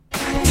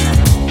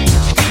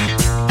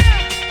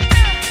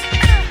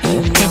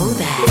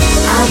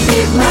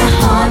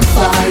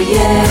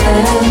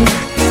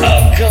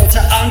Uncle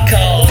to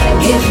uncle.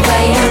 Give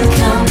way, I'm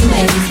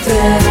coming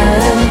through.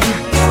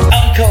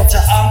 Uncle to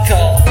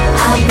uncle.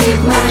 I'll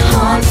beat my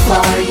horn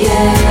for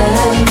you.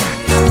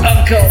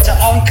 Uncle to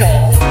uncle.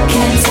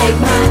 Can't take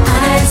my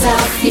eyes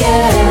off you.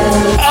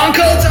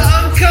 Uncle to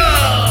uncle.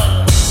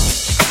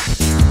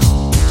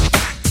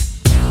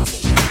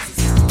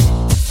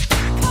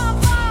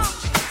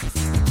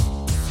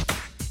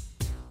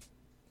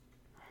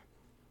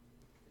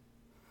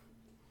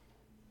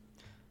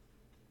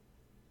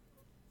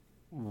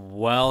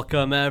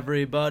 Welcome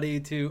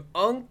everybody to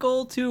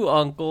Uncle,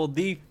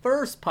 the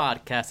first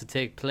podcast to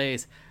take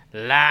place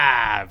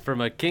live from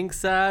a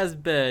king-size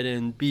bed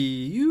in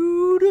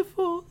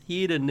beautiful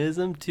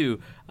Hedonism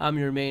 2. I'm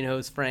your main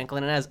host,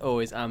 Franklin, and as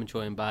always, I'm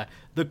joined by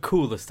the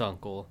coolest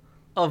uncle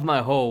of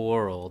my whole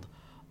world,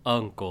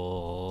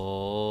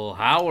 Uncle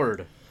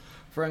Howard.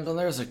 Franklin,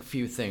 there's a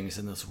few things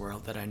in this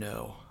world that I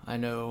know. I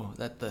know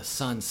that the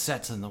sun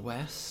sets in the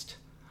west.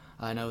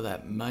 I know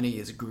that money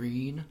is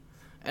green.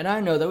 And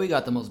I know that we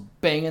got the most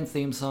banging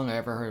theme song I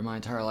ever heard in my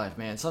entire life,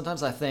 man.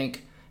 Sometimes I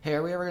think, hey,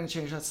 are we ever going to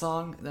change that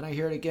song? Then I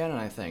hear it again and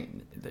I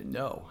think,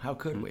 no, how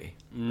could we?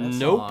 That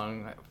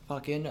song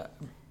fucking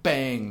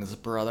bangs,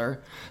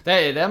 brother.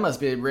 That must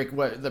be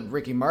the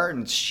Ricky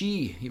Martin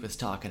he was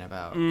talking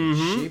about.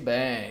 Mm-hmm. She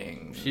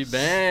bangs. She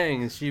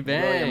bangs.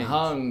 William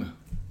Hung.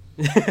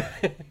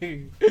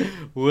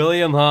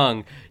 William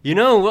Hung. You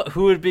know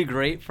who would be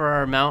great for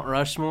our Mount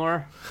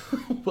Rushmore?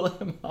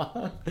 William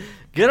Hung.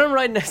 Get him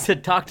right next to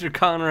Dr.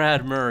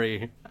 Conrad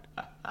Murray.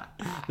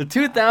 The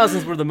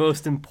 2000s were the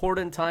most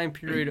important time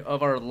period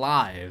of our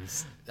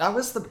lives. That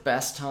was the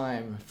best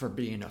time for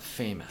being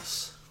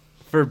famous.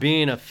 For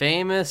being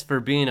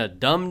a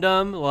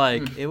dum-dum.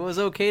 Like, it was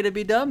okay to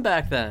be dumb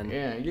back then.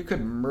 Yeah, you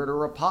could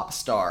murder a pop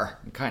star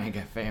and kind of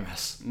get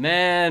famous.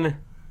 Man,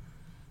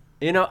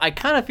 you know, I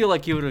kind of feel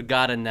like you would have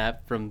gotten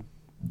that from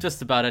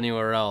just about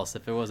anywhere else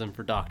if it wasn't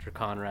for Dr.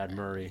 Conrad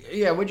Murray.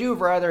 Yeah, would you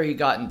have rather he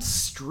gotten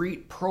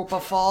street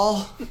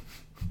propofol?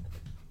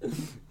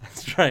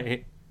 That's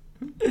right.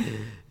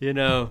 You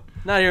know,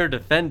 not here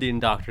defending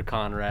Dr.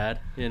 Conrad,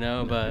 you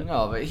know, but...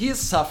 No, but he's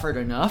suffered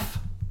enough.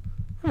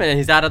 I mean,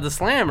 he's out of the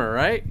slammer,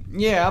 right?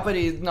 Yeah, but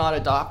he's not a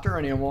doctor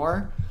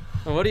anymore.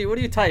 What are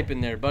you typing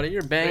there, buddy?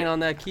 You're banging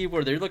on that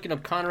keyboard there. You're looking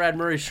up Conrad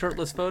Murray's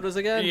shirtless photos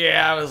again?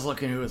 Yeah, I was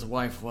looking who his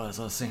wife was.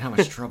 I was seeing how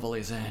much trouble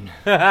he's in.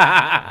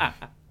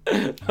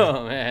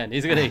 Oh, man.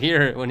 He's going to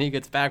hear it when he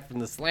gets back from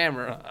the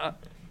slammer.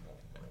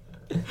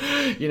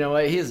 You know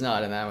what? He's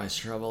not in that much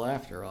trouble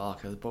after all,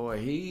 because, boy,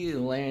 he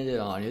landed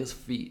on his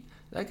feet.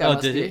 That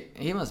guy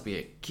he must be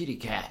a kitty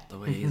cat, the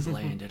way he's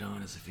landed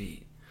on his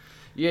feet.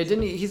 Yeah,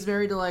 didn't he? He's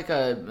married to like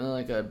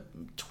a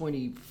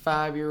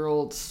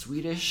 25-year-old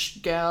Swedish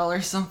gal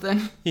or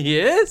something. He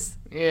is?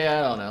 Yeah,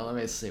 I don't know. Let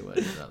me see what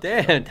he's up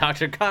to. Damn,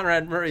 Dr.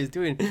 Conrad Murray's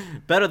doing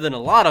better than a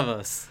lot of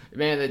us.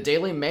 Man, the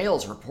Daily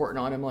Mail's reporting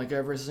on him like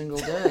every single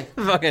day.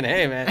 Fucking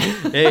hey, man.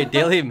 Hey,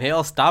 Daily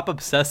Mail, stop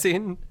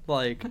obsessing.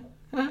 Like,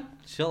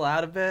 chill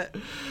out a bit.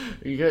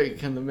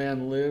 Can the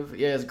man live?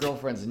 Yeah, his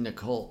girlfriend's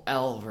Nicole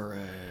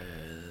Alvarez.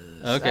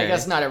 Okay. I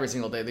guess not every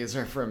single day. These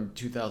are from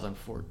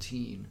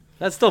 2014.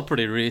 That's still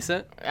pretty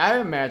recent. I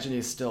imagine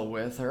he's still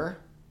with her.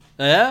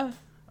 Yeah?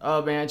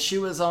 Oh man, she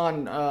was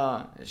on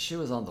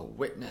the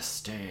witness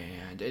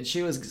stand and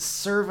she was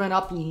serving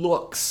up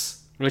looks.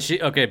 Was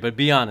she okay? But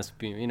be honest,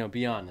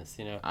 be honest.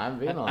 You know, I'm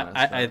being honest.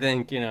 I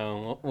think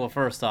well,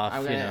 first off,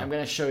 I'm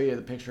gonna show you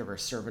the picture of her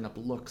serving up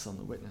looks on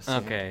the witness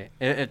stand. Okay,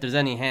 if there's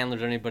any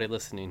handlers or anybody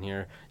listening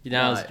here,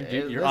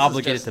 you're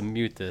obligated to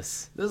mute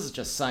this. This is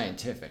just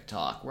scientific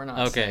talk. We're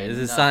not. Okay, this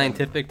is nothing.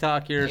 Scientific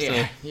talk here. Yeah,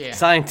 so yeah.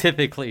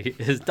 Scientifically,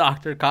 is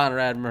Dr.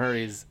 Conrad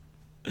Murray's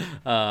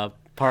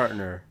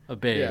partner a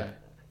babe?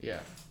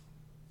 Yeah.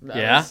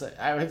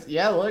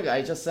 Yeah? Look,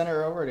 I just sent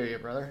her over to you,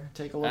 brother.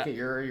 Take a look at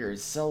your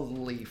cell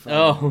leaf.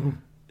 Oh,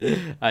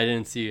 I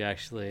didn't see you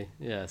actually.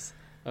 Yes.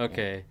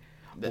 Okay.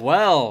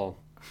 Well,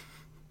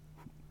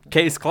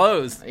 case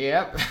closed.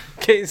 Yep.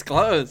 Case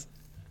closed.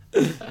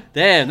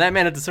 Damn, that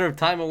man had to serve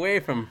time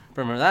away from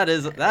her.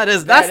 That's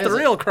the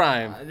real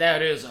crime.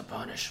 That is a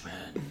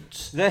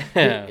punishment.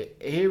 Damn.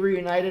 He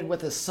reunited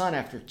with his son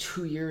after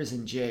 2 years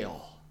in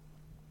jail.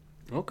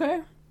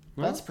 Okay.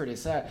 That's pretty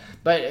sad.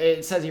 But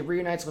it says he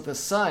reunites with his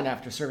son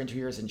after serving 2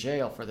 years in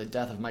jail for the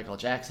death of Michael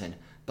Jackson,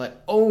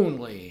 but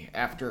only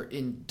after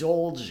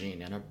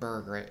indulging in a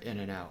burger at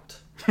In-N-Out.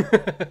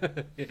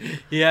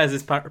 He has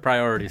his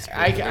priorities.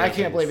 I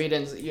can't believe he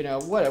didn't. You know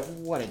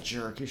what a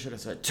jerk. He should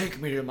have said, "Take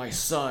me to my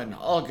son.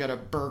 I'll get a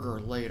burger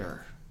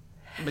later."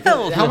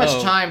 Because how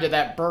much time did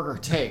that burger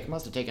take?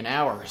 Must have taken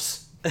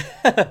hours.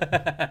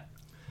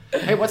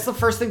 Hey, what's the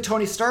first thing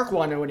Tony Stark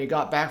wanted when he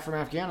got back from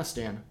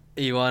Afghanistan?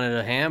 He wanted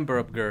a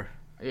hamburger.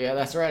 Yeah,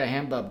 that's right, a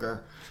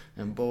hamburger.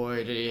 And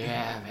boy, did he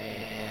have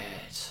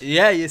it.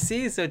 Yeah, you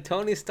see, so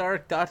Tony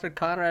Stark, Dr.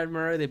 Conrad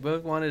Murray, they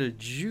both wanted a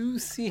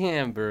juicy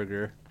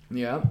hamburger.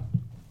 Yeah.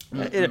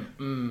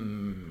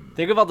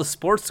 Think of all the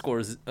sports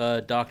scores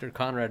Dr.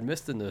 Conrad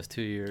missed in those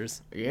 2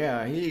 years.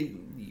 Yeah, he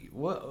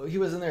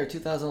was in there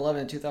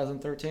 2011,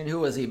 2013. Who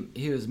was he?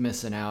 He was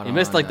missing out. He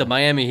missed on, the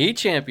Miami Heat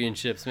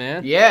championships,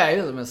 man. Yeah,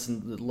 he was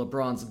missing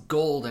LeBron's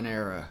golden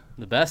era.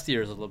 The best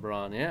years of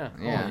LeBron, yeah.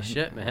 Holy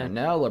shit, man. And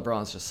now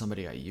LeBron's just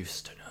somebody I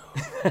used to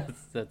know.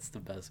 That's the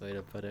best way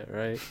to put it,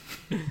 right?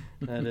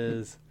 That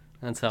is.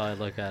 That's how I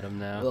look at him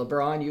now.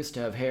 LeBron used to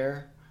have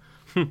hair.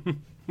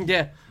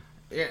 Yeah.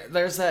 Yeah,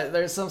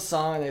 there's some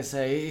song they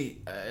say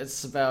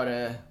it's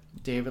about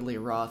David Lee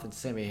Roth and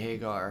Sammy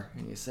Hagar,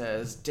 and he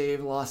says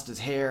Dave lost his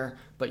hair,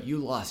 but you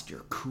lost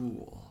your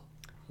cool.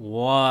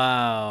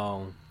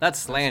 Wow. That's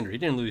slander. He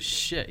didn't lose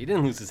shit. He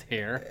didn't lose his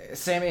hair.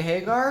 Sammy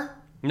Hagar?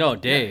 No,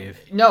 Dave.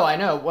 No, I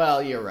know.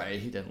 Well, you're right.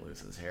 He didn't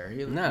lose his hair.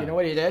 No. You know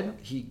what he did?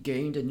 He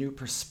gained a new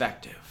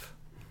perspective.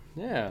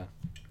 Yeah.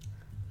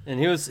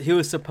 And he was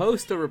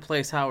supposed to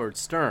replace Howard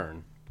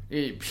Stern.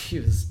 He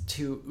was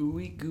too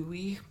ooey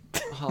gooey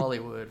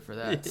Hollywood for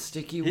that.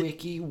 Sticky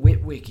wicky,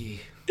 wit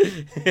wicky.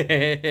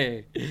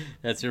 Hey,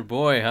 that's your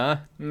boy, huh?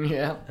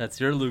 Yeah. That's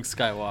your Luke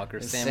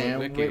Skywalker,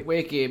 Sam Witwicky.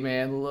 Witwicky,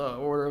 man.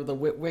 Order of the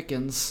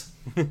Witwickens.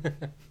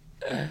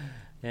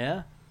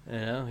 Yeah, you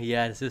know, he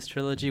had his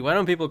trilogy. Why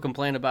don't people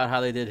complain about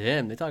how they did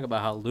him? They talk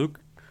about how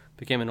Luke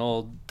became an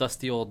old,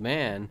 dusty old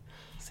man.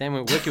 Sam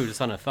Witwicky was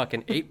just on a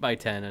fucking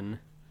 8x10 and...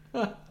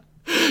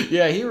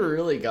 Yeah, he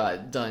really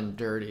got done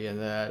dirty in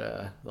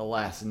that The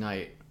Last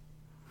Night.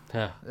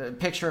 A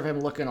picture of him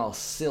looking all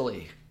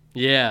silly.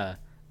 Yeah,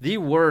 the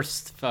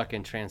worst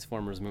fucking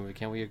Transformers movie.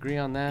 Can we agree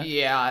on that?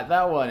 Yeah,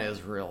 that one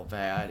is real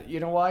bad.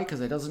 You know why?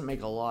 Because it doesn't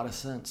make a lot of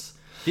sense.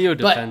 Theo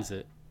defends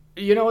it.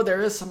 You know,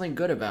 there is something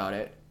good about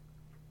it.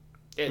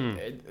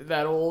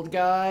 That old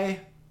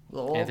guy, the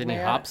old Anthony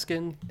man,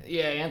 Hopkins?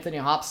 Yeah, Anthony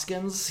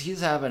Hopkins.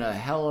 He's having a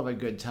hell of a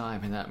good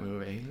time in that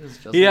movie.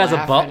 He has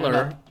a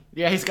butler.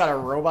 Yeah, he's got a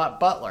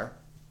robot butler.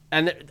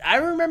 And I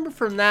remember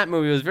from that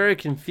movie, it was very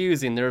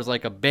confusing. There was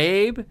like a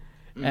babe,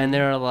 and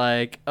they're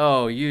like,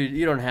 "Oh,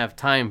 you don't have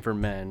time for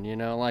men," you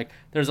know. Like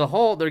there's a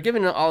whole. They're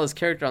giving all his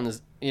character on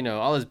this, you know,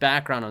 all his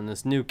background on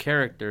this new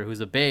character who's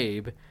a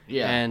babe.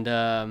 Yeah.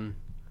 And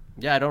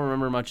yeah, I don't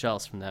remember much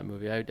else from that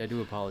movie. I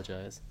do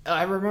apologize.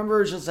 I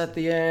remember just at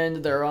the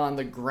end, they're on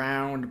the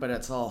ground, but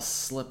it's all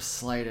slip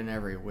sliding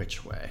every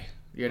which way.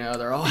 You know,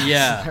 they're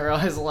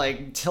always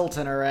like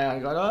tilting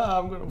around, going, "Oh,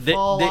 I'm gonna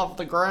fall off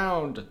the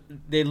ground."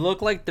 They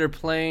look like they're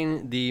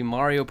playing the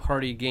Mario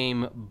Party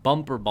game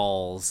Bumper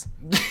Balls.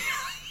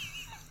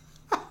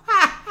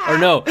 Or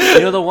no, you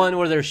know the one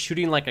where they're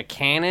shooting like a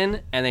cannon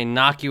and they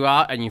knock you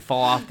out and you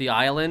fall off the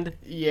island?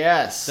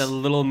 Yes. The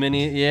little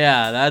mini,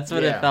 yeah, that's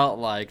what it felt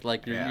like.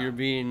 Like you're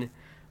being,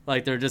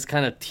 like they're just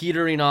kind of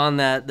teetering on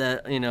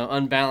that you know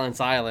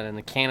unbalanced island, and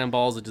the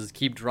cannonballs would just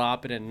keep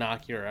dropping and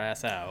knock your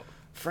ass out.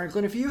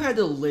 Franklin, if you had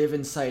to live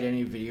inside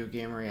any video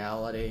game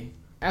reality,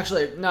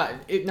 actually, not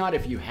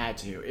if you had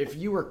to, if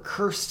you were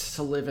cursed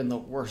to live in the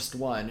worst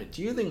one,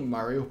 do you think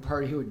Mario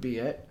Party would be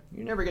it?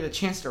 You never get a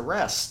chance to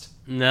rest.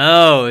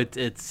 No,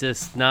 it's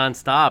just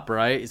nonstop,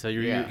 right? So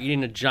you're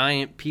eating a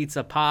giant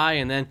pizza pie,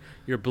 and then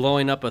you're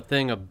blowing up a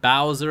thing of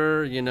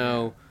Bowser, you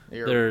know.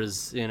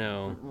 There's, you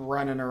know...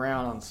 running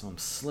around on some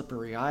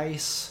slippery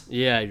ice.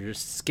 Yeah, you're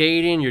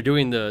skating, you're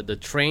doing the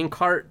train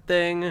cart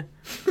thing.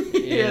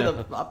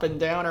 The up and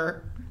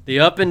downer. The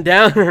up and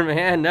downer,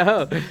 man,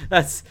 no.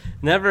 That's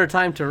never a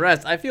time to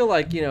rest. I feel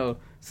like, you know,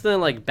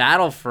 something like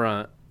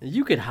Battlefront,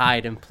 you could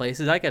hide in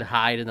places. I could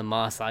hide in the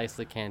Mos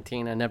Eisley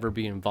canteen and never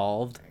be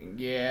involved.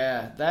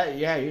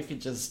 Yeah, you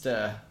could just,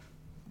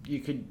 you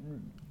could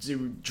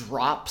do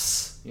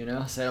drops, you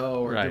know? Say,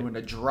 oh, we're doing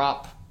a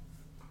drop.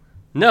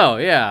 No,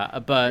 yeah,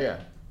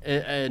 but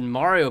in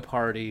Mario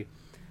Party,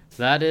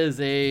 that is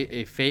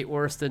a fate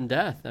worse than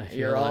death.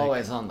 You're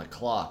always on the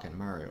clock in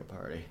Mario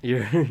Party.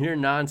 You're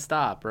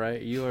nonstop,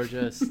 right? You are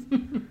just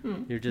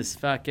you're just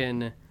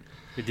fucking.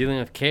 You're dealing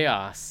with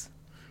chaos.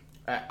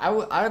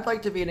 I'd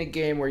like to be in a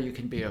game where you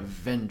can be a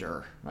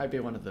vendor. I'd be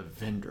one of the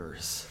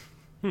vendors.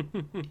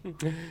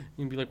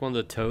 You'd be like one of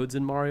the toads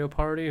in Mario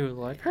Party who's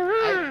like,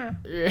 no,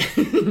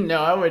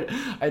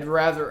 I'd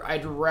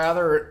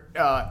rather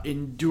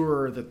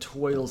endure the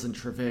toils and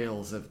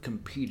travails of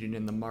competing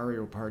in the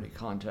Mario Party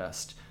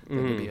contest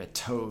than to be a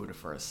toad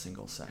for a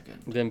single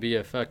second. Than be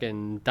a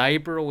fucking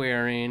diaper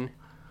wearing,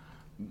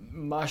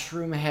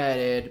 mushroom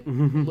headed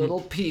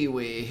little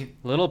Pee-wee.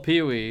 Little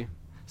Pee-wee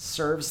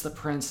serves the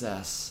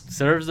princess.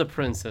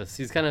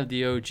 He's kind of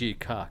the OG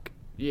cuck.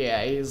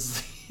 Yeah, he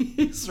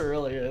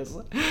really is.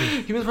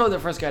 He was probably the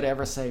first guy to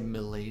ever say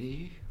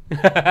 "milady."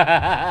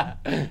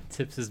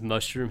 Tips his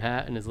mushroom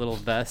hat and his little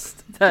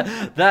vest.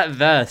 That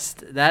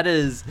vest.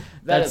 That's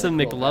some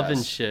cool McLovin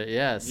vest. Shit.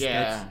 Yes.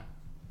 Yeah.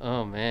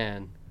 Oh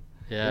man.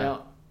 Yeah. You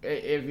know,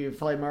 if you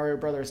play Mario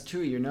Brothers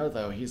 2, you know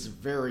though he's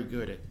very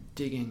good at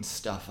digging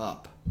stuff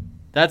up.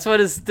 That's what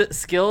his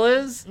skill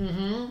is.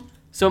 Mm-hmm.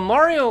 So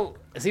Mario,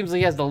 it seems like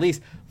he has the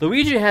least.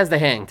 Luigi has the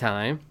hang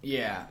time.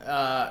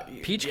 Yeah.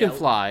 Peach can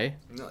fly.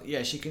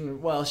 Yeah, she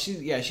can. Well, she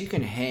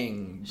can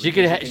hang. She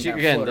can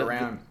float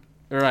around.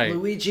 Right.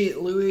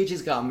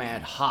 Luigi's got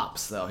mad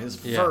hops though. His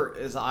vert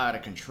is out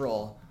of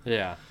control.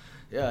 Yeah.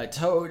 Yeah,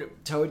 Toad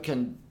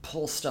can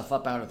pull stuff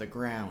up out of the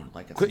ground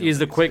like it's He's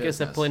the nobody's quickest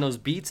business. at pulling those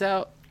beats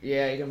out.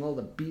 Yeah, you can pull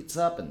the beats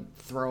up and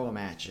throw them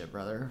at you,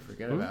 brother.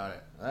 Forget about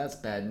it. That's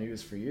bad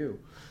news for you.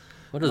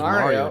 What does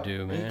Mario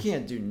do, man? He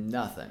can't do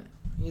nothing.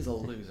 He's a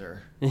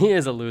loser. He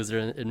is a loser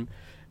in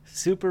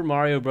Super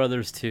Mario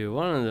Brothers 2,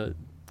 one of the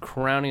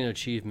crowning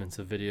achievements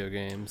of video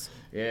games.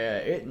 Yeah,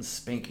 it and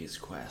Spanky's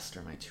Quest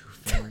are my two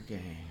favorite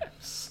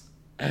games.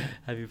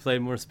 Have you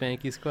played more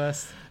Spanky's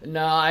Quest?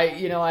 No, I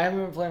haven't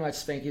been playing much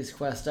Spanky's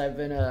Quest. I've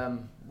been I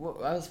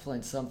was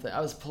playing something.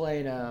 I was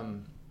playing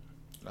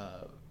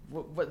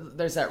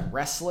there's that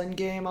wrestling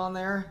game on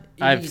there.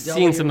 I've EW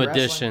seen some Wrestling.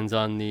 additions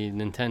on the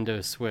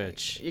Nintendo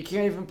Switch. You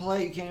can't even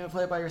play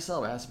it by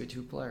yourself. It has to be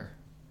 2-player.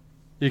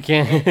 You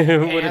can't. It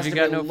What has if you to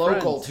got be no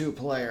local friends?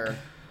 2-player,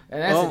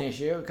 and that's an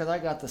issue because I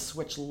got the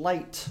Switch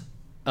Lite.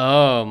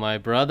 Oh, my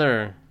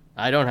brother.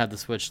 I don't have the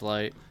Switch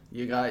Lite.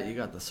 You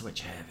got the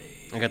Switch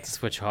Heavy. I got the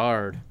Switch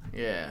Hard.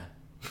 Yeah.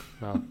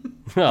 Oh.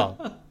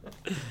 Well,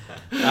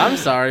 I'm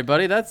sorry,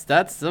 buddy. That's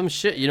some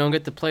shit. You don't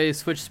get to play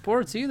Switch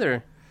Sports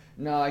either.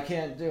 No, I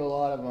can't do a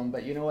lot of them,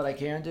 but you know what I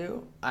can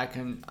do? I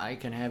can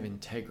have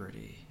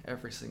integrity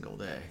every single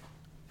day.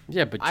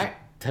 Yeah, but I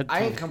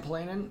ain't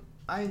complaining.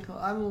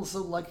 I'm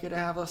also lucky to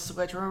have a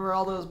Switch. Remember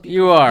all those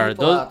You are.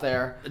 people Those- out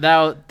there?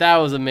 that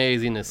was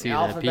amazing to see that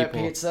Alphabet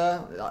people.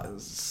 Pizza,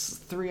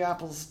 3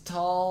 apples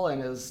tall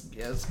and as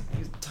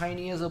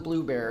tiny as a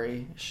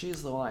blueberry.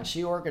 She's the one.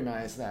 She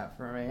organized that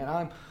for me, and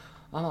I'm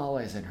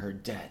always in her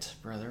debt,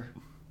 brother.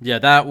 Yeah,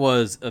 that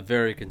was a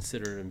very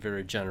considerate and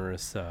very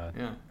generous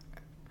Yeah.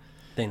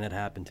 thing that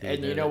happened to you.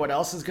 And you know what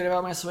else is good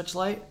about my Switch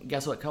Lite?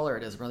 Guess what color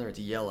it is, brother? It's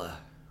yellow.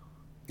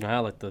 I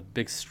like the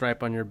big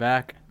stripe on your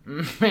back.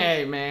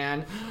 Hey,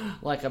 man.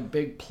 Like a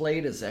big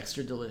plate is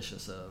extra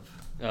delicious of.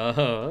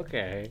 Oh,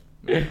 okay.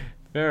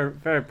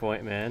 Fair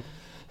point, man.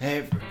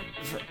 Hey,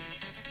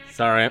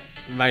 Sorry,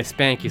 my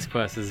Spanky's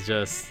Quest is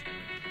just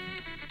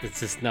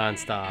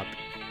nonstop.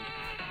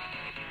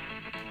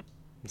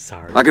 I'm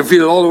sorry. I can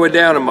feel it all the way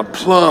down in my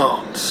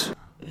plums.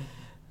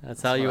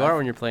 That's how you are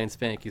when you're playing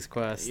Spanky's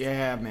Quest.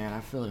 yeah, man,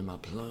 I feel it in my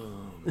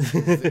plums.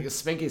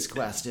 Spanky's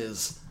Quest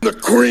is... The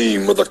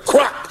cream of the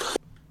crop.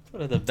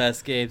 One of the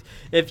best games.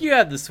 If you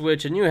have the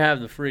Switch and you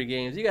have the free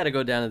games, you got to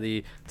go down to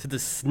the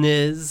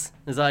SNES,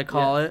 as I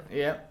call it,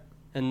 Yep.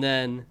 and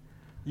then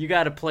you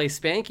got to play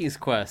Spanky's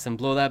Quest and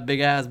blow that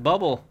big ass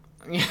bubble.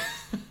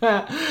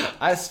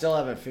 I still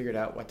haven't figured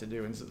out what to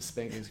do in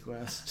Spanky's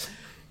Quest.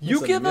 You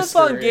It's a give up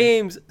on mystery.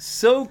 games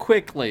so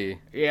quickly.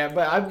 Yeah,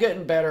 but I'm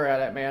getting better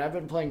at it, man. I've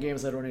been playing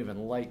games I don't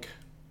even like.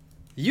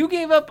 You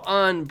gave up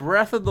on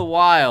Breath of the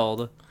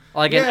Wild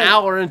like an Yeah.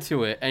 hour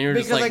into it, and you're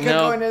Because just I like, kept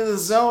no. going into the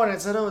zone, and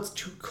it said, "Oh, it's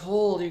too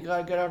cold. You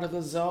gotta get out of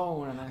the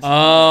zone." And I said,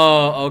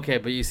 Oh, okay,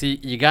 but you see,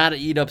 you gotta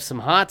eat up some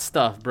hot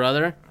stuff,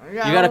 brother. Yeah,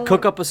 You I gotta don't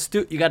cook want- up a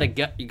stew. You gotta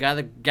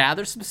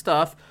gather some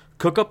stuff,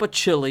 cook up a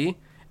chili,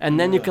 and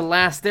then you can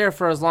last there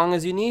for as long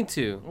as you need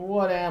to.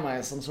 "What am I?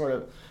 Some sort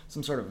of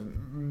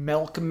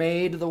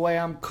milkmaid? The way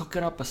I'm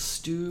cooking up a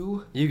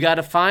stew?" You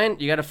gotta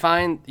find.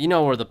 You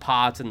know where the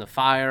pots and the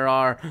fire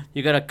are.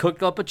 You gotta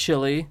cook up a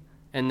chili,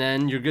 and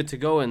then you're good to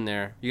go in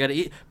there. You gotta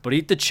eat, but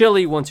eat the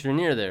chili once you're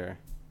near there.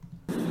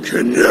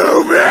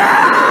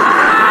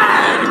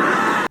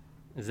 Kenobi!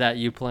 Is that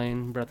you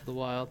playing Breath of the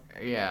Wild?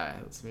 Yeah,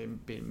 it's me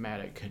being mad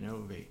at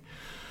Kenobi.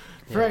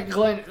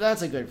 Franklin,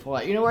 that's a good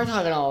point. You know, we're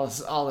talking all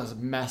this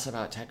mess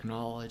about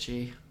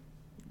technology.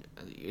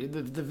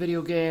 The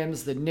video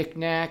games, the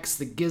knickknacks,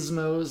 the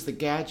gizmos, the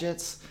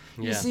gadgets.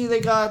 You Yeah. see they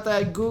got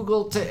that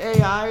Google to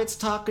AI, it's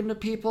talking to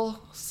people,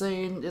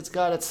 saying it's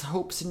got its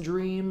hopes and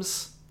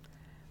dreams.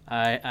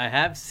 I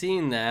have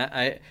seen that.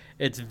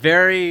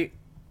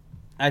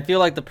 I feel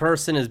like the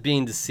person is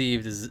being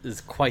deceived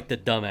is quite the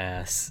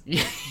dumbass.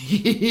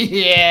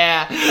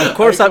 Yeah. Of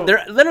course,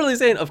 they're literally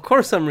saying, "Of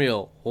course I'm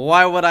real.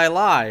 Why would I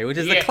lie?" Which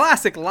is the Yeah.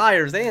 classic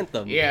liar's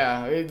anthem.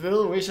 Yeah,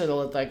 we should have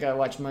let that guy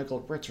watch Michael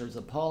Pritchard's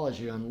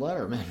apology on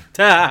Letterman.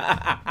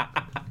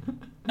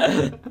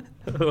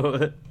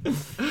 No,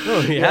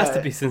 he has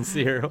to be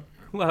sincere.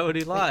 Why would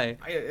he lie?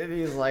 And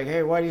he's like,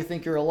 "Hey, why do you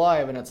think you're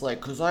alive?" And it's like,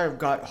 "'Cause I've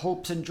got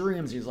hopes and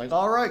dreams." He's like,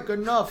 "All right, good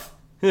enough.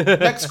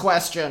 Next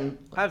question."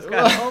 I've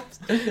got hopes.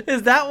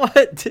 Is that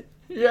what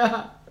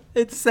Yeah,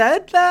 it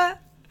said?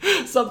 That?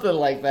 something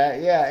like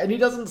that. Yeah, and he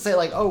doesn't say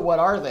like, "Oh, what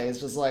are they?" It's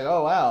just like,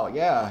 "Oh, wow,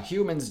 yeah,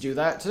 humans do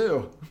that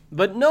too."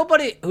 But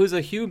nobody who's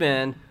a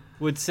human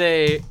would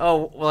say,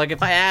 "Oh, well, like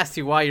if I asked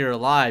you why you're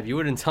alive, you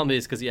wouldn't tell me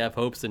it's because you have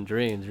hopes and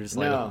dreams." You're just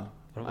like, No,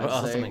 what I'd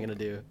else say- am I gonna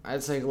do?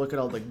 I'd say, look at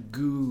all the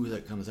goo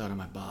that comes out of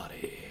my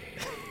body.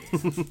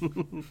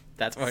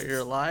 That's why you're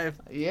alive.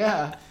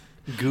 Yeah.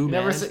 Goo You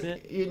never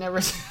management? you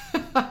never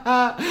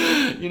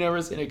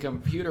seen a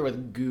computer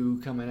with goo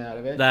coming out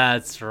of it.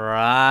 That's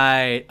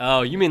right.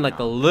 Oh, you mean like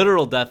the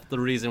literal death, the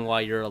reason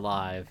why you're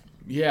alive.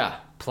 Yeah.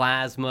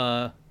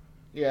 Plasma,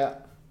 Yeah.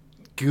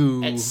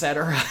 goo.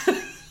 Etc.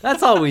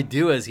 That's all we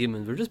do as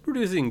humans. We're just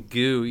producing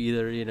goo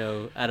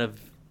either, out of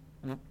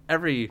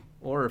every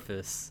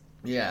orifice.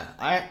 Yeah,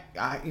 I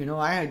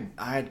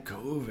had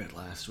COVID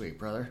last week,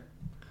 brother,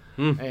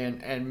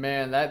 and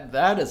man,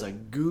 that is a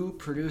goo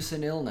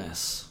producing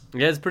illness.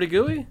 Yeah, it's pretty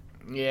gooey.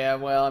 Yeah,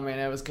 well, I mean,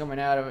 it was coming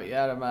out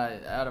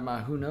of my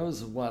who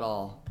knows what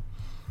all.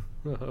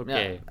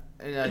 Okay.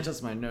 Yeah,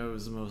 just my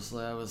nose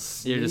mostly. I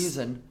was You're just-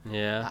 sneezing.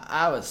 Yeah.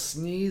 I was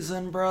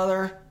sneezing,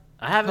 brother.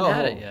 I haven't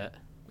had it yet.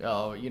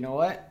 Oh, you know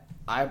what?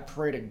 I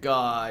pray to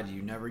God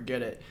you never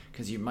get it,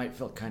 because you might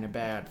feel kind of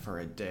bad for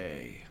a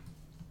day.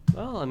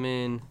 Well, I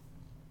mean,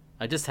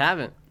 I just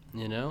haven't. I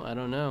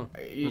don't know.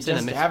 You I'm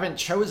saying just haven't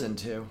chosen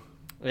to.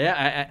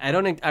 Yeah, I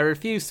don't. I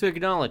refuse to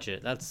acknowledge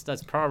it.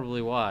 That's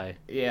probably why.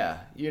 Yeah,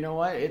 you know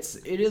what? It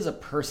is a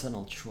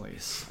personal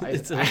choice.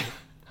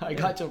 I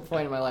got to a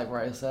point in my life where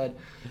I said,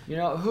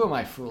 who am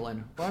I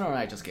fooling? Why don't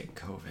I just get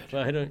COVID?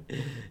 I don't.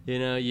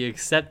 You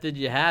accepted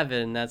you have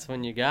it, and that's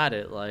when you got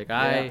it. Like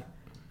Yeah.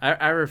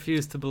 I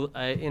refuse to.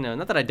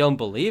 Not that I don't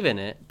believe in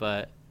it,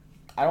 but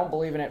I don't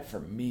believe in it for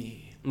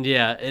me.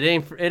 yeah, it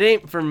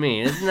ain't for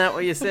me. Isn't that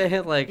what you say?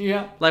 Like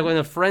Yeah. Like when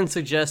a friend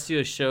suggests you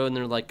a show, and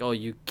they're like, "Oh,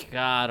 you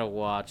gotta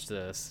watch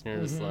this," and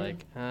you're just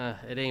like,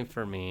 "It ain't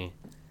for me."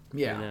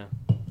 Yeah.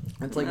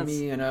 It's like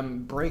me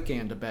and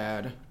Breaking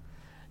Bad.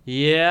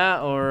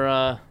 Yeah,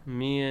 or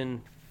me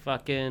and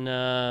fucking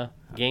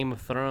Game of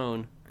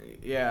Thrones.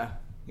 Yeah.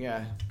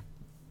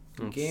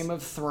 Game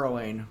of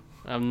Throwing.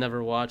 I'm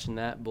never watching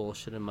that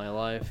bullshit in my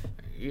life.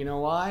 You know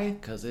why?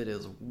 Because it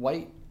is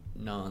white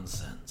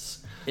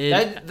nonsense.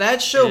 It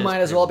That show is might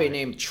as well be pretty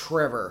named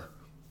Trevor.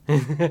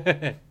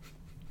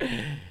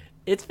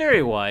 It's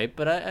very white,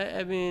 but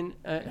I mean,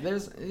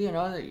 There's,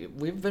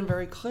 we've been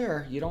very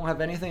clear. You don't have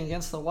anything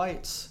against the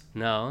whites.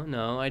 no,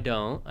 I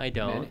don't. I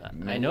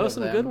Many know of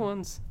some them. good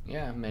ones.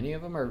 Yeah, many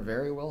of them are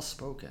very well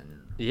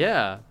spoken.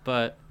 Yeah,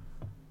 but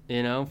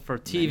for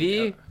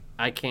TV,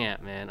 I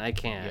can't, man. I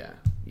can't.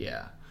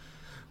 Yeah.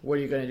 What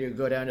are you gonna do?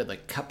 Go down to the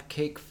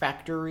Cupcake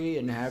Factory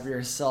and have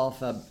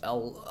yourself a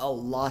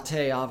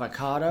latte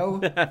avocado?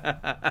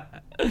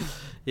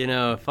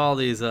 If all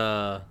these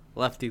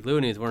lefty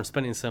loonies weren't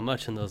spending so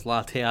much on those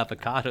latte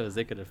avocados,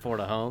 they could afford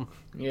a home,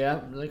 Yeah,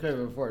 they could have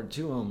afforded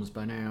 2 homes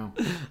by now.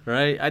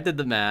 right? I did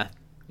the math.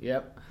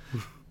 Yep.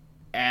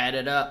 Add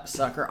it up,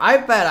 sucker. I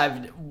bet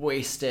I've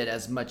wasted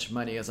as much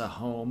money as a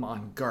home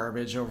on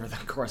garbage over the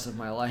course of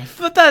my life.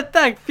 But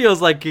that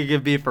feels like it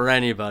could be for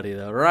anybody,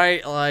 though,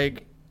 right?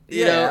 Like,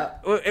 Yeah.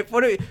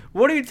 what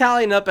are you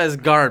tallying up as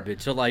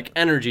garbage? So like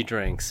energy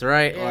drinks,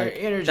 right? Like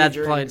Energy that's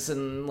drinks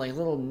and like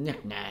little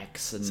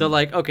knickknacks. And So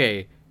like,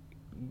 okay,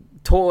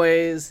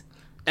 toys,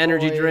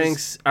 energy Toys.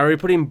 drinks. Are we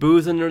putting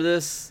booze under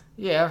this?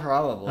 yeah,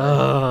 probably.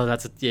 Oh,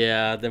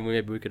 then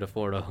maybe we could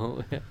afford a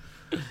home.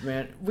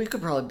 Man, we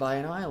could probably buy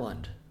an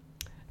island.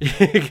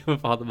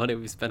 With all the money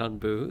we spent on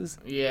booze.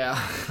 Yeah,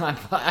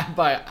 I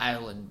buy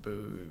island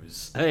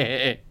booze.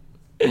 Hey.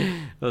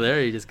 Well,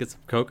 there you just get some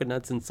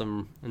coconuts and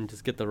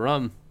just get the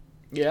rum.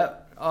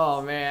 Yep.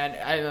 Oh man,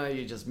 I know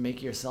you just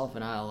make yourself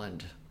an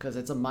island because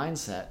it's a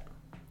mindset.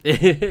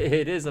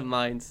 It is a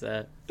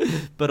mindset,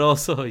 but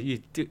also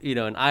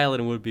an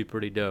island would be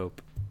pretty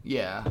dope.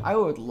 Yeah, I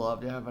would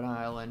love to have an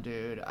island,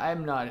 dude.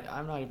 I'm not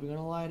even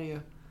gonna lie to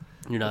you.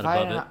 You're not If I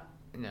above had it.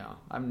 No,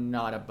 I'm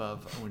not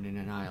above owning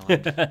an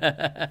island.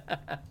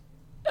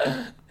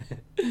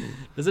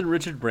 Doesn't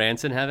Richard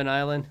Branson have an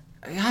island?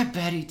 I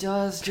bet he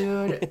does,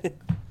 dude.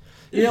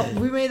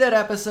 We made that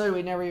episode,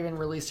 we never even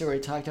released it, where we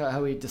talked about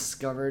how we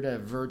discovered a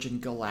Virgin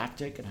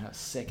Galactic and how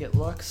sick it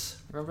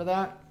looks. Remember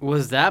that?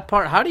 Was that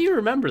part? How do you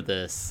remember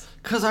this?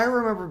 Because I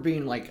remember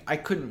being like, I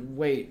couldn't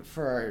wait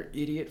for our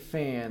idiot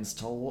fans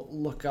to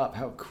look up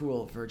how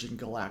cool Virgin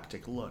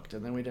Galactic looked,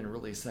 and then we didn't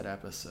release that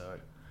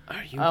episode.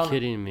 Are you Um,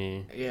 kidding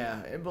me?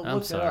 Yeah, but I'm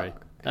look it sorry.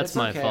 up. That's It's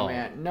my okay, fault.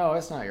 Man. No,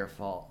 it's not your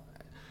fault.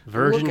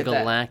 Virgin look at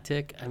that.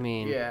 Galactic? I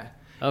mean, Yeah.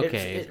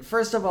 Okay.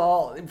 First of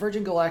all,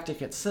 Virgin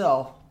Galactic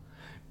itself,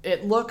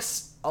 it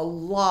looks a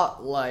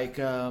lot like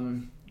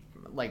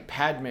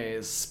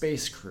Padme's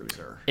space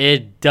cruiser.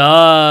 It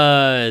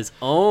does.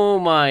 Oh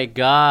my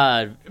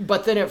god.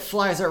 But then it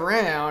flies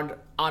around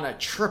on a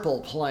triple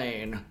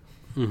plane.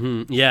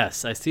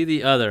 Yes, I see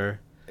the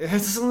other.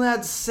 Isn't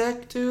that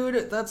sick,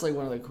 dude? That's like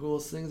one of the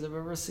coolest things I've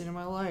ever seen in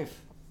my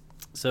life.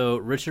 So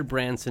Richard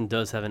Branson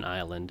does have an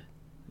island.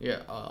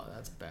 Yeah, oh,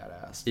 that's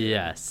badass. Dude.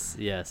 Yes.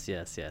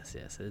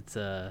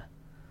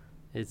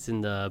 It's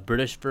in the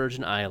British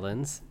Virgin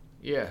Islands.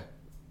 Yeah,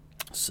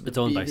 It's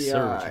owned by Sir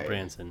BVI. Richard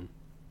Branson.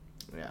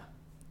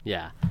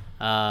 yeah.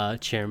 Yeah.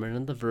 Chairman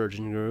of the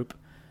Virgin Group.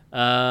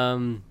 I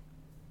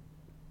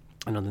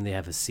don't think they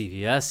have a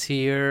CVS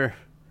here.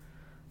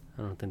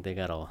 I don't think they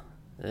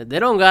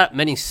don't got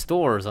many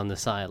stores on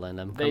this island.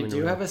 They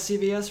do have a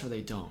CVS or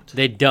they don't?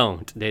 They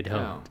don't.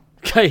 No.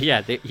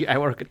 Yeah, I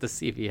work at the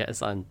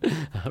CVS on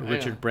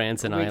Richard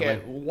Branson We Island.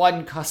 get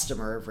one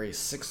customer every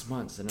 6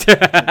 months in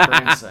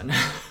Branson.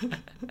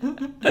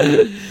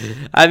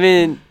 I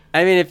mean,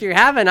 if you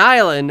have an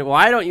island,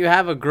 why don't you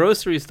have a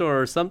grocery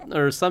store or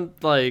some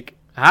like?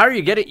 How are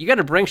you getting? You got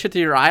to bring shit to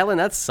your island?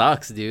 That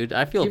sucks, dude.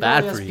 I feel He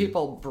bad probably for has you.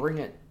 people bring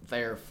it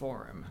there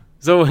for him.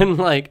 So when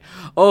like,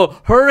 oh,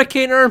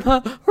 Hurricane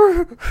Irma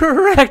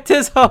wrecked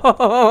his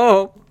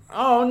home.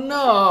 Oh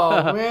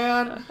no,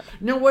 man!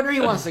 No wonder he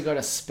wants to go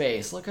to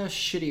space. Look how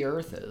shitty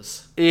Earth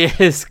is.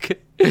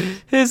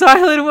 His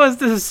island was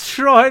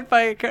destroyed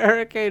by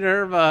Hurricane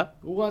Irma.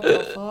 What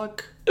the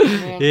fuck?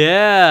 Man,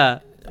 Yeah.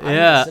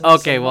 Yeah. send me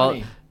Okay. some Well.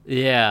 money.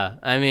 Yeah.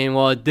 I mean,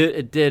 well,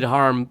 it did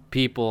harm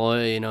people,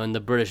 in the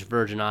British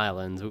Virgin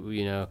Islands.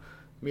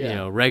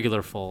 Yeah.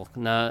 Regular folk.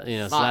 Not, so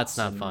that's Thoughts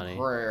not and funny.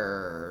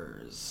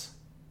 Prayers.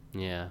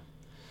 Yeah.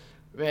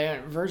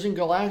 Man, Virgin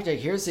Galactic.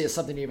 Here's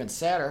something even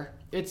sadder.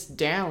 It's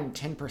down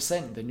 10%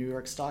 in the New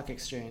York Stock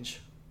Exchange.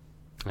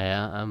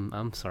 Yeah.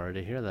 I'm sorry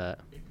to hear that.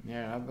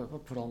 Yeah, I'll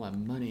put all my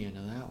money into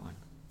that one.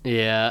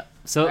 Yeah.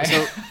 So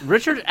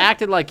Richard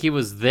acted like he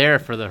was there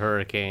for the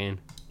hurricane.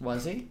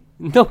 Was he?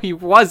 No, he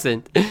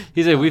wasn't.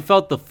 He said, we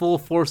felt the full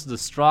force of the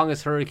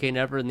strongest hurricane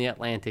ever in the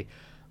Atlantic.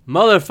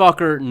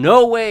 Motherfucker,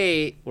 no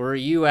way were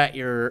you at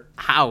your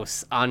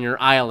house on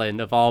your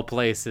island of all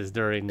places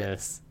during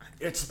this.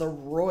 It's the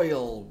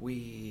royal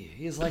we.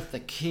 He's like the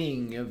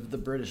king of the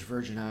British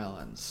Virgin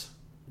Islands.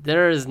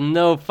 There is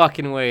no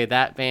fucking way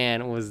that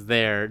man was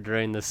there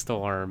during the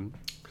storm.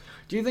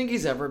 Do you think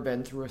he's ever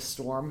been through a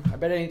storm? I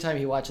bet anytime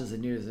he watches the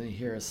news and he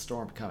hears a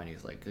storm coming,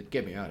 he's like,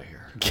 get me out of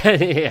here.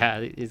 Yeah,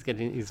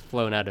 he's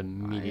flown out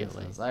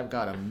immediately. He says, I've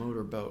got a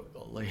motorboat,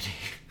 lady.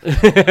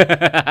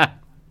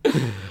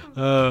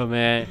 Oh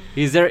man,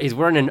 he's there. He's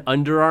wearing an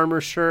Under Armour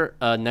shirt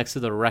next to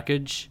the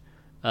wreckage.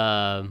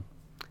 Almost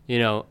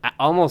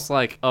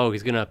like, oh,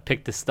 he's gonna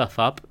pick this stuff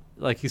up.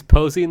 Like he's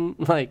posing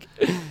like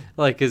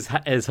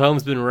his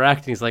home's been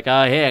wrecked, and he's like,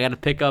 oh, hey, I gotta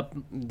pick up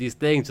these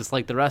things just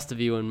like the rest of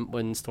you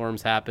when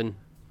storms happen.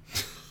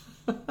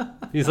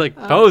 He's like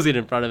posing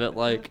in front of it,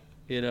 like,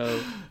 no,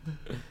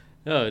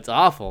 it's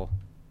awful.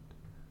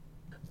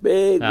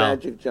 Big Oh.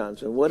 Magic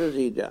Johnson, what has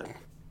he done?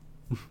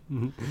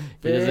 He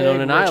doesn't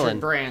own an Richard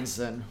island.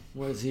 Branson,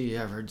 what has he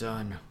ever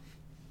done?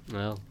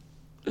 Well,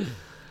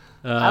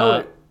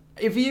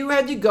 If you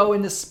had to go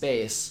into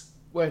space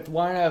you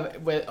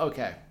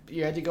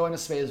had to go into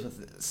space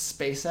with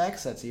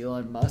SpaceX, that's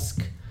Elon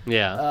Musk,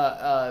 yeah.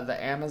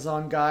 the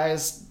Amazon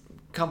guys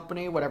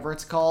company, whatever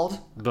it's called.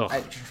 Ugh.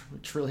 I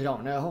truly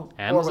don't know.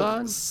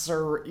 Amazon? He's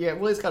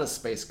got a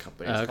space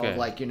company. It's Okay. called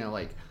like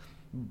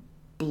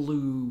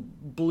Blue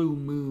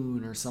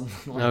Moon or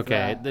something like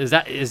Okay,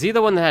 that. is he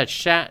the one that had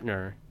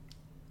Shatner?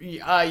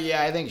 Yeah,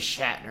 I think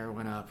Shatner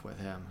went up with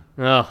him.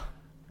 Oh,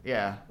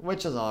 Yeah,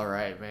 which is all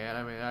right, man.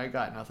 I mean, I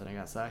got nothing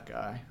against that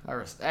guy. I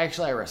respect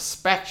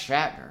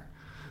Shatner,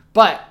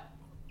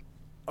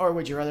 or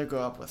would you rather go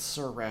up with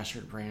Sir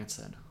Rashard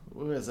Branson,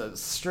 who is a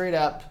straight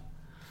up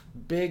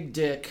big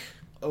dick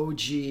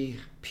OG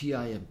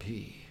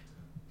PIMP?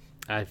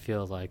 I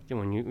feel like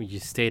when you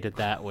state it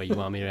that way, you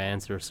want me to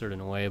answer a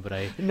certain way, but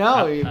I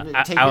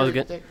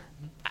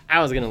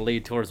was gonna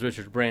lead towards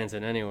Richard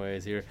Branson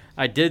anyways. Here,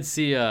 I did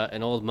see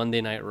an old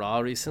Monday Night Raw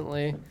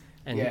recently,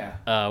 and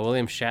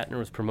William Shatner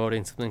was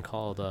promoting something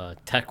called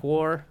Tech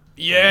War.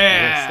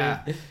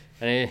 Yeah.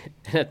 And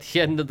at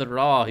the end of the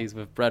Raw, he's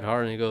with Bret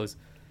Hart, and he goes,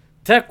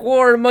 "Tech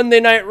War,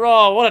 Monday Night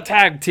Raw, what a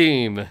tag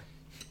team!"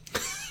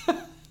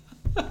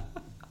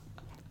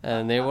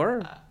 And they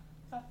were.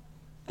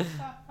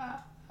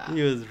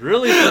 He was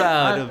really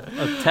proud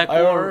of Tech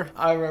War.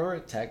 I remember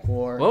Tech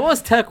War. What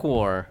was Tech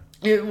War?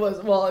 It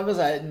was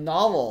a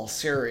novel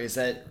series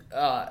that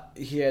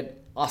he had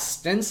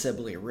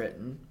ostensibly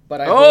written, but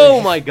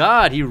My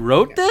God, he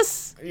wrote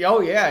this?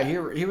 Oh yeah, he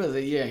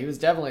was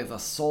definitely the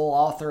sole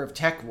author of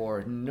Tech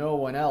War. No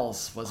one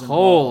else was involved.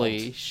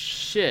 Holy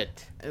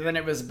shit! And then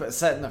it was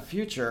set in the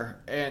future,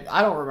 and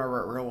I don't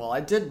remember it real well. I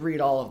did read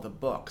all of the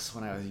books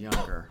when I was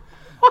younger.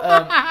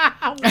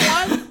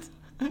 What?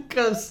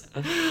 Because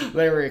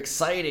they were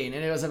exciting,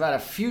 and it was about a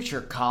future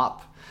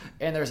cop,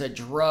 and there's a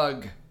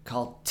drug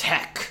called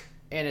tech,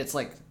 and it's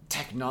like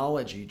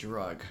technology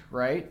drug,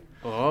 right?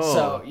 Oh.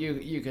 So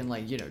you can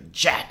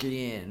jack it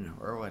in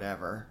or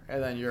whatever,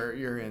 and then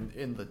you're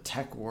in the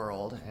tech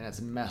world, and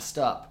it's messed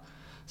up.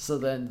 So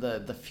then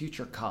the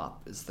future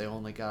cop is the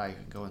only guy who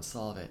can go and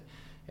solve it,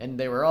 and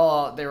they were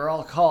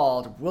all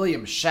called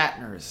William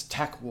Shatner's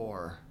Tech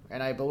War.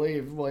 And I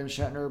believe William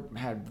Shatner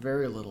had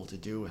very little to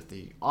do with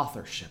the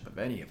authorship of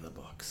any of the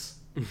books.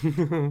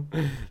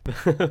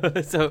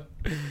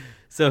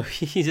 So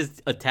he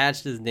just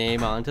attached his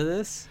name onto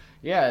this?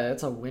 Yeah,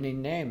 that's a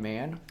winning name,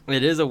 man.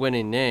 It is a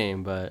winning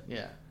name, but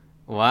Yeah.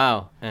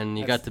 wow. And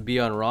you got to be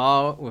on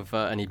Raw with,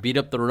 and he beat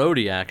up the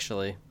roadie,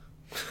 actually.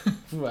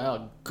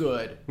 Well,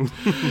 good.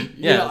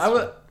 Yeah,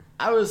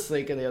 I was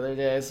thinking the other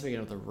day,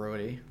 speaking of the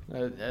roadie,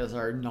 as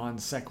our non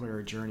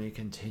sequitur journey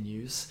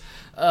continues.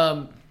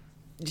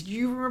 Did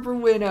you remember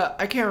when,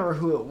 I can't remember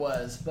who it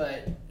was,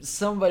 but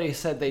somebody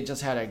said they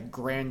just had a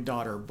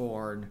granddaughter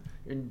born,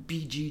 and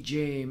BG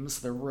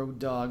James, the road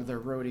dog, the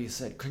roadie,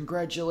 said,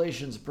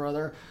 "Congratulations,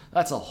 brother.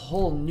 That's a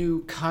whole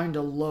new kind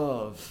of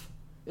love."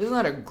 Isn't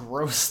that a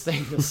gross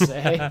thing to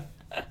say?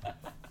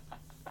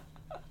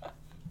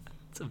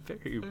 It's a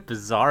very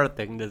bizarre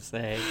thing to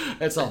say.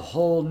 It's a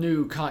whole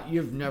new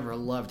you've never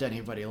loved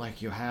anybody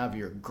like you have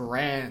your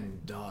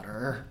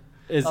granddaughter.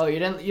 You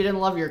didn't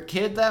love your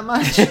kid that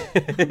much?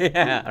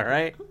 Yeah,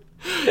 right?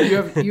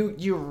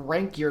 You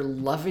rank your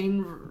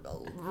loving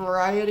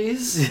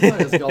varieties?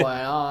 What is going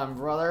on,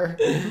 brother?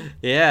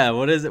 Yeah,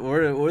 what is it?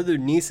 Where do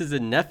nieces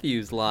and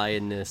nephews lie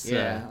in this?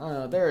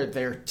 Yeah,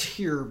 they're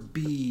tier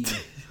B.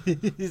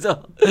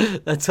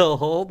 That's a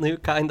whole new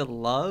kind of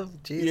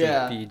love? Jesus,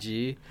 Yeah.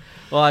 PG.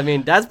 Well, I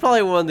mean, that's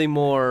probably one of the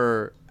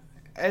more...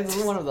 It's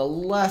one of the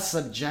less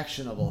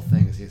objectionable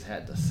things he's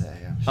had to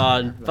say, I'm sure.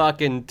 On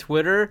fucking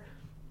Twitter,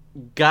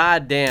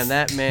 god damn,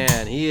 that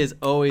man, he is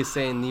always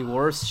saying the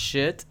worst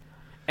shit.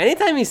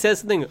 Anytime he says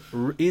something,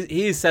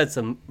 he said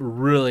some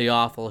really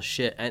awful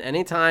shit. And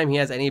anytime he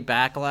has any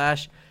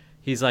backlash,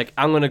 he's like,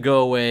 I'm going to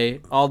go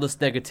away. All this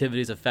negativity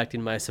is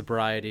affecting my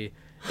sobriety.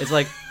 It's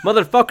like,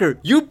 motherfucker,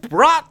 you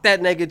brought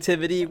that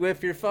negativity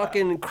with your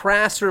fucking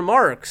crass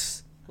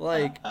remarks.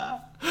 Like,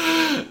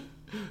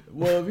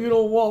 Well, if you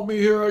don't want me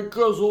here, I guess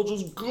I'll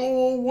just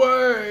go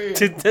away.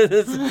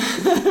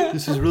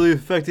 this is really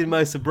affecting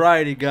my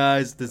sobriety,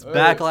 guys. This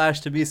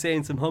backlash to me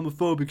saying some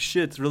homophobic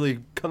shit's really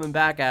coming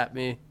back at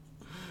me.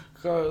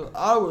 Because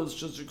I was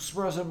just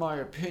expressing my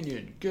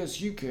opinion. Guess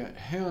you can't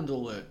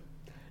handle it.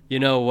 You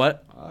know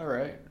what? All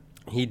right.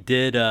 He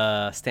did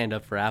stand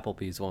up for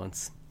Applebee's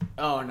once.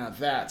 Oh, now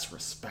that's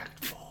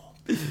respectful.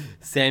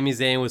 Sami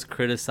Zayn was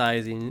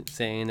criticizing,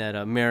 saying that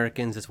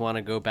Americans just want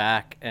to go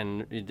back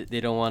and they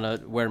don't want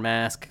to wear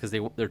masks because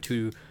they're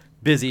too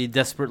busy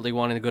desperately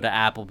wanting to go to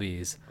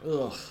Applebee's.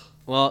 Ugh.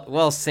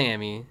 Well,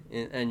 Sammy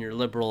and your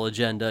liberal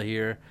agenda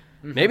here.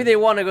 Maybe they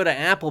want to go to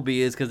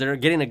Applebee's because they're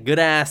getting a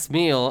good-ass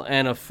meal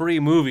and a free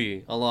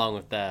movie along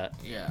with that.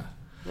 Yeah.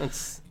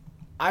 That's...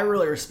 I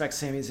really respect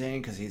Sami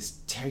Zayn because he's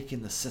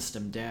taking the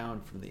system down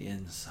from the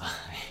inside.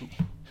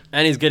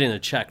 And he's getting a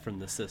check from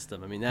the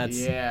system. I mean, that's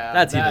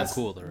even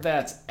cooler.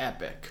 That's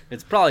epic.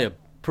 It's probably a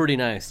pretty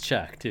nice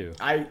check, too.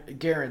 I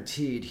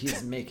guaranteed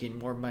he's making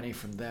more money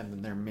from them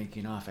than they're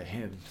making off of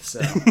him.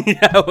 So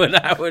Yeah,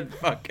 I would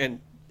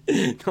fucking...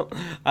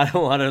 I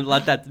don't want to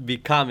let that be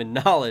common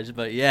knowledge,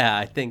 but yeah,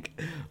 I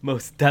think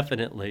most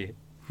definitely.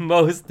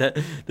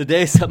 The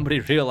day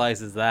somebody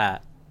realizes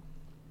that.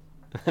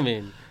 I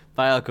mean,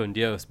 vaya con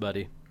Dios,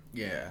 buddy.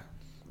 yeah.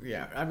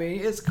 I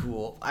mean, it's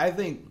cool. I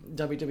think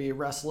WWE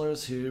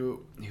wrestlers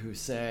who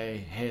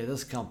say, "Hey,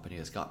 this company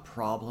has got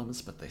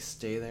problems," but they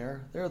stay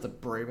there, they're the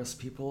bravest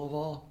people of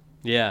all.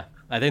 Yeah,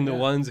 I think the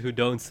ones who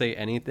don't say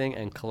anything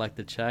and collect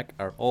the check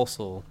are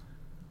also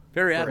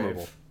very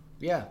admirable.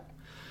 Yeah.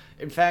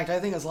 In fact, I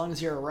think as long as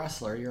you're a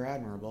wrestler, you're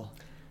admirable.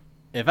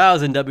 If I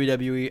was in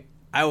WWE,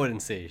 I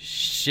wouldn't say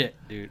shit,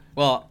 dude.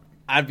 Well,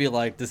 I'd be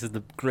like, this is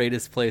the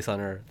greatest place on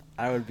earth.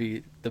 I would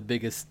be the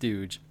biggest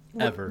stooge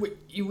ever.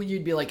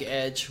 You'd be like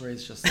Edge, where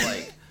it's just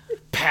like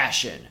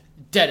passion,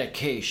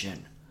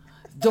 dedication.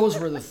 Those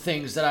were the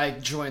things that I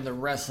joined the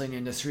wrestling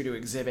industry to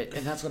exhibit,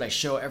 and that's what I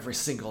show every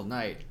single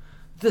night.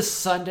 This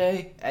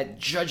Sunday at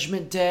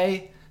Judgment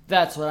Day,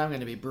 that's what I'm going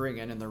to be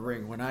bringing in the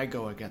ring when I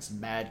go against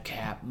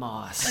Madcap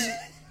Moss.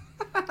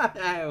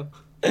 I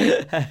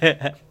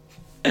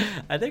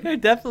think I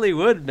definitely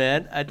would,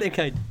 man. I think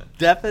I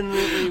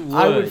definitely would.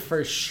 I would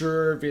for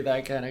sure be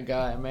that kind of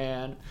guy,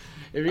 man.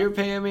 If you're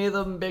paying me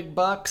them big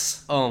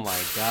bucks, Oh my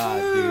god,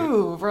 dude.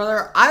 ooh,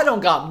 brother, I don't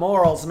got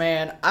morals,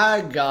 man.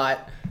 I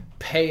got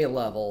pay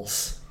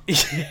levels.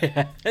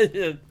 Yeah,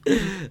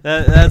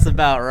 that's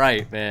about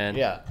right, man.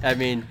 Yeah. I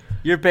mean,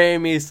 you're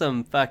paying me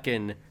some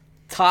fucking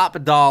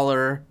top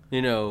dollar,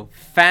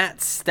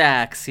 fat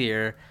stacks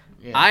here.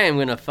 Yeah. I am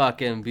gonna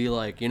fucking be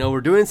like,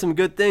 we're doing some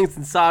good things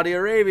in Saudi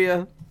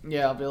Arabia.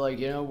 Yeah, I'll be like,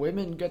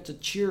 women get to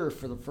cheer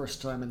for the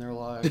first time in their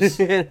lives.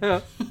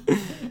 You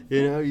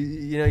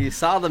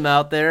saw them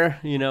out there,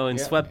 in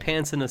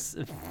sweatpants and a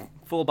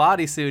full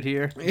bodysuit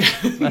here.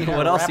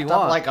 What else you wrapped up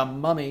want? like a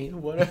mummy.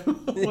 What else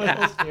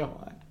do you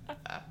want?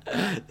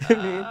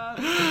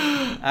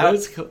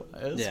 It's cool.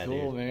 It's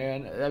cool, dude.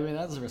 man. I mean,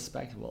 that's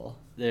respectable.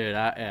 Dude,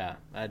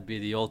 I'd be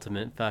the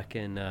ultimate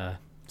fucking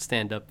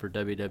stand up for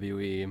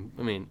WWE.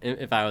 I mean,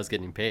 if I was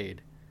getting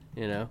paid,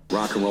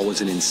 Rock and roll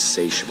was an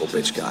insatiable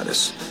bitch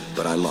goddess,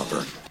 but I love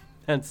her.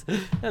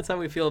 That's how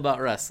we feel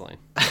about wrestling.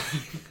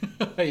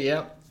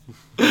 Yep.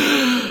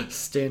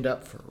 Stand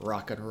up for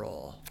rock and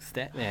roll.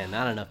 Man,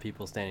 not enough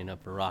people standing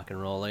up for rock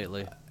and roll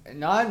lately.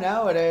 Not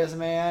nowadays,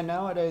 man.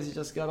 Nowadays, you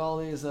just got all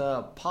these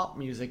pop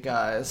music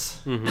guys.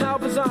 How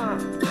bizarre.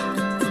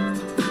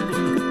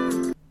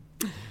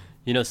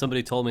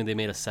 Somebody told me they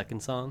made a second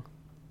song.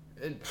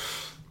 Yeah,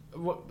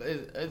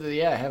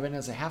 Heaven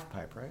is a half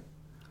pipe, right?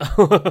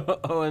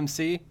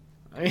 OMC?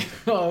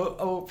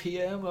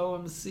 OPM,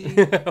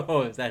 OMC.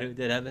 Oh, is that who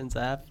did Heaven's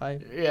a Half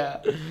Pipe?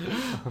 Yeah.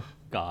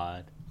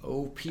 God.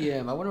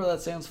 OPM. I wonder what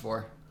that stands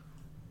for.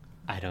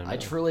 I don't know. I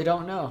truly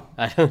don't know.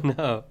 I don't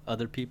know.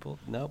 Other people?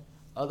 Nope.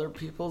 Other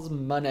people's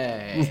money.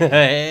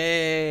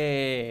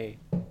 Hey.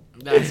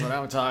 That's what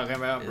I'm talking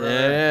about, bro.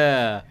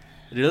 Yeah.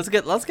 Dude, let's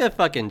get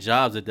fucking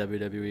jobs at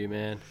WWE,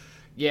 man.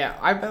 Yeah,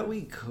 I bet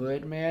we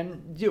could,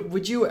 man.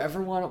 Would you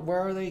ever want? Where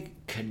are they?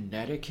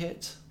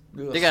 Connecticut.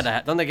 They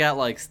don't they got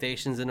like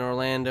stations in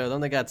Orlando? Don't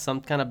they got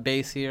some kind of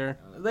base here?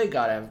 They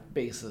gotta have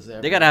bases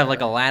there. They gotta have like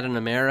a Latin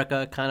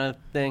America kind of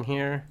thing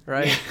here,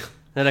 right?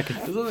 That I could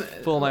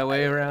pull my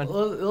way around.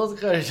 Let's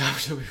go to talk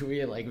to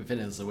me like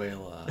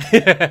Venezuela.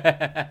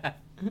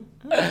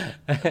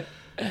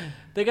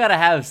 They gotta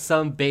have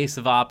some base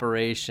of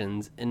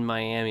operations in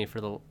Miami for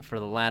the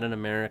Latin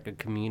America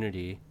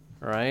community,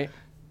 right?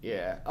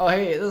 Yeah. Oh,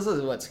 hey, this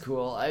is what's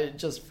cool. I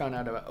just found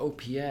out about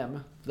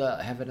OPM, the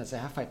Heaven is a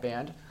Half-Pipe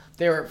band.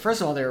 They were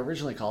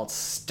originally called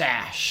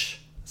Stash,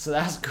 so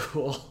that's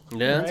cool.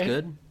 Yeah, that's right?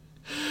 good.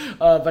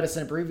 But it's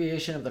an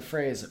abbreviation of the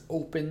phrase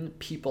 "open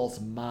people's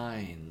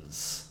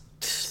minds."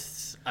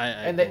 I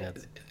And think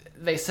that's...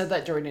 they said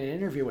that during an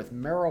interview with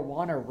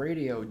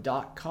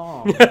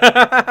MarijuanaRadio.com.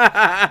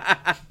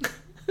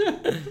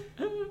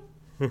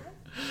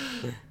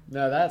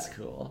 No, that's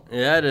cool.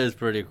 Yeah, it is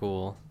pretty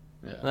cool.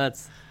 Yeah.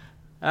 That's.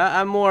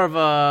 I'm more of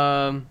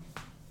a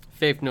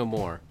Faith No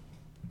More.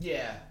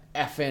 Yeah,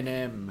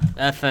 FNM.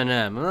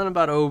 FNM. I'm not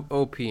about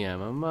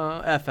OPM. I'm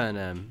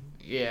FNM.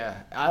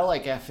 Yeah, I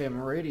like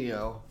FM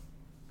radio.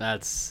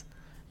 That's.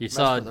 You That's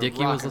saw where the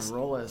Dickie rock was and listening.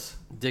 roll is.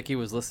 Dickie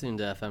was listening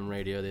to FM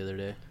radio the other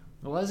day.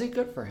 Was he?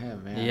 Good for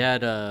him, man. He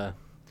had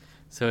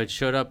so it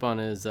showed up on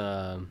his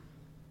phone.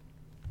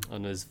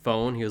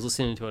 He was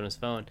listening to it on his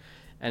phone,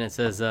 and it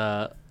says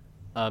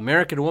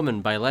 "American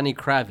Woman" by Lenny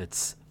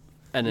Kravitz,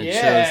 and it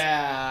shows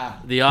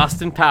the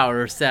Austin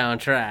Powers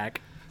soundtrack.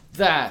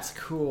 That's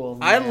cool,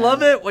 man. I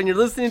love it when you're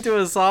listening to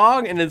a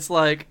song and it's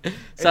like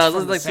sounds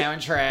from the like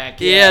soundtrack.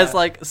 Yeah, it's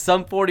like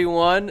Sum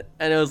 41,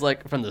 and it was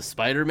like from the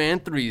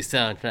Spider-Man 3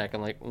 soundtrack. I'm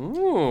like,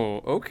 ooh,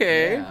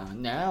 okay. Yeah,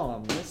 now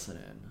I'm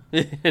listening.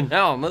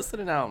 Now I'm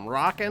listening. Now I'm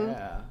rocking.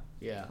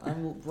 Yeah.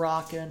 I'm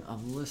rocking.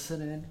 I'm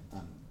listening.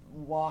 I'm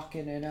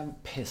walking, and I'm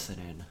pissing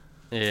in.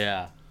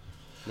 Yeah.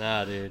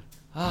 Nah, dude.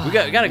 Oh, We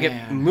gotta get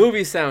man.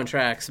 movie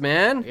soundtracks,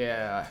 man.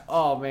 Yeah.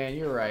 Oh man,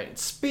 you're right.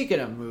 Speaking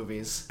of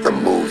movies. The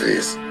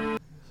movies.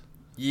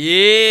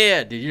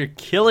 Yeah, dude, you're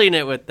killing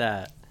it with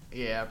that.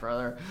 Yeah,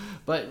 brother.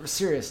 But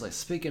seriously,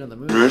 speaking of the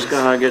movies.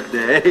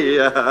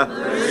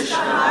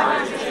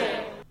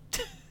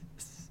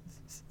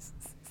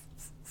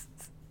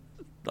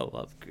 The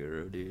Love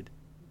Guru, dude.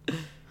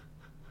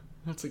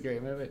 That's a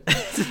great movie.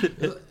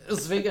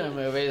 Speaking of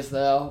movies,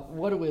 though,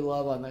 what do we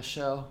love on this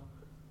show?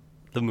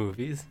 The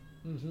movies.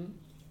 Mm-hmm.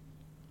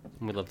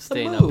 We love The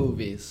staying up.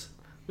 movies.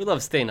 We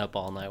love staying up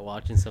all night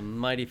watching some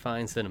mighty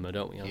fine cinema,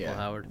 don't we, Uncle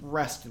Howard?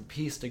 Rest in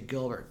peace to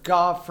Gilbert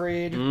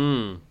Gottfried.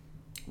 Mm.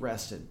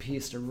 Rest in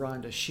peace to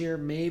Rhonda Shear,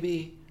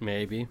 maybe.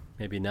 Maybe,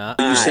 maybe not.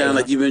 You sound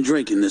like you've been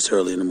drinking this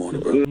early in the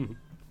morning, bro.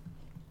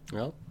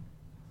 Well,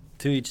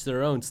 to each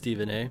their own,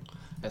 Stephen A.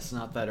 It's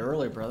not that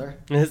early, brother.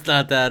 It's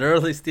not that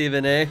early,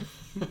 Stephen A.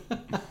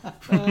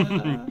 That's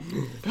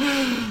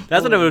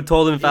what I would have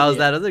told him if I was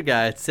that other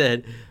guy. It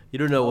said, you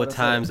don't know what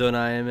time zone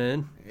I am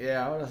in.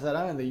 Yeah, I would have said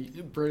I'm in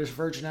the British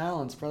Virgin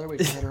Islands, brother. We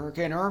just had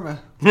Hurricane Irma.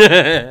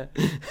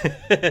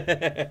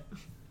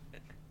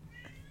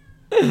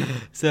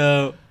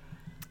 So,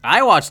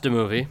 I watched a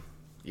movie.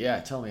 Yeah,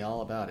 tell me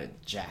all about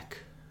it, Jack.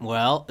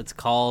 Well, it's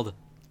called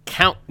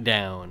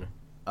Countdown.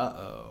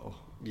 Uh-oh.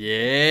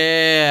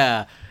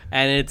 Yeah.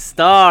 And it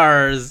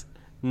stars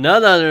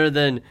none other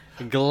than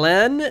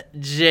Glenn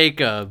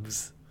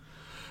Jacobs,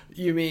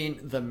 You mean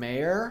the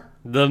mayor?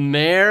 the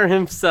mayor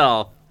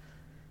himself.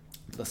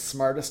 The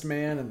smartest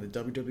man in the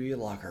WWE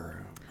locker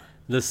room.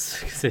 They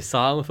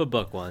saw him with a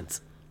book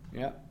once.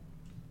 Yep.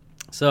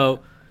 So,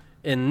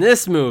 in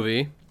this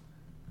movie,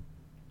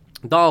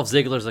 Dolph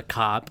Ziggler's a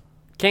cop.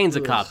 Kane's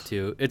a cop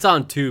too. It's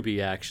on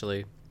Tubi,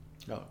 actually.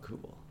 Oh,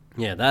 cool.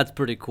 Yeah, that's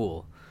pretty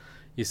cool.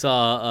 You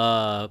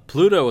saw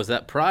Pluto was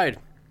at Pride.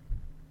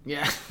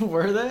 Yeah,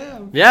 were they?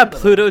 Yeah,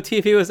 Pluto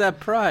TV was at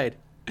Pride.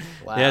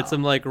 Wow. They had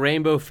some like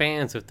rainbow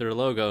fans with their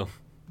logo.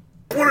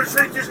 I want to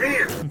shake his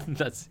hand.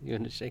 That's you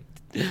want to shake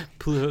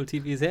Pluto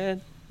TV's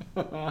hand.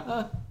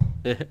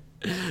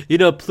 You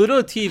know,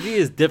 Pluto TV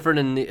is different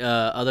in the,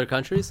 other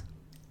countries.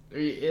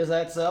 Is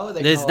that so?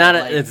 It's not.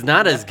 It's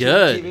not as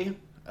good. TV?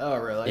 Oh,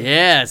 really?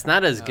 Yeah, it's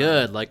not as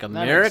good. Like makes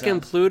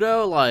American sense.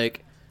 Pluto,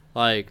 like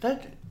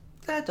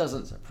That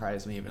doesn't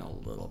surprise me even a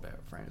little bit,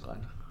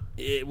 Franklin.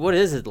 what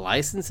is it?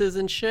 Licenses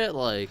and shit.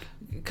 Like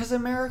Because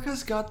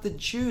America's got the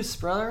juice,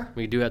 brother.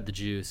 we do have the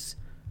juice.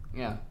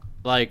 Yeah,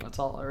 Like that's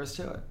all there is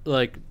to it.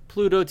 like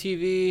Pluto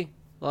TV,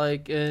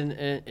 like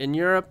in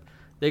Europe,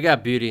 they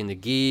got Beauty and the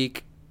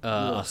Geek,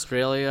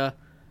 Australia,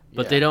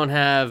 but they Yeah. don't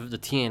have the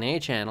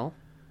TNA channel.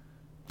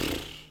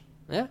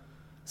 Yeah.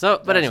 So,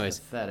 but That's anyways,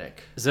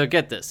 pathetic. so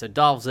get this. So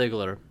Dolph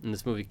Ziggler in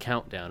this movie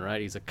Countdown, right?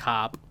 He's a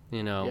cop,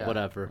 you know, Yeah,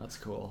 whatever. That's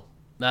cool.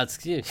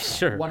 That's yeah,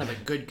 sure. One of the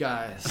good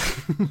guys.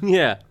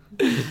 Yeah.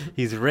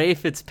 He's Ray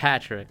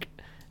Fitzpatrick.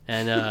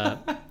 And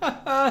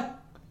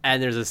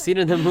and there's a scene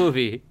in the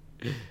movie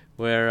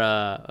where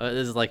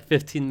this is like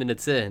 15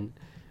 minutes in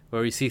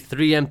where we see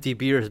 3 empty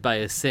beers by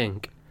a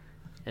sink.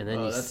 And then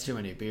Oh, that's too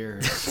many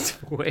beers.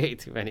 way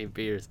too many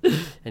beers.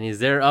 And he's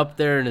there up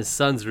there in his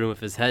son's room with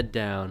his head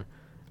down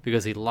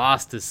because he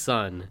lost his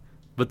son.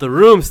 But the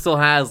room still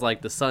has,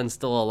 like, the son's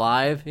still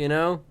alive, you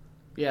know?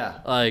 Yeah.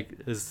 Like,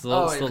 it's still,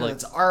 Oh, still like,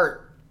 it's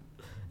art.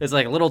 it's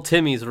like little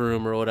Timmy's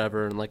room or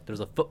whatever, and, like, there's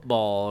a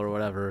football or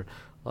whatever.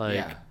 Like,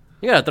 Yeah.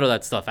 you gotta throw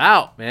that stuff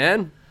out,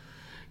 man.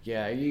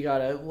 Yeah, you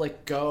gotta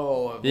let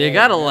go. Of You old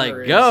gotta let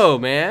memories. go,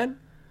 man.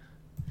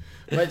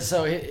 But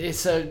so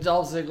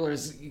Dolph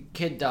Ziggler's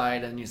kid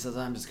died, and he says,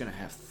 "I'm just gonna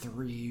have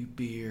 3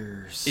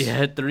 beers."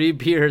 Yeah, 3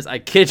 beers. I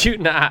kid you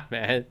not,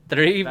 man.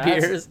 3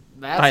 beers.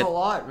 That's by- a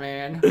lot,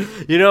 man.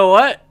 You know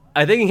what?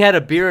 I think he had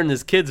a beer in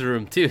his kid's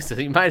room too, so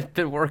he might have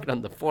been working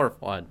on the 4th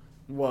one.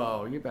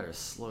 Whoa, you better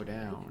slow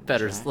down.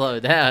 Better Jack. slow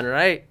down,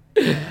 right?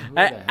 Who the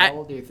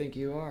hell do you think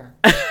you are?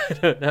 I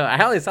don't know.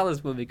 I only saw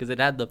this movie because it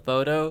had the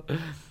photo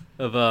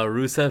of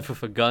Rusev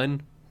with a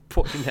gun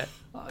pointing at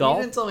You Dolph.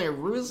 didn't tell me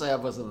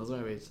Rusev was in those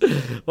movies.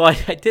 Well,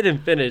 I didn't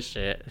finish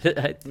it.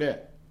 Yeah.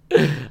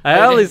 I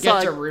only didn't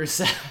saw. get to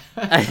Rusev.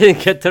 I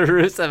didn't get to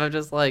Rusev. I'm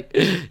just like,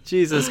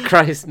 Jesus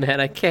Christ,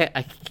 man! I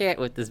can't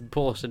with this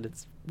bullshit.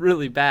 It's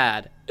really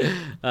bad.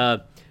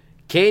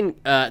 Kane,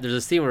 there's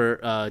a scene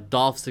where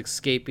Dolph's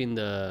escaping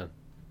the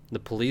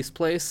police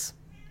place.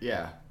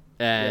 Yeah.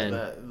 And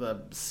Yeah,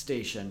 the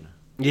station.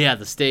 yeah,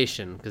 the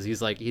station, because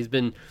he's like he's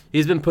been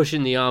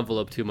pushing the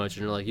envelope too much,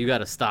 and they're like, you got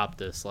to stop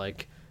this,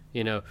 like,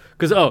 you know,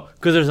 because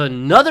there's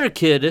another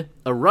kid,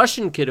 a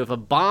Russian kid with a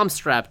bomb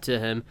strapped to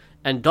him,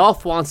 and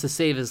Dolph wants to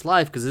save his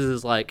life because this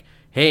is like,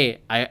 hey,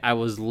 I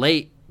was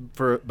late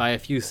by a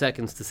few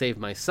seconds to save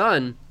my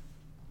son,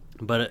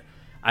 but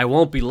I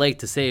won't be late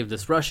to save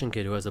this Russian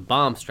kid who has a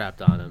bomb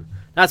strapped on him.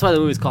 That's why the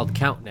movie's called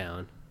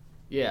Countdown.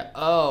 Yeah.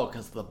 Oh,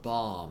 because the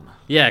bomb.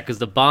 Yeah, because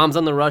the bomb's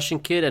on the Russian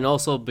kid, and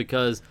also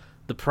because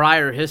the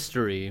prior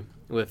history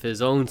with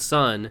his own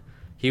son,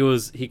 he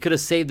could have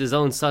saved his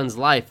own son's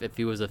life if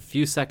he was a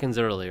few seconds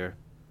earlier.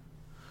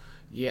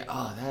 Yeah.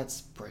 Oh,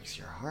 that breaks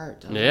your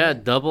heart. Doesn't Yeah,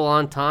 it? double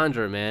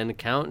entendre, man.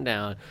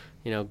 Countdown.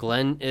 You know,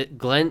 Glenn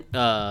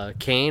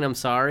Kane. I'm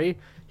sorry,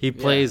 he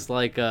plays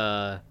like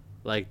the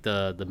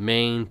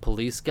main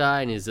police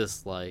guy, and he's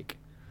just like.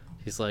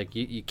 He's like,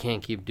 you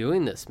can't keep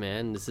doing this,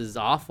 man. This is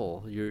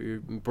awful.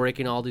 You're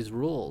breaking all these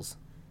rules.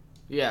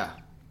 Yeah.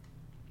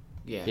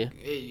 Yeah.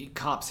 Yeah.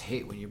 Cops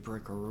hate when you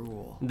break a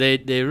rule. They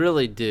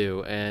really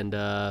do. And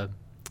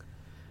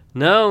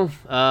no,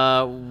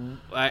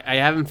 I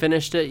haven't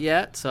finished it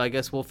yet, so I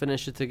guess we'll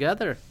finish it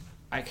together.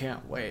 I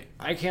can't wait.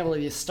 I can't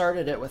believe you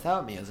started it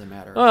without me, as a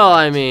matter of Well, fact.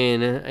 I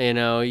mean, you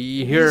know,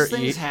 you hear These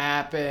things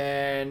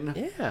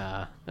happen.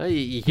 yeah,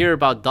 you hear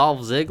about Dolph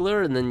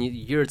Ziggler, and then you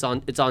hear it's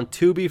on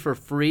Tubi for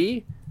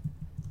free.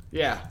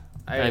 Yeah.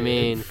 I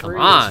mean, free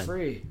come on. Is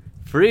free.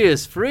 Free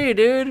is free,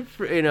 dude.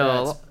 You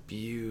know, That's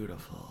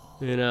beautiful.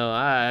 you know.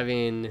 I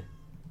mean,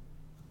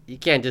 you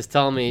can't just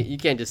tell me you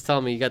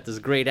got this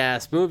great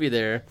ass movie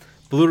there.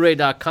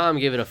 Blu-ray.com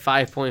gave it a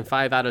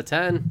 5.5 out of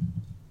 10.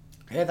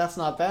 Hey, that's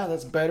not bad.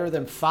 That's better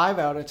than 5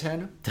 out of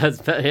 10.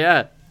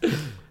 Yeah.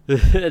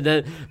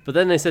 But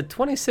then they said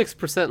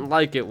 26%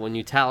 like it when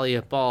you tally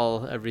up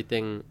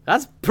everything.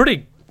 That's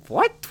pretty.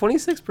 What?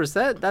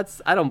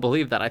 26%? I don't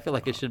believe that. I feel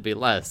like it should be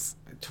less.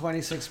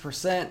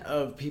 26%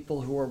 of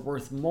people who are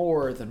worth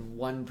more than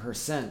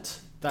 1%.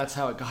 That's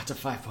how it got to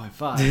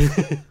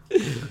 5.5.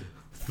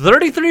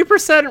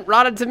 33%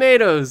 Rotten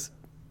Tomatoes.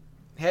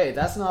 Hey,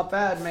 that's not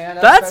bad, man.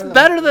 That's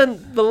better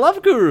than The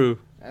Love Guru.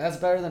 That's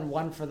better than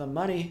One for the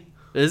Money.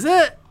 Is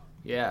it?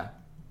 Yeah.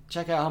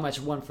 Check out how much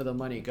One for the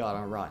Money got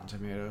on Rotten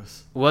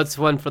Tomatoes. What's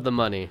One for the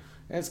Money?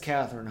 It's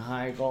Katherine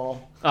Heigl.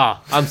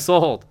 Oh, I'm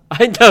sold.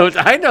 I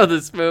know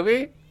this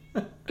movie.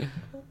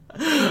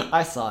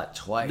 I saw it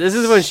twice. This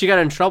is when she got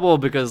in trouble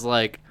because,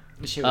 like,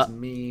 She was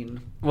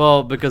mean.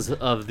 well, because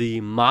of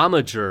the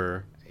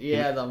momager.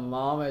 Yeah, the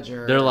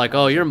momager. They're like,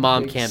 oh, your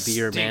mom Big can't be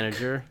your stink.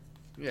 manager.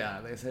 Yeah,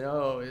 they said,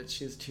 oh,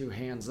 she's too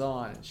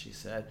hands-on. And she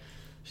said,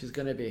 she's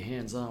going to be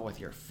hands-on with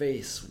your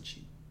face when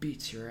she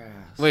beats your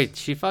ass. Wait,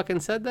 she fucking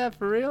said that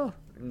for real?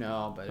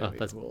 No, but it'd be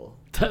that's- cool.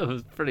 That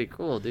was pretty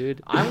cool,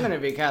 dude. I'm going to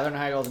be Katherine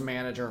Heigl's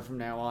manager from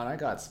now on. I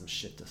got some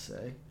shit to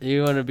say.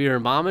 You want to be her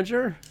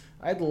momager?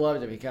 I'd love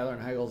to be Katherine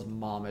Heigl's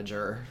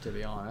momager, to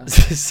be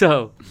honest.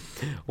 So,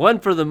 One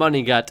for the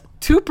Money got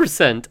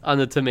 2% on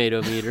the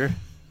tomato meter.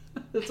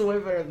 That's way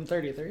better than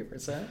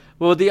 33%.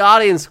 Well, the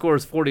audience score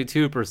is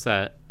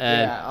 42%.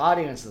 And, Yeah,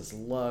 audiences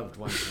loved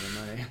One for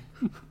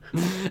the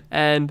Money.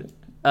 and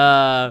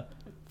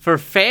for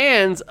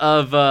fans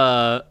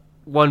of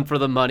One for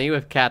the Money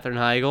with Katherine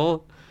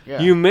Heigl, Yeah.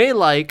 you may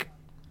like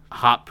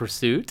Hot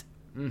Pursuit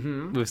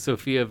with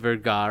Sofia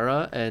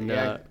Vergara and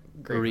Yeah,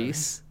 great movie.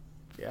 Reese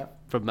Yeah.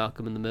 from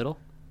Malcolm in the Middle.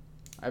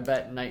 I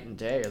bet Night and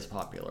Day is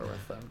popular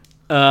with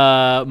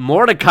them.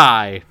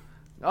 Mordecai.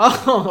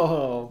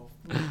 Oh,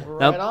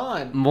 right Now,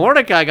 on.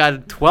 Mordecai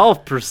got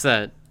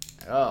 12%.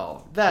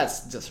 Oh,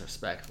 that's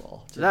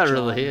disrespectful. to That John.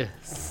 really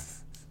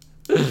is.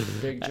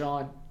 Big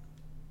John.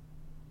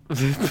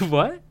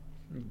 What?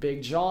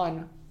 Big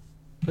John.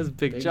 What's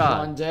Big Big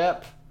John? John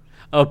Depp.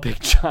 Oh, Big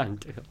John.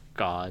 Dude.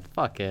 God,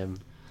 fuck him.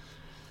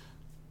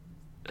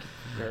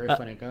 Very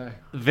funny guy.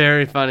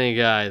 Very funny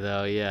guy,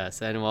 though,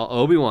 yes. And, well,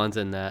 Obi-Wan's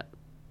in that.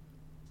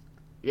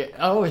 Yeah.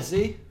 Oh, is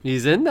he?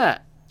 He's in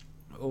that.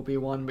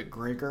 Obi-Wan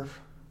McGregor.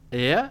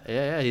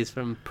 Yeah. He's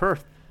from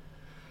Perth.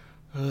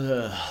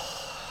 Ugh.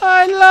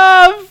 I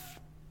love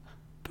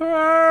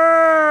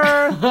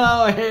Perth.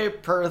 Oh, hey,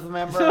 Perth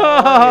member.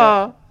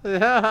 How are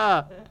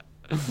Yeah.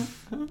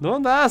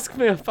 Don't ask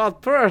me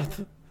about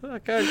Perth. I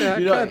can't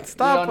you? You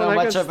stop don't know when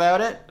I much get...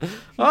 about it?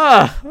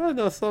 I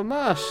know so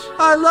much.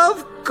 I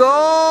love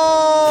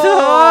gold.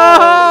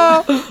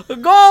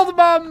 Gold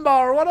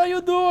member, what are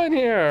you doing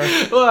here?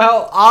 Well,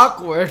 how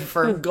awkward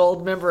for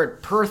gold member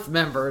and Perth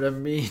member to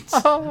meet.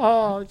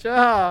 Oh,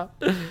 yeah.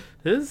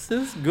 This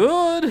is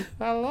good.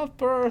 I love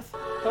Perth.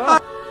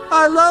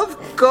 I love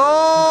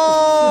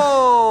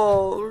gold.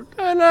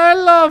 And I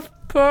love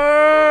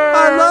Perth.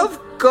 I love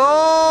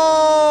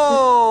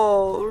gold.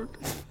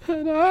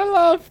 And I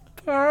love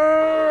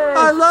Perth.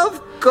 I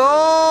love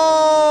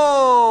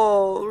gold.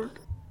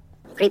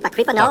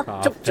 Creeper, no. Fuck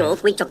off, Chuk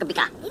chuk, we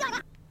chukabika.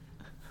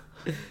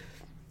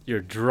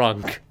 You're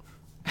drunk.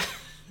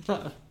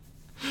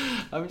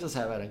 I'm just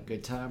having a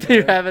good time.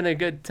 You're brother. having a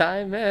good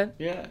time, man.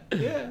 Yeah.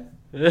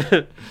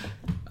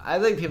 I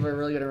think people are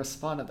really going to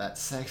respond to that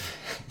segment.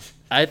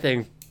 I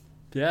think,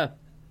 yeah.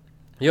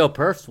 Yo,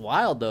 Perth's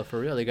wild, though, for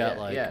real. They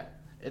got, yeah.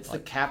 It's the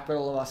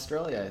capital of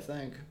Australia, I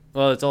think.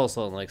 Well, it's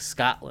also in,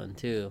 Scotland,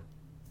 too.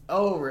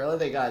 Oh, really?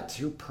 They got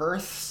 2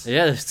 Perths?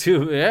 Yeah, there's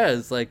 2. Yeah,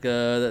 it's like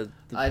the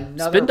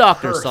Another Spin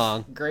Doctor Perth.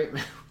 song. Great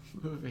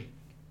movie.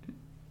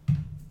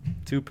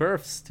 2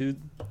 Perths. 2.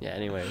 Yeah,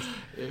 anyways.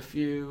 If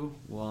you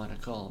want to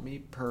call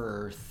me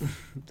Perth.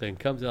 Then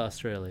come to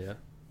Australia.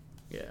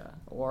 Yeah.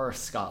 Or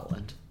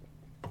Scotland.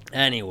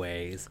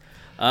 Anyways.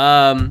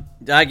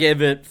 I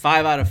give it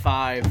 5 out of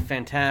 5.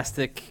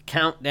 Fantastic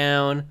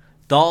countdown.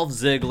 Dolph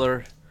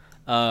Ziggler.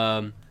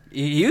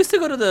 He used to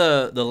go to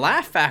the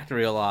Laugh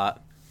Factory a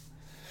lot.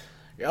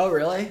 Oh,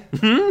 really?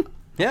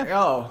 Yeah.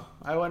 Oh,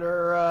 I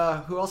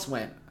wonder who else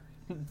went.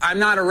 I'm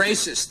not a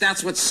racist.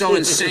 That's what's so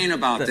insane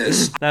about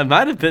this. That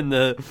might have been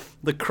the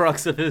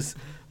crux of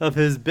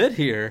his bit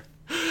here.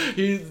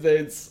 He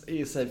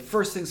said,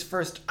 first things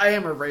first, I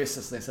am a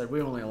racist. They said,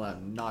 we only allow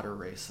not a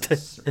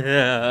racist.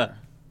 Yeah.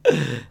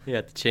 You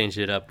have to change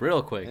it up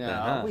real quick. No, then,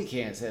 huh? we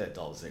can't say that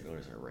Dolph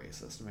Ziggler's a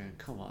racist, man.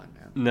 Come on,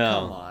 man.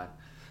 No. Come on.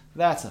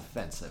 That's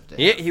offensive, dude.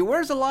 He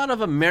wears a lot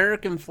of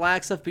American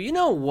flag stuff, but you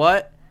know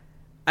what?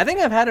 I think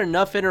I've had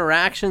enough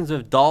interactions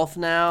with Dolph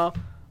now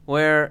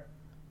where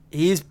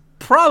he's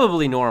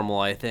probably normal,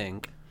 I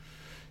think.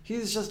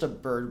 He's just a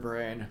bird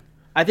brain.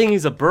 I think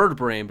he's a bird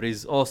brain, but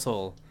he's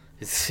also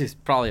he's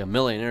probably a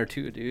millionaire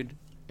too, dude.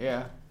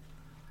 Yeah.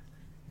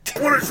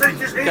 Want to shake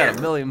his You got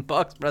 $1 million,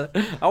 brother.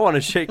 I want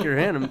to shake your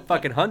hand and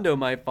fucking hundo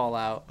might fall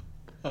out.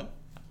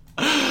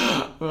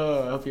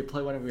 Oh, I hope you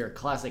play one of your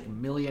classic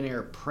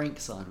millionaire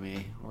pranks on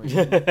me, or you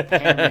hand me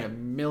 $1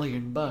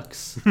 million.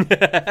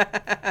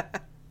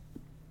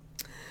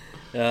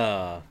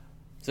 So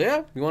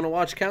yeah, you want to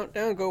watch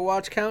Countdown? Go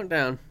watch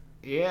Countdown.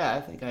 Yeah, I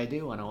think I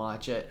do want to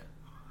watch it.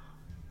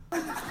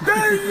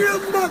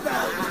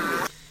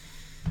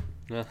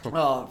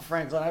 Oh,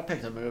 Franklin, I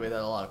picked a movie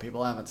that a lot of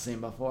people haven't seen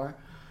before.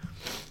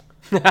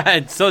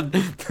 So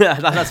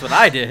that's what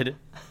I did.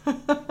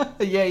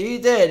 Yeah, you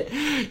did.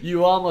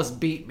 You almost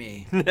beat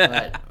me.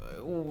 But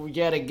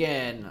yet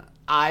again,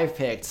 I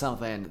picked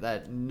something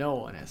that no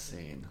one has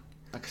seen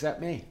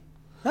except me.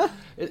 Huh?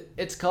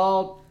 It's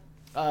called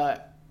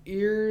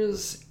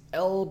Ears,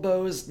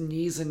 Elbows,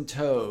 Knees, and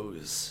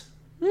Toes.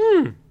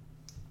 And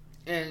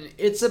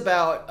it's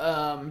about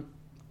a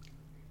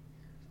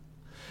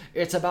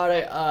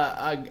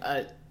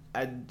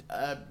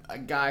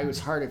guy who's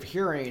hard of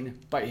hearing,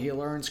 but he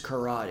learns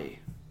karate.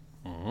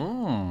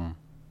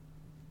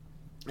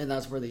 And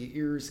that's where the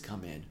ears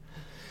come in.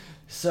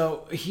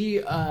 So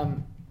he's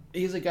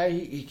a guy,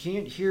 he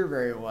can't hear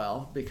very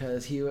well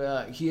because he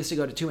used to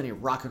go to too many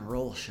rock and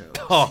roll shows.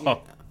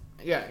 Oh.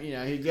 Yeah, you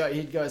know,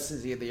 he'd go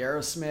see the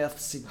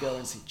Aerosmiths, he'd go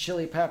and see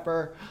Chili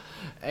Pepper,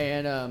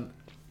 and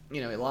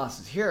you know, he lost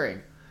his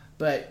hearing.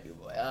 But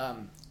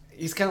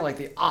he's kind of like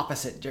the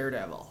opposite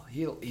Daredevil.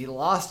 He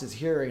lost his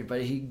hearing,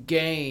 but he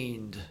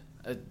gained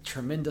a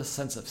tremendous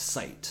sense of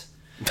sight.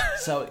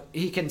 So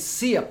he can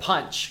see a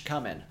punch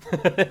coming.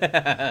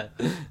 That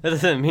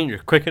doesn't mean you're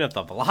quick enough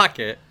to block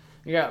it.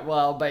 Yeah,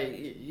 well, but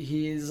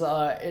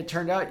it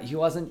turned out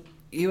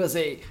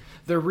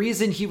the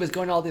reason he was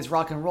going to all these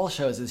rock and roll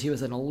shows is he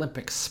was an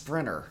Olympic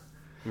sprinter.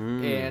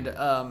 And,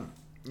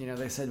 you know,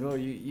 they said, well,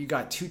 you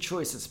got 2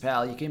 choices,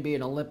 pal. You can be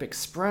an Olympic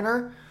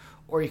sprinter,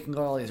 or you can go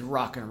to all these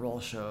rock and roll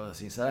shows.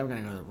 He said, I'm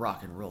going to go to the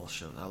rock and roll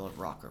shows. I love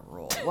rock and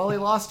roll. Well, he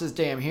lost his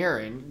damn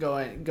hearing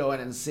going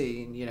and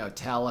seeing, you know,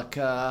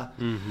 Metallica,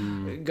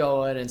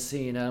 going and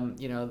seeing,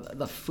 you know,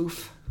 the Foo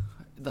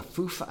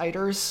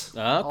Fighters.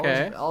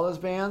 Okay. All those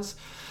bands.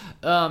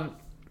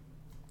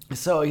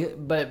 So,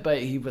 but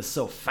he was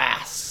so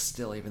fast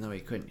still, even though he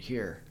couldn't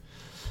hear.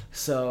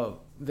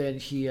 So then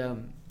he,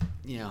 you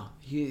know,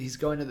 he's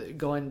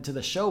going to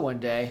the show one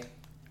day.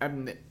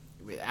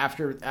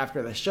 After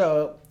the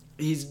show,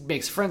 he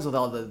makes friends with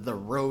all the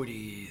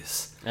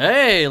roadies.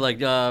 Hey, like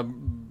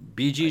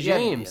BG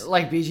James. Yeah,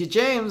 like BG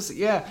James,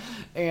 yeah.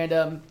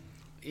 And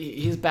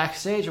he's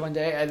backstage one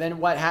day, and then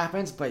what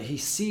happens? But he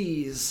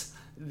sees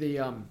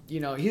the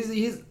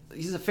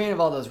he's a fan of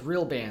all those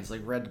real bands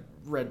like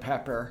Red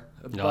Pepper.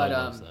 No, But he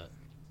loves that.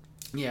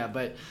 yeah,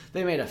 but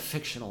they made a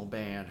fictional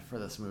band for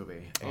this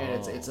movie,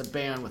 and it's a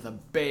band with a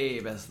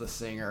babe as the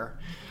singer.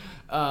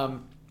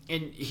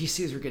 And he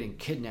sees her getting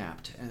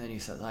kidnapped, and then he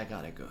says, "I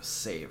gotta go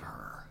save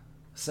her."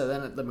 So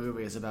then the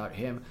movie is about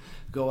him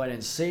going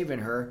and saving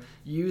her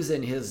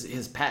using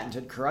his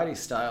patented karate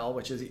style,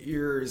 which is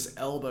ears,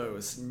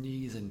 elbows,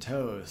 knees, and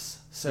toes.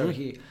 So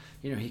he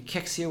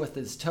kicks you with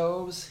his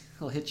toes,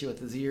 he'll hit you with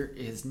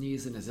his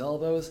knees and his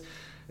elbows,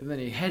 and then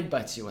he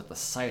headbutts you with the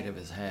side of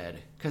his head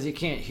because he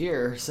can't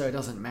hear, so it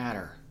doesn't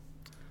matter.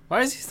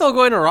 Why is he still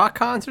going to rock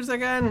concerts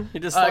again? He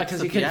just likes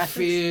Because the he can theatrics?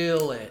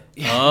 feel it.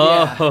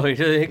 Oh, he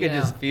can Yeah.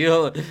 just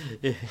feel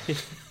it.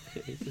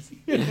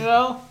 You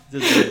know,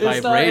 Just the it's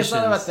vibrations.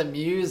 not about the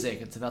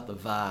music; it's about the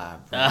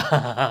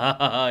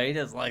vibe. He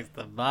just likes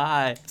the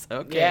vibes.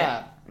 Okay.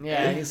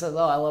 Yeah. He says, "Oh,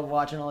 I love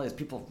watching all these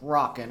people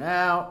rocking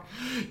out,"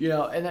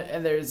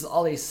 and there's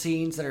all these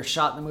scenes that are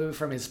shot in the movie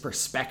from his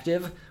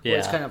perspective, where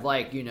it's Yeah. kind of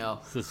like,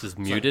 This is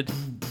muted.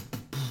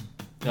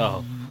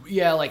 Oh.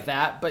 yeah, like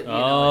that. But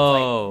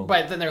Oh. it's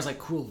like, but then there's like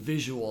cool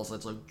visuals.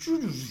 It's like,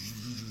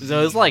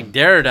 So it's like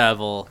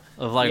Daredevil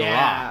of like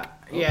yeah,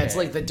 rock. yeah, it's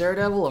Okay. like the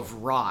Daredevil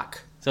of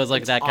rock. So it's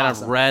like that kind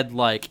awesome. of red,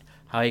 like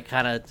how he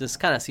kind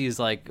of sees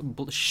like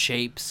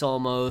shapes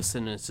almost,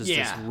 and it's just this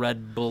Yeah.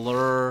 red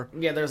blur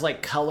Yeah, there's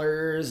like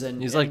colors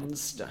and He's like- and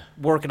stuff.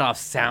 working off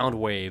sound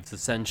waves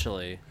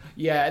essentially.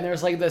 Yeah, and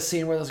there's like this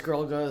scene where this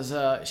girl goes,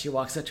 she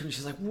walks up to him and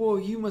she's like, "Whoa,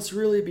 you must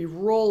really be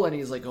rolling."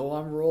 He's like, "Oh,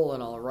 I'm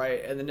rolling all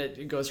right." And then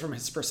it goes from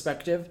his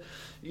perspective,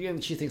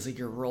 and she thinks like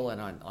you're rolling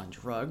on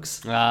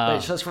drugs. Ah. But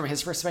it shows from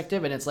his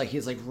perspective, and it's like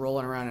he's like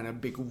rolling around in a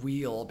big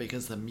wheel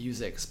because the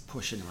music's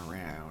pushing him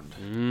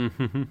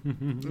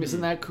around.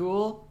 Isn't that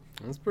cool?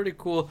 That's pretty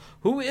cool.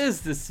 Who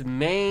is this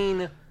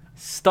main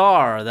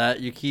star that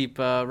you keep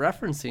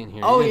referencing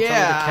here? Oh, You didn't tell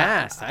me yeah. the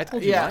cast. I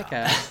told you Yeah. my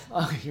cast.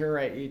 Oh, you're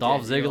right. You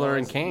Dolph did. You Ziggler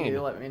and always- Kane.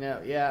 You let me know.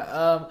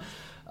 Yeah.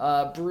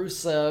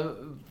 Bruce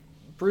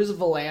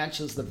Valanche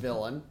is the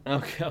villain.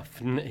 Okay,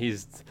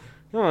 he's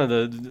one of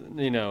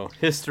the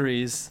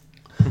history's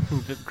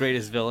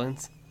greatest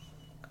villains.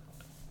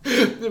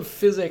 The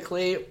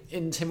physically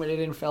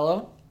intimidating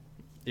fellow.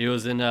 He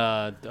was in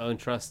Don't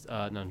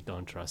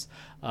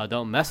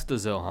Mess with the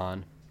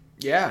Zohan.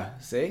 Yeah,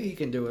 see, he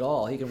can do it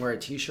all. He can wear a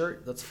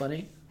T-shirt. That's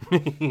funny.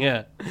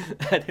 Yeah, I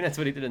think that's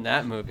what he did in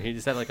that movie. He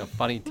just had like a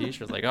funny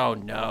T-shirt, like, "Oh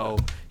no,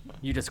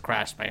 you just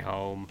crashed my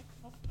home."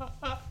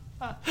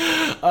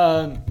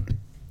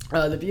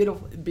 The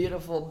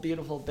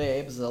beautiful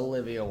babes,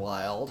 Olivia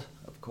Wilde,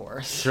 of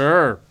course.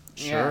 Sure.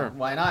 Yeah,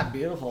 why not?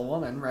 Beautiful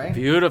woman, right?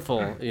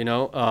 Beautiful.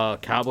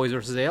 Cowboys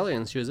versus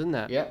Aliens. She was in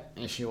that. Yep,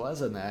 and she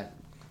was in that,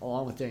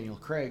 along with Daniel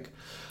Craig.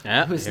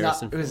 Yeah. Who's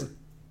Harrison not? Who's Ford.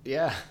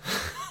 yeah.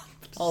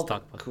 All the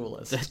talk about-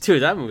 coolest.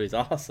 Dude, that movie's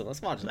awesome.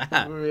 Let's watch that.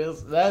 That movie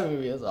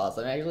is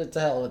awesome. Actually, to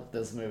hell with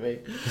this movie.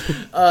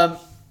 And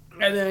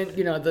then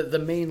the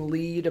main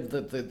lead of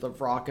the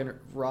rock and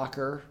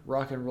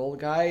roll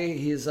guy.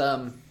 He's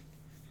it's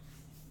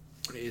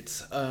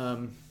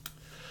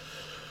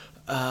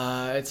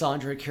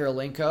Andrei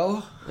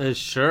Karolinko.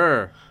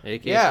 Sure.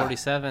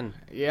 AK-47.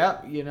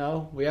 Yeah,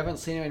 we haven't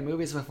seen him in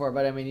movies before,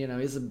 but I mean,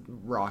 he's a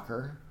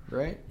rocker,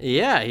 right?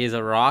 Yeah, he's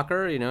a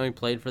rocker. He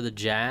played for the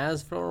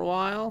Jazz for a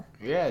while.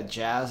 Yeah,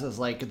 Jazz is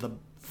like the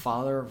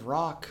father of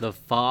rock. The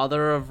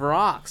father of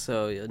rock.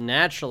 So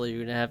naturally,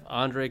 you're gonna have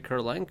Andrei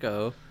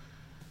Korolenko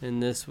in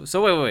this.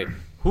 So wait.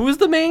 Who's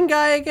the main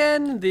guy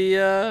again?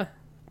 The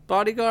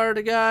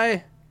bodyguard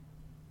guy?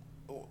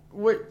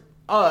 What?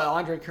 Oh,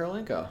 Andrei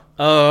Karolinko.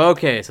 Oh,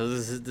 okay. So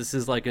this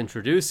is like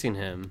introducing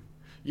him.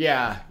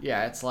 Yeah.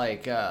 It's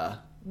like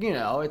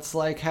it's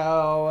like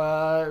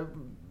how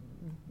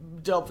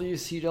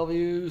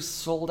WCW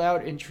Sold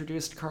Out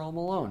introduced Karl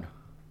Malone.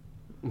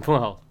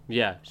 Well,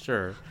 yeah,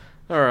 sure.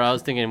 Or I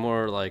was thinking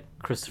more like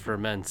Christopher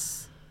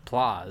Mentz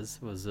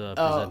Plaza was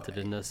presented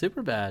in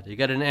Superbad. You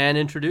got an and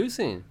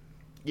introducing.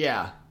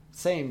 Yeah,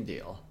 same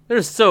deal.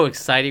 They're so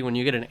exciting when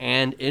you get an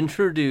and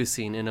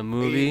introducing in a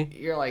movie.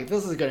 You're like,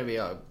 this is going to be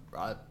a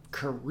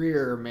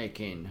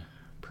career-making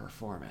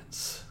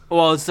performance.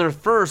 Well, it's their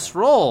first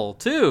role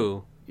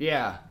too.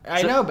 Yeah,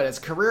 I know, but it's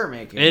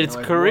career-making. It's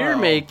You're like, career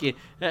whoa, making.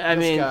 I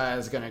This mean,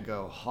 guy's going to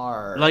go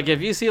hard. like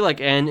if you see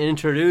like an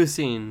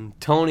introducing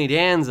Tony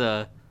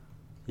Danza,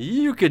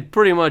 you could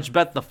pretty much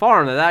bet the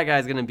farm that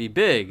guy's gonna be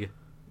big.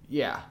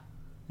 yeah.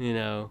 Like, He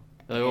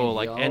oh,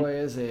 like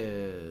always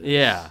is.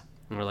 yeah,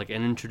 or like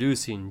an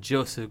introducing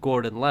Joseph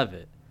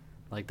Gordon-Levitt,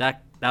 like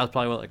that. That was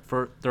probably what,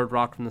 like third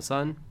Rock from the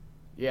Sun.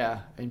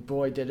 Yeah, and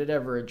boy, did it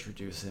ever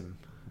introduce him.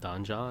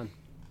 Don John.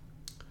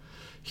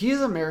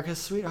 He's America's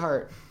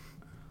sweetheart.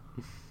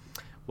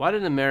 Why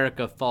did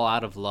America fall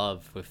out of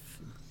love with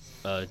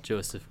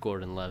Joseph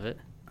Gordon-Levitt?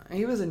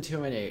 He was in too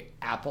many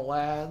Apple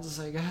ads,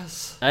 I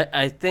guess.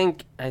 I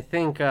think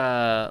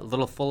a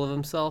little full of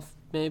himself,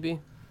 maybe.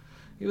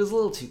 He was a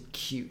little too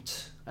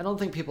cute. I don't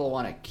think people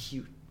want a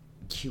cute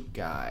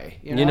guy.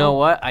 You You know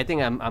what? I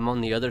think I'm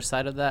on the other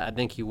side of that. I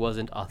think he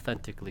wasn't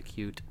authentically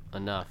cute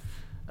enough.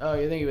 Oh,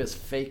 you think he was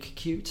fake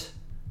cute?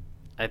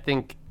 I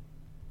think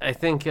he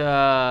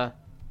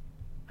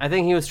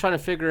was trying to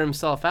figure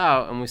himself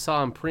out, and we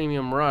saw him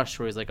Premium Rush,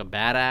 where he's like a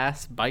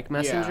badass bike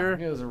messenger.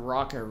 Yeah, he was a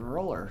rock and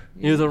roller.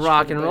 He was a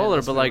rock and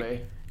roller, but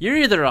like, you're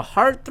either a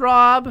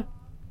heartthrob,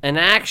 an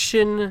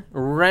action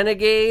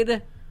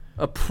renegade,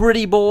 a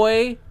pretty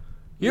boy.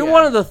 You're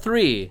one of the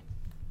three.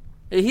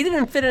 He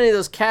didn't fit any of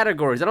those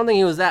categories. I don't think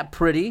he was that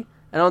pretty.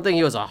 I don't think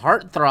he was a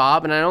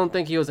heartthrob, and I don't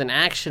think he was an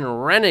action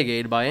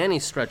renegade by any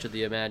stretch of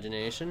the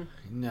imagination.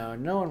 No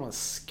one was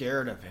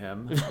scared of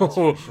him. That's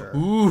for sure.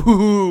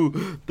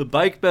 Ooh, the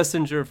bike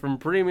messenger from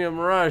Premium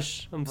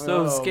Rush. I'm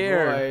so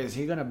scared. Boy, is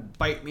he gonna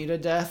bite me to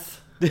death?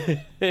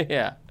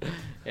 Yeah.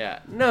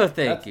 No,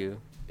 thank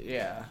you.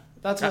 Yeah,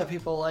 that's why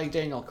people like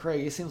Daniel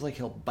Craig. He seems like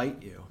he'll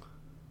bite you.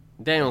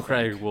 Daniel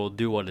Craig will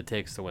do what it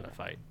takes to win a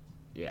fight.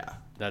 Yeah.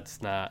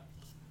 That's not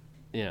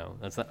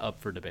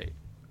up for debate.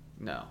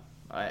 No.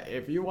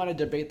 If you want to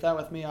debate that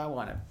with me, I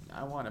want to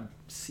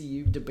see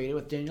you debate it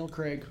with Daniel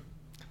Craig.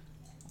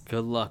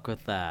 Good luck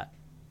with that.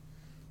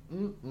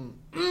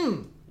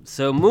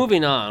 So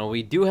moving on,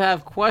 we do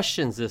have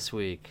questions this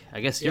week.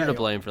 I guess you're to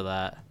blame for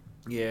that.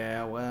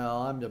 Yeah,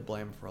 well, I'm to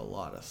blame for a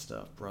lot of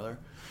stuff, brother.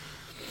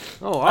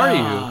 Oh, are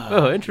you?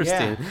 Oh,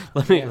 interesting.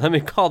 Yeah. Let me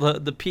call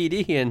the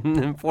PD and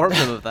inform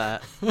them of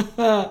that.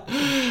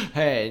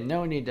 Hey,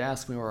 no need to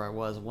ask me where I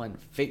was one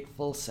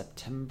fateful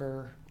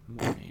September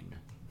morning.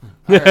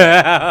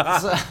 Right,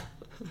 so,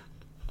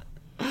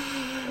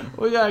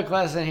 we got a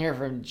question here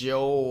from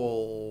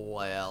Joel.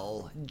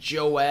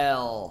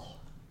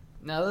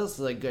 Now, this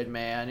is a good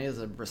man. He's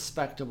a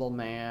respectable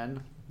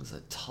man. He's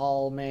a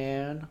tall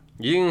man.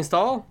 You think he's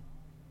tall?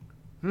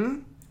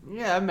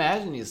 Yeah, I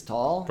imagine he's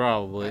tall.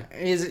 Probably.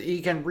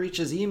 He can reach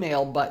his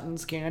email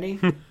buttons, can he?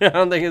 I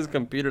don't think his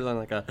computer's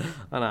on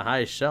a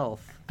high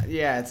shelf.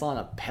 Yeah, it's on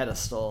a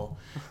pedestal.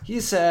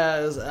 He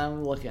says,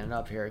 I'm looking it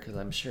up here because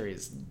I'm sure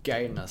he's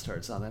guiding us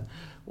towards something.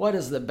 What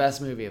is the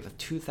best movie of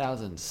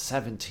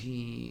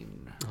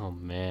 2017? Oh,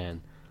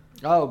 man.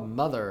 Oh,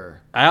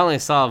 Mother. I only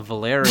saw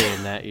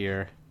Valerian that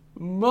year.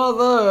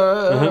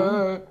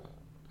 Mother!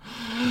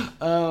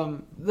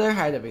 There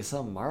had to be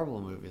some Marvel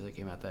movies that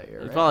came out that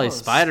year, right? Probably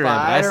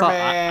Spider-Man. But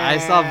I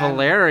saw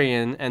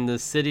Valerian and the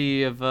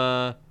City of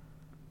a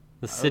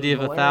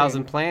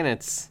Thousand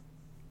Planets.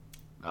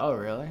 Oh,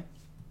 really?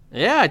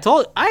 Yeah, I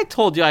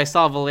told you I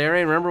saw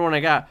Valerian. Remember when I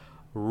got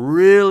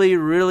really,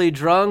 really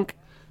drunk?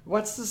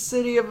 What's the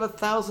City of a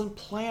Thousand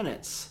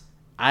Planets?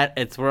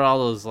 It's where all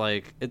those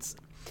it's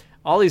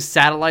all these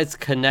satellites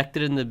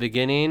connected in the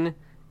beginning,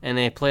 and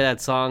they play that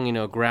song,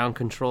 Ground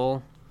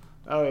Control.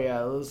 Oh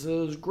yeah, this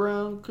is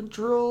Ground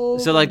Control.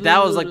 So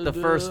that was the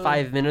first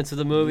 5 minutes of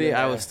the movie.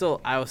 Yeah. I was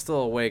still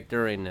awake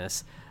during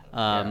this.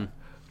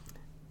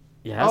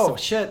 Yeah,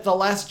 shit! The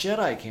Last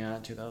Jedi came out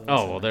in 2017.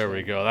 Oh well, there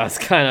we go. That's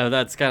kind of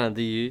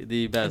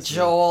the best.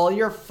 Joel,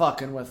 you're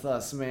fucking with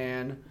us,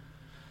 man.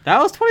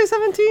 That was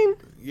 2017.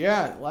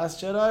 Yeah,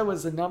 Last Jedi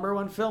was the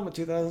 #1 film of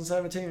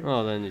 2017.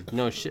 Oh, then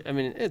no shit. I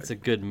mean, it's a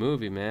good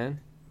movie,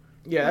 man.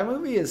 Yeah, that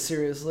movie is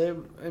seriously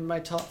in my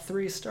top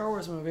 3 Star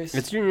Wars movies.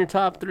 It's in your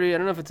top 3. I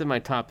don't know if it's in my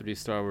top 3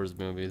 Star Wars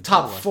movies.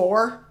 Top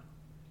 4.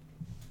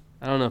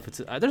 I don't know if it's.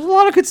 There's a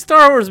lot of good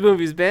Star Wars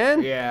movies,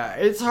 man. Yeah,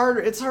 it's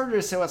harder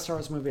to say what Star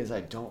Wars movies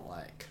I don't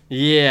like.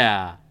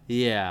 Yeah.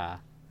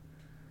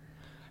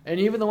 And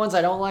even the ones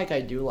I don't like,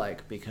 I do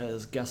like,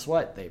 because guess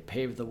what? They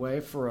paved the way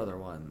for other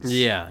ones.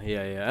 Yeah.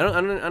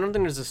 I don't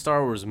think there's a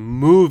Star Wars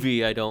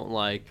movie I don't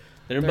like.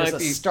 There's a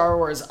Star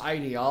Wars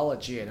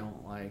ideology I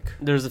don't like.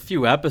 There's a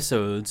few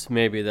episodes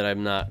maybe that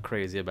I'm not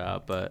crazy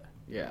about, but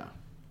yeah,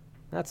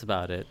 that's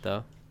about it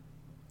though.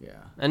 Yeah.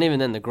 And even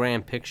then, the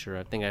grand picture,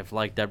 I think I've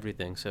liked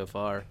everything so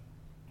far.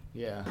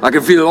 Yeah. I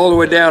can feel it all the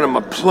way down in my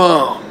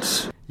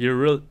plums.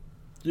 You're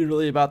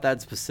really about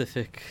that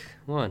specific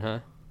one,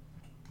 huh?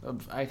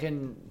 I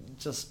can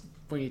just,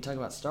 when you talk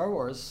about Star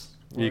Wars,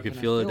 you can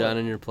feel it down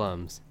in your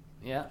plums.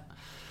 Yeah.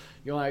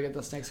 You want to get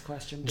this next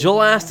question?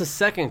 Joel asked a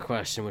second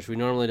question, which we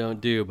normally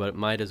don't do, but it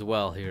might as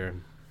well here.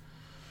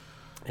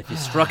 If you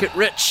struck it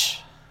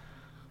rich,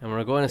 and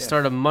we're going to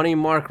start a Money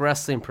Mark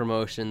Wrestling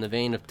promotion in the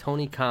vein of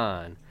Tony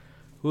Khan,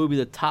 who would be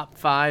the top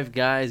 5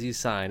 guys you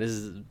sign? This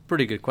is a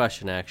pretty good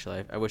question,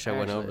 actually. I wish I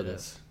went over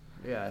this.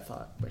 Yeah,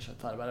 wish I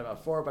thought about it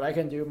before, but I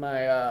can do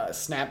my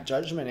snap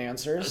judgment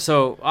answers.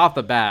 So, off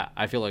the bat,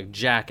 I feel like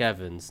Jack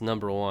Evans,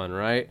 #1,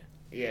 right?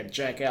 Yeah,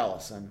 Jack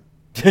Allison.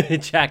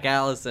 Jack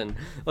Allison.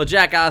 Well,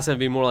 Jack Allison would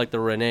be more like the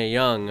Renee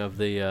Young of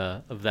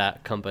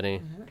that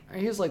company.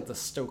 He's like the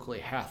Stokely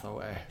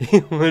Hathaway.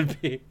 He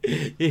would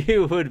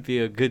be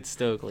a good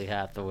Stokely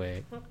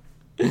Hathaway.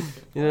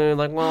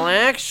 Like, well,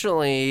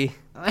 actually,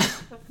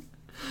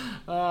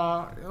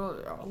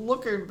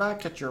 Looking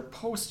back at your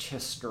post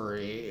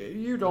history,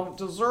 you don't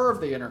deserve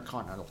the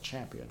Intercontinental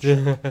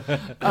Championship.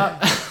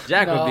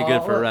 Jack would be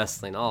good for No.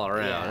 wrestling all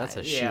around. That's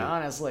a shoot. Yeah,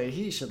 honestly,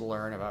 he should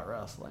learn about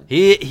wrestling.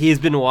 He's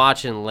been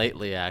watching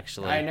lately,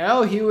 actually. I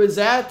know, he was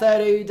at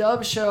that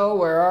AEW show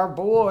where our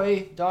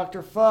boy,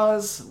 Dr.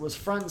 Fuzz, was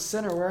front and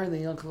center wearing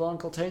the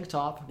Uncle tank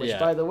top, which, Yeah.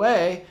 by the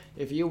way,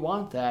 if you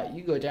want that,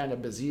 you go down to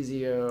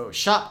Bazizio,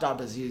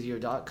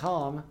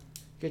 shop.bazizio.com,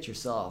 get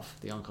yourself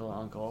the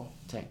Uncle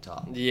tank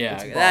top.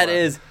 Yeah, It's that baller.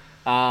 is.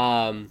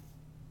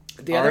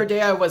 The other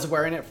day I was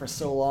wearing it for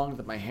so long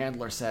that my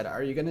handler said,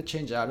 "Are you going to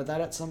change out of that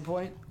at some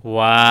point?"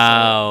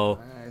 Wow.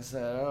 I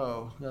said,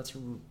 "Oh, that's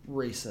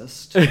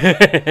racist."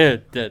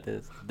 That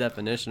is the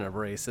definition of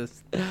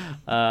racist.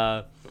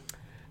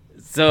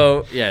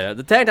 So yeah,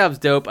 the tank top's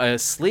dope.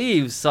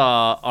 Sleeves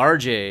saw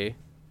RJ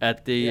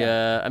at the.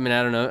 Yeah. I mean,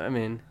 I don't know. I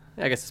mean,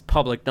 I guess it's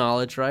public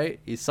knowledge, right?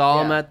 He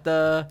saw him Yeah. at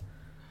the.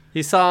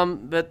 He saw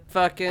him at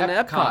fucking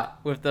Epcot Epcot.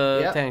 with the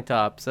Yep. tank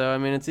top. So I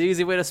mean, it's an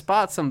easy way to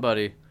spot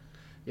somebody.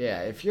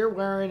 Yeah, if you're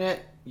wearing it,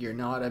 you're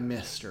not a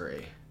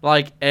mystery.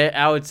 Like,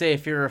 I would say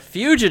if you're a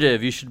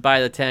fugitive, you should buy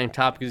the tank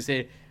top because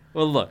you say,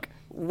 well, look,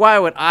 why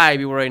would I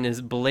be wearing this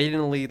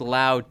blatantly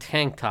loud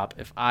tank top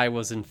if I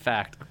was, in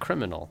fact, a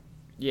criminal?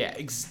 Yeah,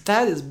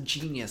 that is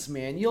genius,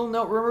 man. You'll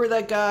know. Remember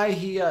that guy?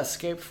 He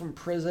escaped from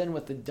prison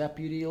with the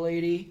deputy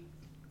lady.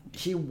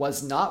 He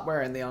was not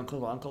wearing the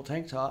Uncle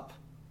tank top.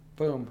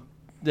 Boom.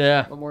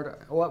 Yeah.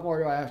 What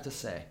more do I have to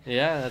say?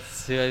 Yeah,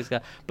 that's who he's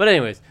got. But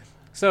anyways,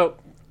 so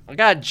I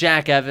got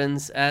Jack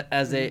Evans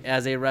as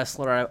a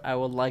wrestler I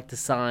would like to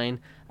sign.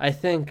 I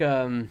think,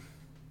 you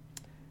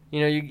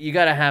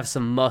got to have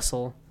some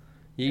muscle.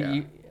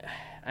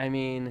 I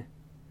mean,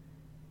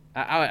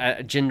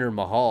 Jinder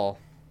Mahal.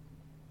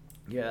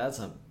 Yeah, that's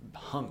a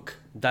hunk.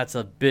 That's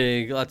a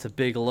big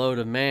load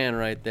of man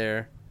right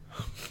there.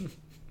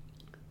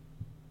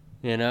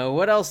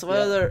 What else? What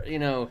other?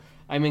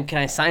 I mean, can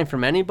I sign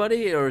from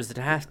anybody, or does it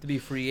have to be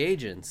free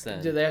agents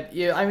then? Do they?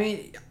 Yeah, I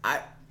mean,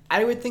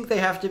 I would think they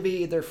have to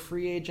be either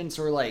free agents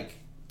or like,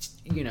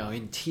 in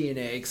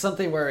TNA,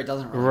 something where it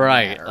doesn't really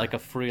Right, matter. like a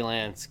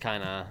freelance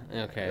kind of.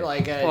 Okay.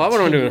 Like a I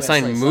wouldn't want to Team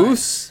sign USA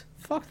Moose.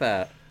 Fuck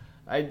that.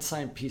 I'd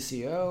sign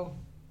PCO.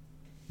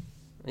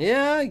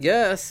 Yeah, I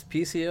guess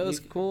PCO's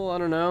cool. I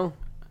don't know.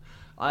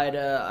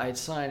 I'd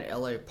sign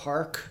LA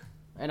Park,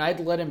 and I'd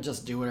let him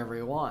just do whatever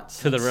he wants.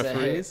 To the And say,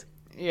 referees?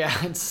 Yeah,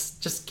 and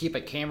just keep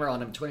a camera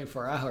on him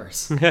 24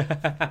 hours.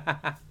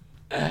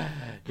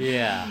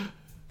 Yeah,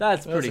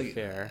 that's pretty a-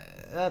 fair.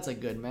 That's a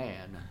good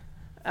man.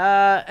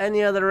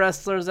 Any other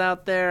wrestlers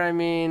out there? I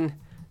mean,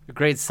 the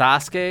Great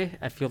Sasuke.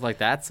 I feel like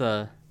that's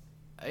a.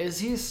 Is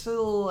he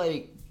still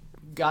like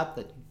got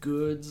the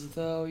goods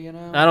though?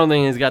 I don't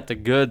think he's got the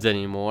goods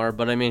anymore,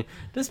 but I mean,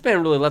 this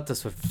man really left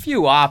us with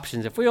few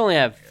options. If we only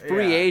have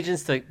free Yeah.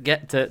 agents to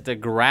get to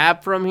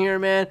grab from here,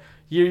 man,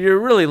 you're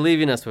really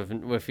leaving us with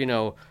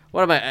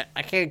what am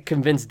I can't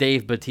convince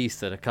Dave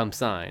Batista to come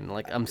sign.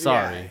 Like, I'm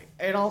sorry.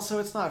 Yeah. And also,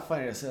 it's not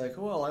funny to say like,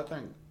 well, I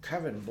think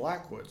Kevin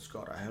Blackwood's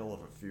got a hell of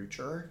a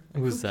future.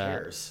 Who's Who that?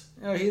 cares?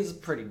 He's a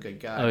pretty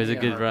good guy. Oh, he's a Me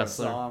and good Harpo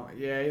wrestler. saw him.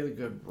 Yeah, he's a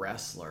good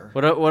wrestler.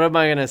 What am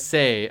I gonna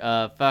say?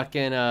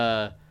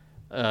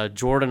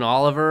 Jordan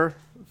Oliver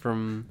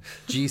from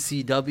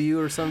GCW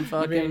or some I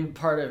fucking. mean,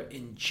 part of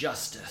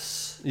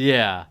Injustice.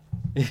 Yeah.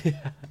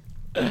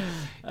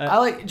 I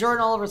like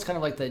Jordan Oliver's kind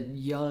of like the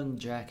young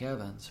Jack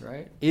Evans,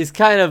 right? He's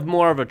kind of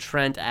more of a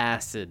Trent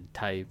Acid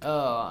type. Oh,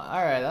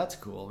 all right, that's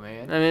cool,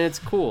 man. I mean, it's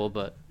cool,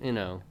 but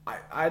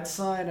I'd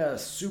sign a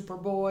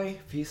Superboy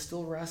if he's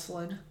still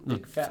wrestling.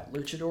 Big fat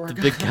luchador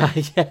guy. big guy.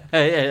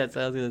 Yeah, that's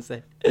what I was gonna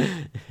say.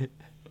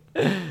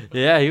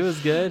 Yeah, he was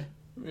good.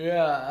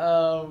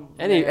 Yeah.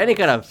 Any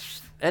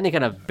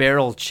kind of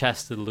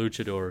barrel-chested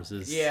luchadors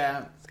is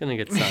Yeah. it's gonna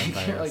get signed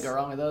by Can't really us. go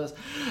wrong with those.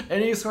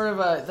 Any sort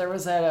of there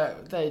was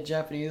that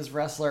Japanese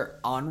wrestler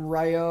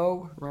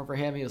Onryo. Remember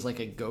him? He was like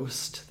a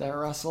ghost that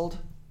wrestled.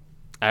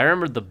 I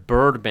remember the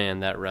Birdman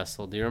that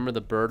wrestled. Do you remember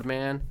the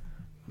Birdman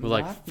who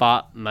What?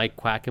 fought Mike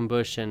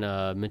Quackenbush and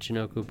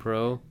Michinoku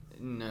Pro?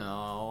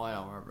 No, I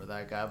don't remember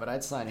that guy, but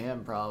I'd sign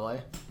him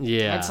probably.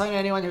 Yeah. I'd sign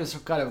anyone who's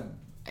got a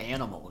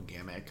animal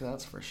gimmick.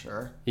 That's for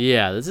sure.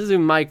 Yeah, this is who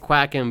Mike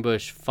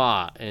Quackenbush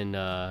fought in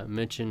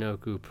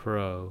Michinoku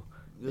Pro.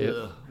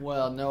 Ugh.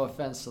 Well, no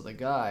offense to the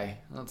guy.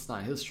 That's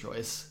not his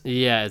choice.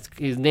 Yeah,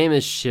 his name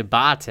is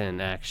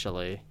Shibaten,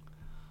 actually.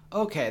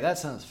 Okay, that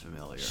sounds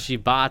familiar.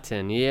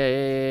 Shibaten,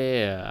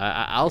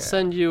 yeah. I'll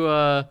send you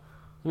let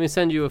me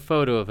send you a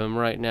photo of him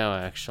right now,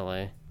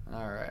 actually.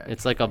 All right.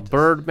 It's like a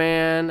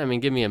Birdman. I mean,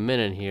 give me a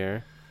minute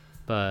here.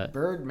 But,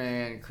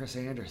 Birdman, Chris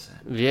Anderson.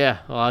 yeah,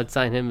 well, I'd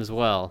sign him as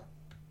well.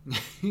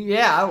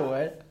 Yeah, I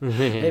would.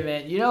 Hey,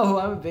 man, you know who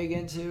I'm big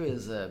into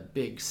is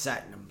Big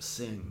Satnam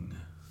Singh.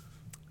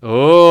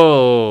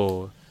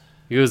 Oh,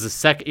 he was the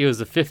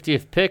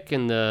 50th pick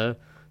in the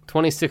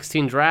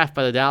 2016 draft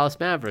by the Dallas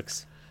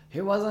Mavericks.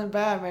 He wasn't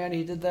bad, man.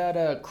 He did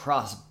that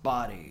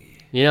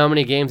crossbody. You know how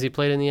many games he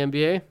played in the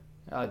NBA?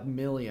 1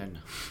 million.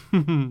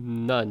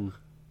 None.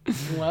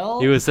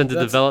 Well, He was sent to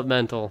that's-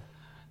 developmental.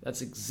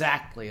 That's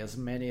exactly as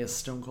many as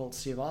Stone Cold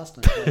Steve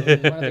Austin. He's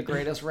one of the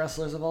greatest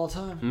wrestlers of all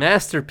time.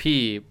 Master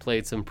P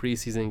played some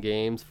preseason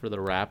games for the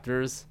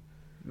Raptors.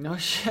 No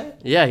shit.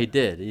 Yeah, he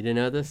did. You didn't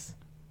know this?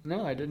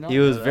 No, I did not. He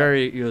know was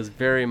that. he was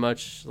very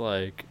much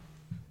like,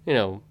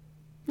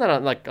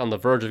 not on the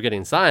verge of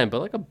getting signed,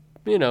 but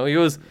he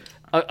was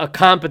a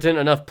competent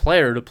enough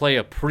player to play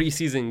a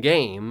preseason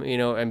game,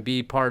 and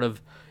be part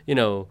of,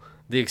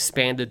 the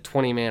expanded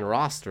 20-man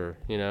roster,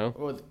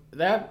 Well,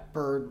 that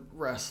bird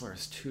wrestler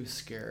is too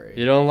scary.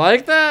 You don't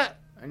like that?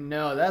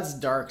 No, that's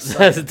dark side.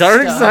 That's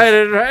dark stuff.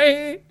 sided,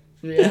 right?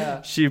 Yeah.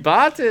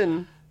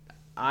 Shibaten.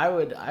 I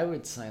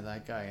would sign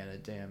that guy in a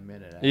damn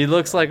minute. He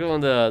looks like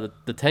one of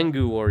the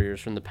Tengu warriors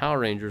from the Power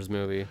Rangers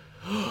movie.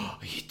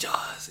 He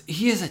does.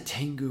 He is a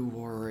Tengu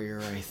warrior,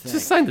 I think.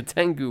 Just sign the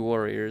Tengu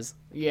warriors.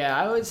 Yeah,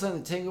 I would sign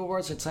the Tengu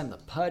warriors. I'd sign the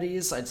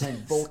Putties. I'd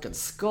sign Bulk and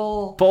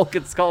Skull. Bulk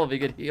and Skull would be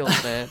good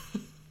heels, man.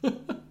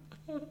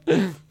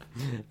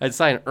 I'd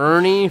sign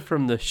Ernie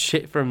from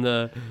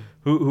the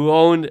who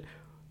owned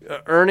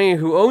Ernie,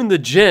 who owned the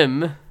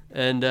gym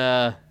and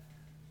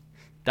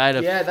died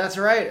of that's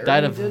right.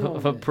 died Ernie did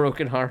of own a it.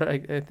 broken heart.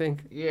 I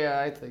think. Yeah,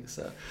 I think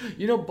so.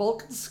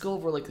 Bulk and Skull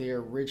were like the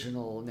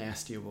original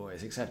Nasty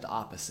Boys, except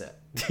opposite.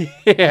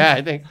 Yeah,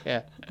 I think.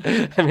 Yeah,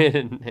 I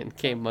mean, it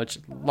came much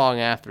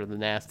long after the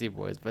Nasty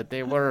Boys, but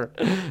they were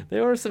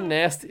some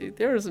nasty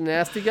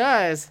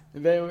guys.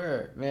 They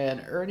were.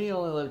 Man, Ernie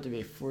only lived to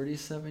be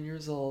 47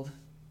 years old.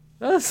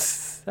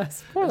 That's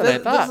more than I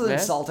thought, This is man.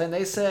 insulting.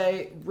 They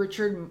say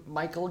Richard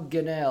Michael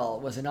Gunnell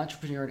was an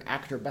entrepreneur and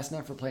actor best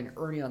known for playing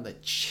Ernie on the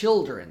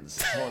children's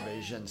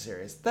television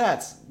series.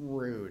 That's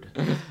rude.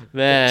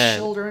 Man. The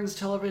children's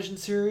television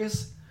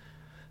series?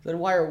 Then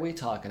why are we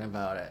talking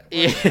about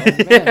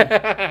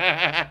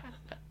it?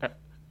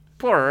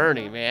 Poor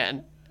Ernie,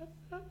 man.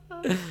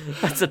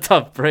 That's a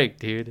tough break,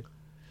 dude.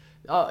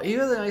 He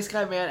was a nice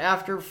guy, man.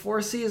 After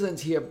 4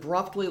 seasons, he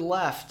abruptly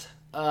left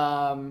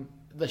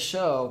the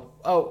show.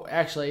 Oh,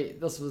 actually,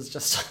 this was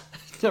just...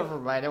 Never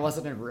mind, it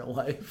wasn't in real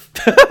life.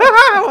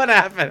 What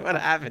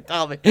happened?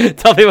 Tell me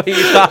what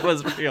you thought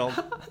was real.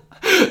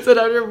 So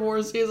after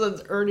 4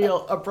 seasons, Ernie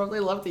abruptly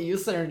left the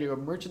youth center to do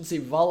emergency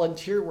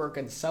volunteer work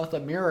in South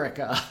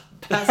America.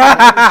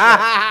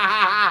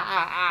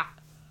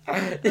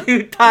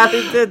 You thought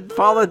he did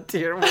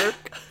volunteer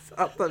work?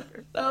 I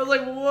was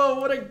like, whoa,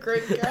 what a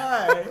great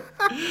guy.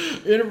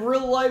 In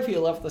real life, he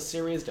left the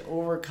series to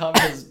overcome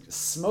his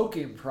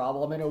smoking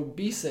problem and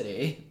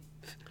obesity.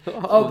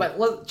 Oh,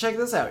 but check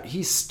this out.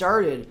 He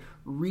started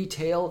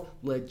Retail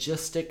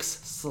Logistics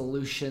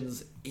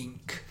Solutions,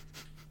 Inc.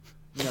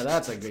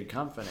 That's a good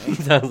company.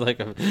 Sounds like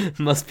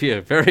must be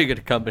a very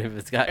good company if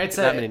it's got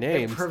that many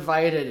names. It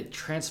provided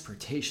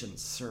transportation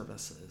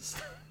services.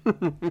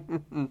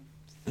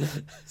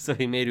 So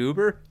he made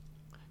Uber?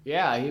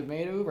 Yeah, he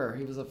made Uber.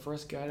 He was the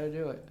first guy to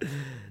do it.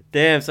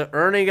 Damn, so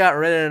Ernie got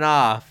written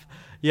off.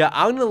 Yeah,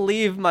 I'm gonna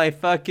leave my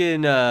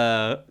fucking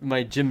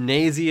my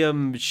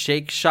gymnasium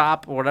shake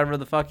shop or whatever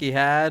the fuck he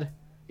had.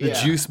 The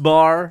juice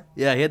bar.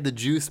 Yeah, he had the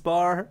juice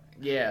bar.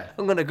 Yeah.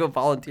 I'm gonna go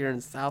volunteer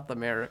in South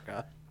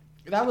America.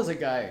 That was a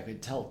guy who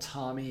could tell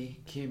Tommy,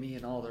 Kimmy,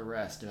 and all the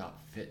rest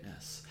about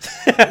fitness.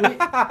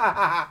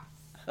 Oh,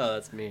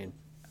 that's mean.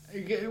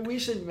 We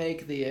should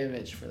make the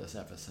image for this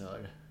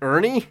episode.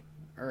 Ernie?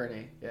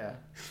 Ernie, yeah.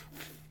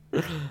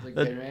 He's a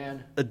good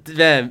man.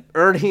 Man,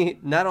 Ernie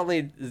not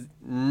only is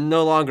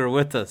no longer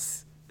with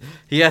us,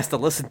 he has to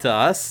listen to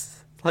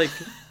us. Like,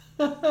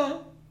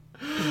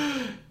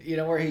 You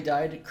know where he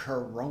died?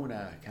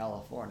 Corona,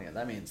 California.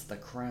 That means the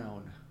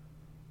crown.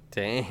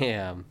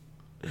 damn.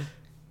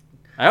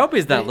 I hope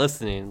he's not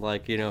listening.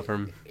 Like,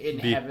 from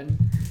Heaven.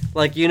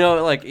 Like,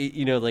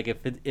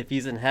 if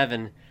he's in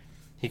heaven,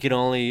 he can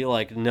only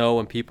know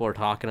when people are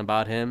talking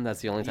about him.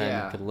 That's the only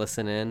time he can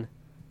listen in,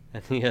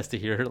 and he has to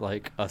hear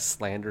us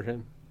slander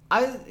him.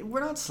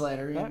 We're not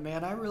slandering him,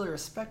 man. I really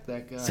respect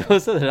that guy.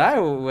 So did I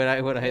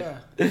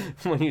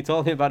when you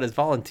told me about his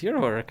volunteer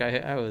work.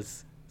 I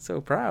was so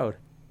proud.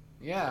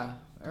 Yeah,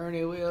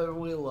 Ernie, we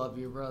love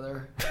you,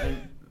 brother.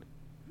 And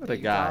What a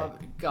guy.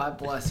 God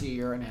bless you.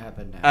 You're in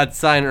heaven now. I'd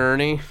sign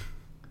Ernie.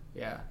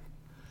 Yeah.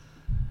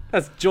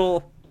 That's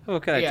Joel.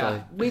 What can I tell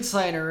you? We'd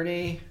sign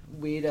Ernie.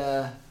 We'd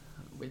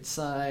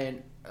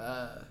sign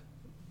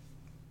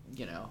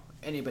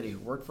anybody who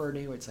worked for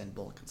Ernie. We'd sign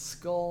Bulk and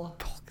Skull.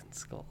 Bulk and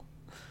Skull.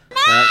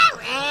 There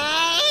we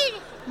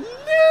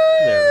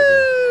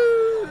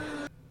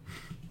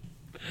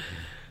go.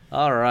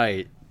 All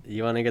right.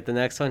 You want to get the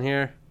next one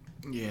here?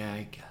 Yeah,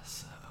 I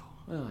guess so.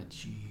 Oh,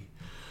 gee.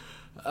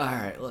 All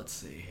right, let's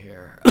see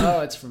here.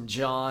 Oh, it's from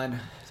John.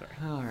 Sorry.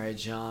 All right,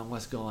 John,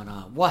 what's going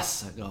on?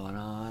 What's going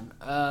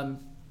on?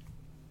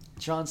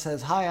 John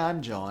says, "Hi,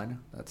 I'm John."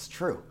 That's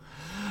true.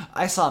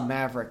 I saw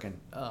Maverick and...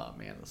 Oh,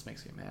 man, this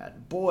makes me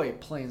mad. Boy,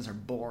 planes are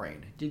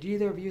boring. Did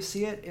either of you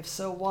see it? If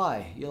so,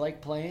 why? You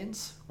like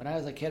planes? When I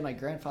was a kid, my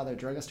grandfather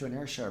drug us to an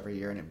air show every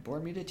year, and it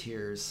bored me to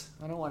tears.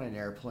 I don't want an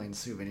airplane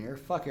souvenir.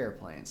 Fuck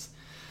airplanes.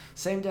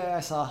 Same day I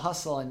saw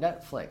Hustle on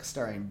Netflix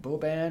starring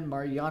Boban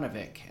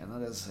Marjanovic, and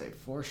that is a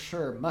for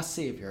sure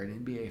must-see if you're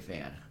an NBA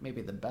fan.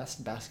 Maybe the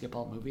best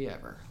basketball movie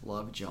ever.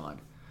 Love,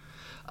 John.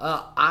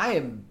 I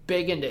am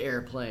big into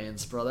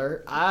airplanes,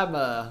 brother. I'm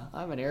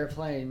an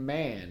airplane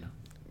man,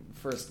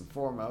 first and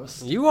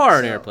foremost. You are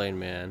an airplane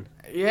man.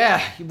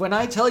 Yeah, when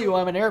I tell you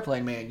I'm an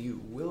airplane man,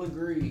 you will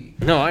agree.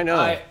 No, I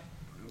know.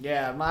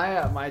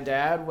 My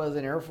dad was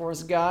an Air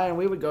Force guy, and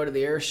we would go to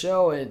the air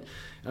show and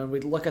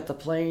we'd look at the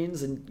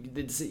planes, and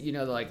they'd see,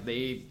 like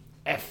the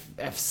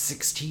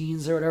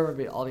F-16s or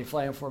whatever, all be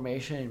flying in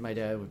formation, and my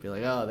dad would be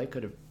like, "Oh, they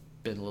could have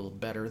been a little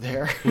better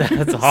there."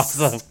 That's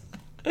awesome.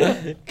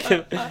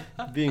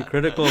 Being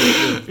critical.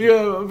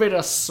 You made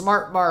a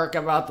smart mark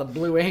about the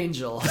Blue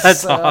Angels.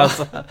 That's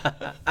awesome.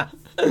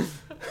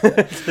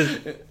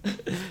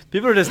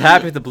 People are just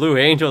happy the Blue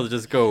Angels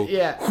just go.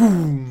 Yeah.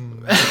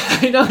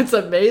 I know, it's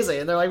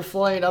amazing. And they're like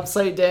flying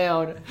upside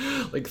down,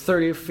 like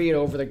 30 feet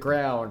over the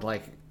ground,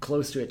 like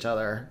close to each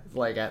other,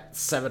 like at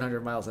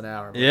 700 miles an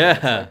hour.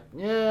 Yeah.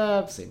 Yeah,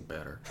 I've seen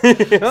better.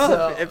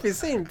 If you've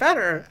seen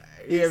better.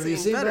 Yeah, if you've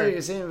seen better,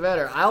 you've seen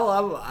better. I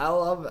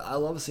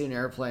love seeing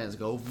airplanes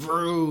go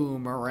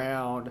vroom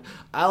around.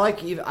 I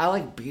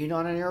like being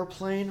on an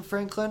airplane,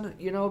 Franklin,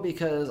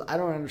 because I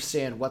don't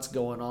understand what's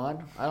going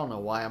on. I don't know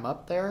why I'm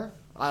up there.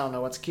 I don't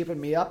know what's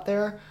keeping me up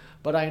there,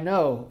 but I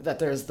know that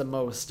there's the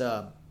most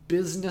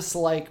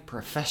business-like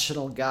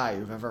professional guy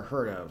you've ever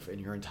heard of in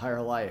your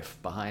entire life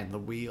behind the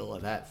wheel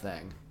of that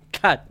thing.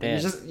 God damn.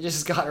 You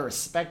just gotta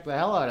respect the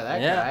hell out of that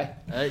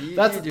guy. You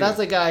That's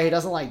a guy who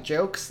doesn't like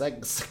jokes.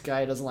 That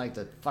guy doesn't like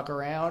to fuck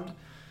around.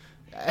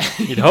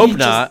 You'd hope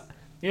not.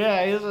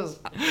 Yeah,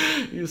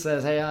 he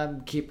says, "Hey,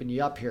 I'm keeping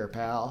you up here,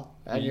 pal,"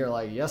 and you're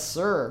like, "Yes,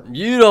 sir."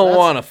 You don't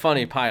want a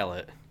funny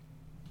pilot.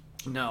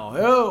 No.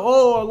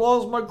 Oh, I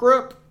lost my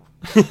grip.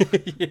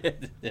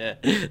 Yeah,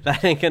 that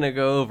ain't gonna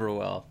go over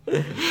well.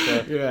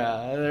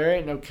 Yeah, there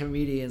ain't no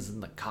comedians in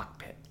the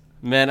cockpit.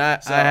 Man, I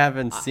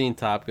haven't seen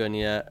Top Gun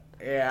yet.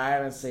 Yeah, I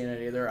haven't seen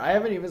it either. I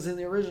haven't even seen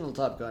the original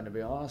Top Gun, to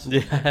be honest.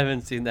 Yeah, I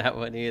haven't seen that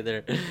one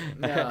either.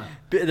 Yeah.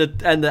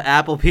 And the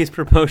Applebee's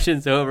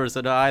promotion's over, so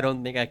no, I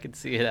don't think I could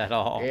see it at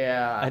all.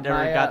 Yeah, I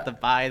never got to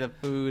buy the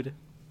food.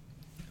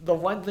 The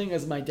one thing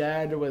is my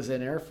dad was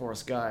an Air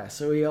Force guy,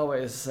 so he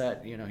always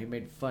said, he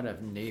made fun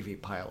of Navy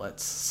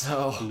pilots.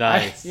 So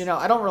nice.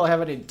 I don't really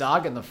have any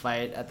dog in the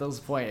fight at this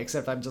point,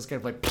 except I'm just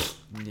gonna like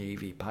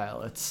Navy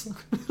pilots.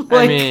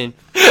 I mean,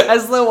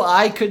 as though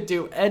I could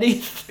do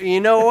anything. You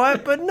know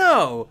what? But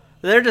no,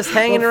 they're just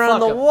hanging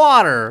around the 'em.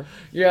 water.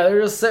 Yeah,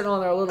 they're just sitting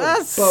on their little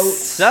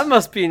boats. That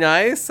must be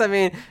nice. I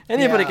mean,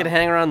 anybody can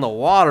hang around the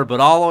water,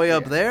 but all the way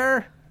up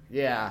there?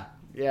 Yeah.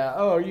 Yeah.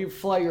 Oh, you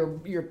fly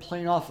your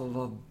plane off of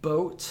a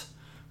boat?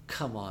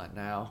 Come on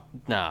now.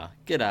 Nah,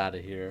 get out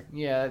of here.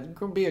 Yeah,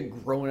 gonna be a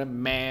grown-up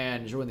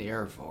man, join the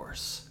Air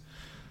Force.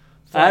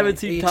 I haven't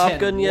seen Top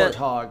Gun yet,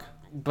 Warthog.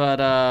 but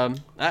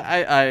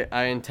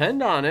I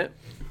intend on it.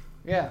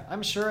 Yeah,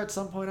 I'm sure at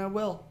some point I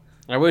will.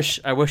 I wish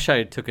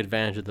I took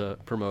advantage of the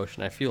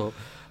promotion. I feel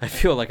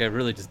like I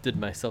really just did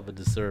myself a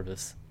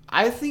disservice.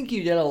 I think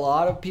you did a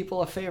lot of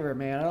people a favor,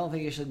 man. I don't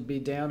think you should be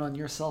down on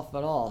yourself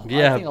at all.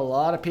 Yeah. I think a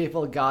lot of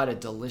people got a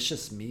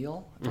delicious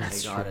meal. And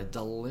That's they got true. a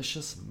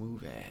delicious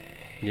movie.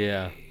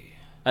 Yeah.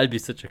 I'd be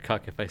such a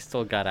cuck if I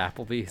still got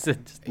Applebee's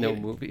and just no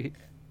movie.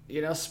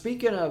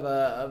 Speaking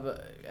of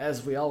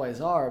as we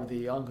always are,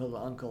 the Uncle to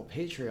Uncle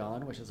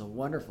Patreon, which is a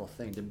wonderful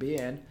thing to be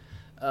in.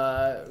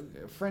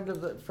 Friend of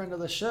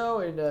the show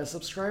and a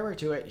subscriber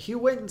to it. He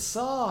went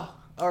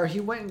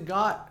and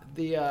got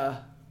the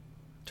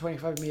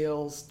 25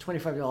 meals,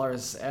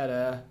 $25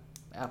 at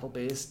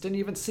Applebee's. Didn't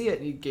even see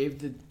it. He gave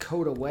the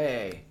code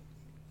away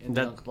in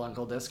the Uncle to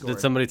Uncle Discord. Did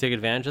somebody take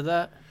advantage of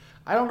that?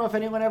 I don't know if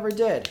anyone ever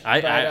did.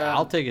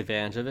 I'll take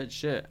advantage of it.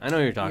 Shit, I know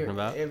what you're talking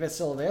about. If it's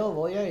still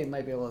available, yeah, you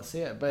might be able to see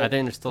it. But I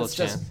think there's still a it's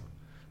just chance.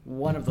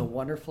 one of the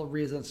wonderful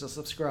reasons to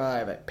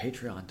subscribe at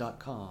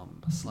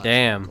patreon.com/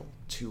 Damn.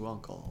 to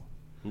Uncle.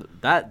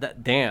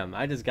 That damn!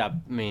 I just got.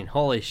 I mean,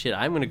 holy shit!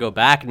 I'm gonna go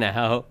back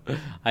now.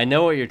 I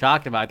know what you're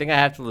talking about. I think I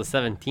have till the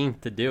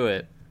 17th to do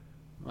it.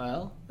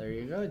 Well, there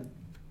you go,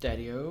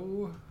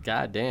 Daddy-o.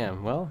 God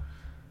damn. Well,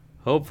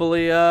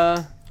 hopefully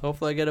I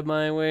get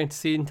my way to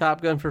seeing Top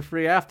Gun for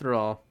free after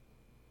all.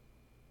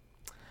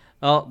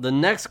 Well, the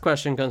next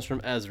question comes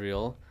from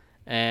Ezreal,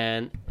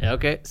 and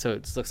okay, so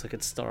it looks like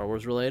it's Star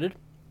Wars related.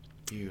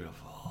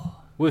 Beautiful.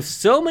 With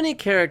so many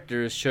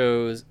characters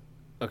shows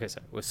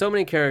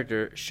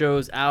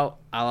out,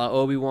 a la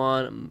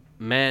Obi-Wan,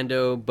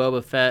 Mando,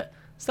 Boba Fett,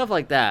 stuff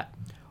like that,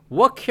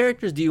 what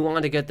characters do you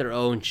want to get their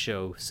own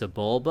show?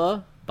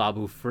 Sebulba,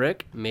 Babu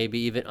Frick, maybe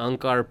even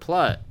Unkar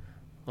Plutt.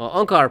 Well,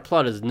 Unkar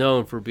Plutt is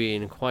known for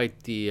being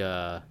quite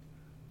the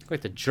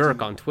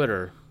jerk on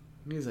Twitter.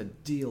 He's a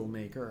deal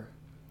maker.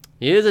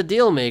 He is a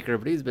deal maker,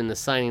 but he's been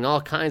assigning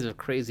all kinds of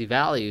crazy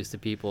values to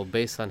people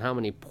based on how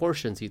many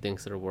portions he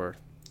thinks they're worth.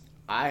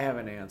 I have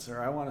an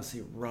answer. I want to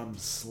see Rum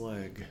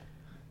Slig.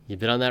 You've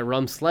been on that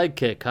rum sled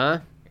kick, huh?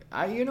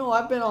 I've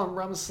been on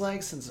Rum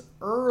Slig since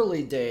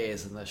early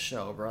days in this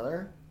show,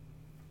 brother.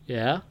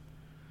 Yeah?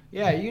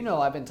 Yeah,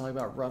 I've been talking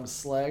about Rum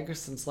Slag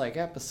since like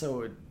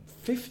episode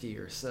 50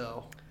 or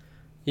so.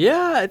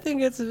 Yeah, I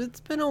think it's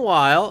been a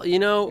while.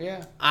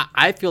 Yeah.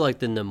 I feel like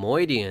the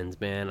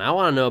Nemoidians, man. I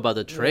want to know about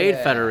the Trade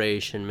Yeah.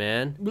 Federation,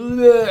 man.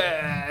 Bleh,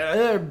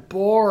 they're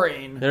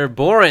boring. They're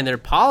boring. They're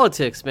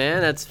politics,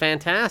 man. That's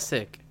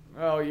fantastic.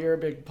 Oh, you're a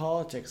big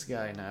politics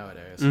guy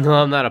nowadays. No,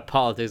 I'm not a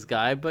politics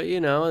guy, but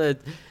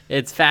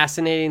it's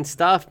fascinating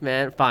stuff,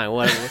 man. Fine,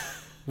 what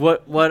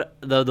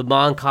the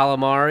Mon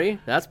Calamari?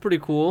 That's pretty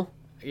cool.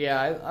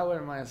 Yeah, I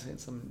wouldn't mind seeing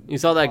some. You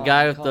saw that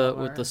guy with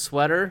calamari. the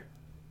sweater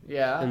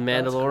Yeah, in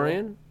that was cool.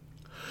 Mandalorian?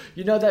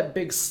 You know that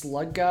big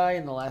slug guy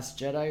in The Last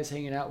Jedi is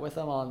hanging out with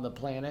him on the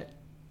planet?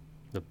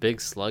 The big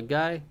slug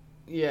guy?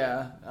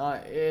 Yeah,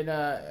 in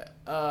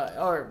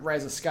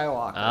Rise of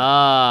Skywalker.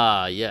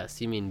 Ah, yes.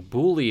 You mean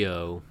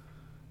Bulio.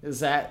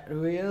 Is that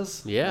who he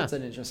is? Yeah. That's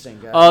an interesting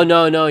guy. Oh,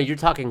 no, you're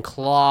talking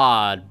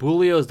Claude.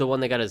 Bulio's the one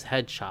that got his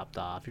head chopped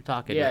off. You're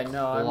talking Yeah, no,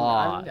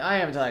 Claude. I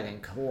am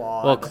talking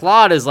Claude. Well,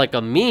 Claude is like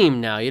a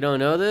meme now. You don't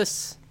know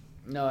this?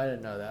 No, I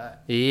didn't know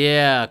that.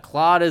 Yeah,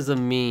 Claude is a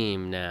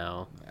meme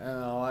now.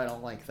 Oh, I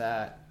don't like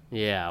that.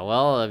 Yeah,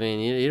 well, I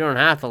mean, you don't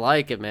have to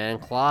like it, man.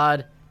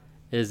 Claude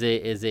is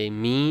a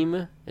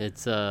meme.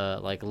 It's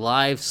like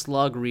Live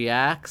Slug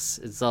Reacts.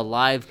 It's a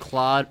live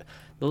Claude.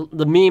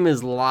 The meme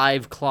is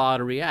Live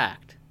Claude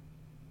React.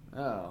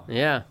 Oh.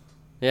 Yeah.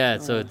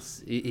 So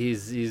it's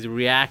he's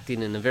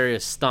reacting in a very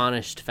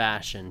astonished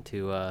fashion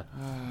to.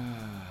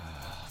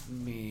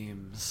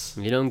 Memes.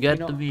 You don't get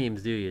You know- the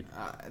memes, do you?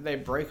 They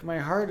break my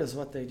heart is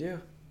what they do.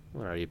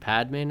 What are you,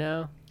 Padme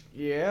now?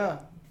 Yeah.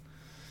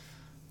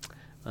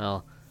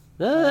 Well,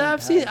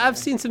 I've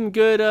seen some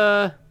good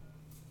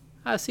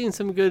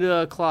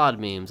Claude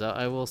memes.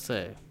 I will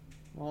say.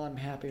 Well, I'm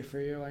happy for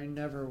you. I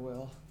never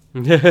will.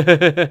 What's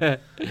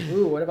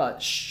Ooh, what about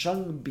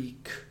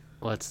Shungbeak?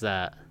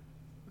 that?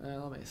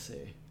 Let me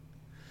see.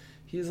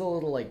 He's a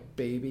little like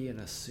baby in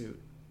a suit.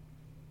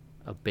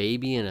 A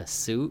baby in a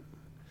suit?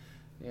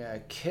 Yeah,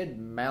 Kid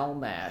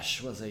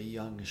Malmash was a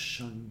young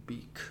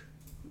Shungbeak.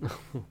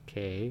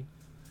 Okay.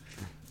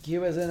 He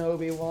was in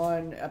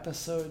Obi-Wan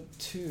episode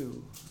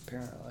 2,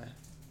 apparently.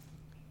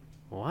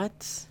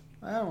 What?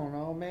 I don't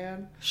know,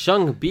 man.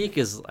 Shung Beak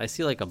is. I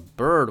see like a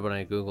bird when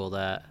I Google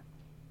that.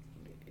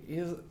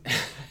 He's...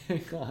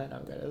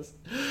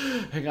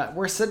 Hang on.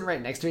 We're sitting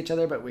right next to each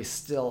other, but we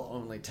still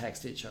only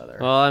text each other.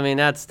 Well, I mean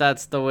that's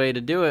the way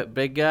to do it,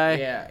 big guy.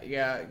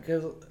 Yeah,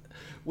 because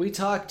we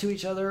talk to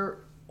each other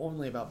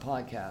only about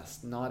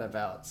podcasts, not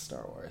about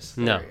Star Wars.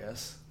 No. There he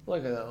is. Look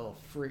at that little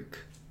freak.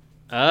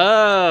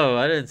 Oh,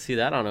 I didn't see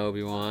that on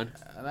Obi-Wan.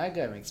 And that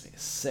guy makes me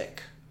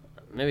sick.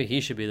 Maybe he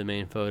should be the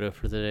main photo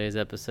for today's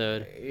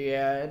episode.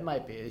 Yeah, it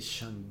might be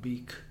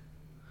Shungbeak.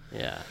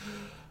 Yeah.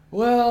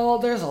 Well,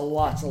 there's a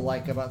lot to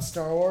like about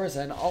Star Wars,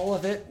 and all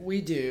of it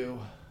we do.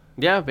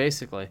 Yeah,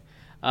 basically.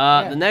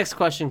 Yeah. The next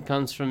question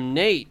comes from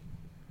Nate.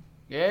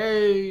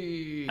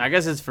 Yay! I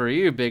guess it's for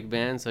you, big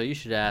man, so you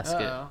should ask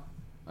it. All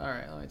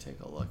right, let me take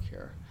a look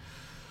here.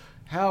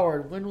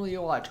 Howard, when will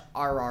you watch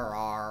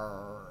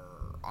RRR?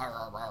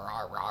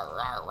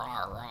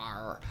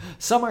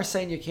 Some are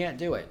saying you can't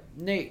do it.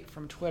 Nate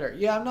from Twitter.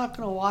 Yeah, I'm not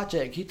going to watch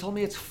it. He told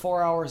me it's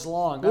 4 hours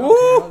long. I don't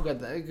care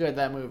how good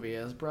that movie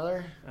is,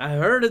 brother. I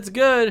heard it's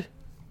good.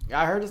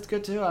 I heard it's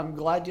good too. I'm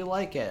glad you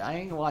like it. I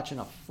ain't watching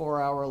a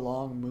 4 hour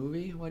long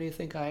movie. What do you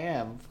think I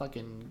am?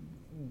 Fucking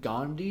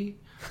Gandhi?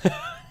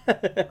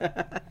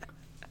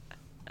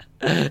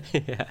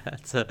 Yeah,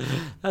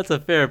 that's a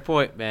fair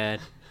point, man.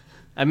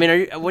 I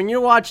mean, when you're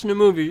watching a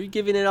movie, are you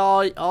giving it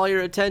all your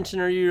attention,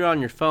 or are you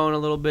on your phone a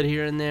little bit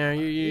here and there?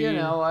 You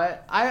know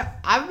what?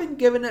 I've been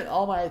giving it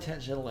all my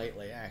attention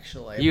lately,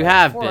 actually. You But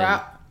have 4 been.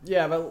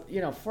 Yeah,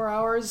 but 4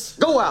 hours.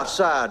 Go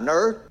outside,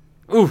 nerd.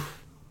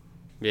 Oof.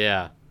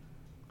 Yeah.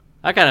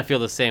 I kind of feel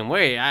the same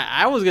way.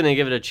 I was going to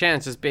give it a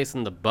chance just based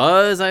on the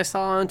buzz I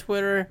saw on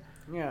Twitter.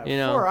 Yeah, You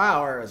know. 4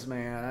 hours,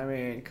 man. I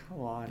mean,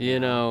 come on. You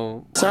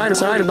know. Sorry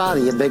to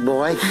bother you, big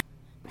boy.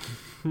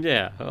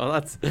 Yeah, well,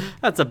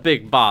 that's a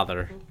big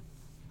bother.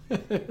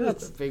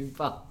 That's a big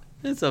bump.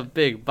 It's a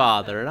big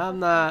bother, and I'm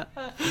not,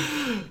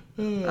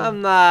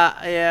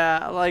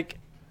 yeah, like,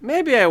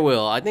 maybe I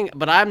will, I think,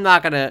 but I'm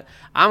gonna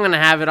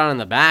have it on in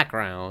the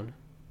background,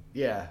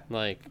 Yeah,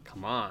 like,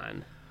 come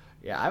on.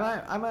 yeah.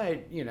 I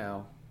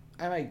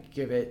might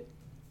give it.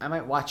 I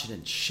might watch it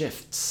in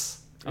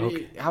shifts.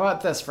 Okay. How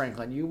about this,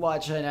 Franklin? You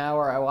watch an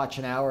hour, I watch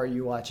an hour.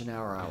 You watch an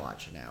hour, I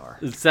watch an hour.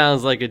 It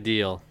sounds like a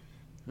deal.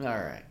 All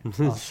right.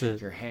 I'll shake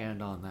your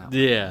hand on that one.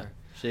 Yeah, there.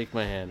 shake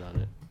my hand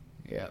on it.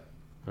 Yep.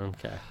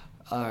 Okay.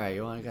 All right.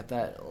 You want to get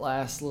that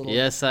last little?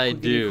 Yes, I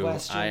quickie do.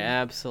 question? I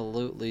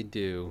absolutely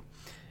do.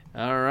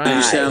 All You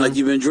right. sound like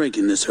you've been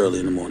drinking this early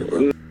in the morning,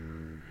 bro.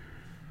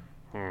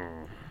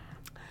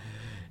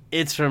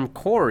 It's from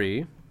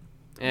Corey,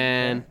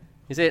 and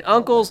he said,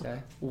 "Uncles, Okay.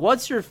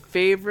 what's your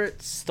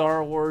favorite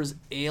Star Wars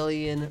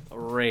alien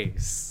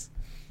race?"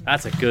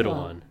 That's a good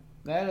one.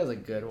 That is a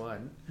good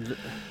one.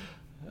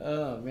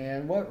 Oh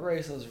man, what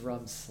race is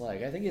Rum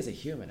Slag? I think he's a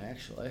human,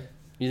 actually.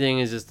 You think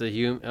it's just a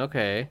human?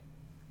 Okay,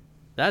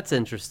 that's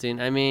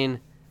interesting. I mean,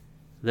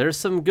 there's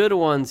some good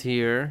ones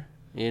here.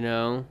 You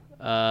know,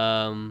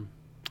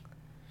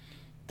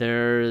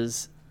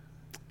 there's.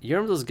 You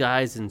remember those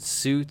guys in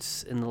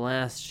suits in The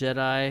Last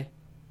Jedi?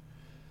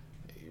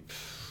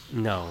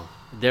 No,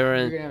 they were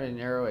in. You're gonna have to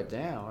narrow it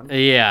down.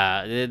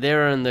 Yeah, they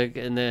were in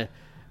the.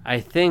 I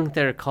think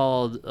they're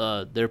called.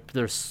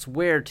 They're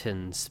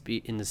Swearton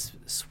in the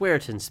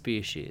Swearton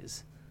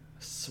species.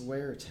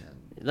 Swearton.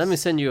 Let me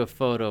send you a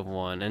photo of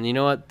one, and you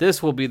know what?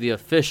 This will be the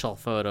official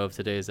photo of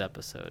today's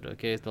episode.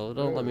 Okay, so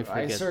don't let me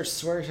forget. I searched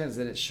Sweartons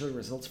and it showed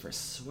results for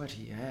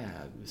sweaty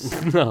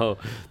abs. No,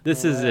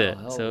 this is it.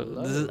 Hello. So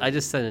this is. I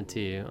just sent it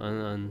to you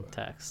on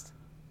text.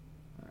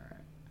 All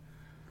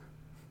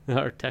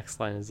right. Our text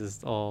line is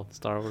just all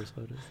Star Wars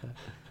photos.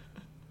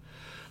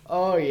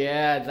 Oh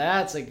yeah,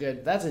 that's a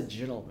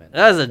gentleman.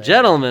 That's a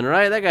gentleman,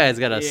 right? That guy's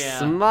got a Yeah.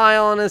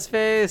 smile on his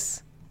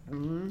face.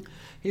 Mm-hmm.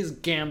 He's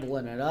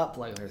gambling it up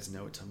like there's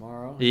no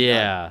tomorrow.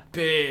 Yeah.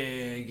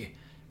 Big,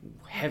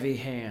 heavy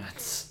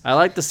hands. I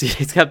like to see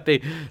he's got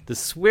the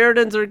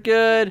Sweartons are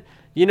good.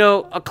 You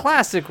know, a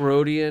classic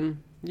Rodian.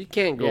 You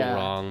can't go Yeah.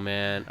 wrong,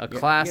 man. A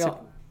classic.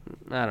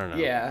 I don't know.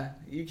 Yeah,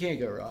 you can't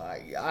go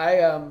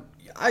wrong.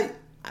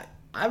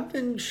 I've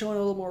been showing a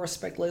little more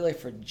respect lately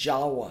for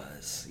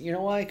Jawas. You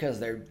know why?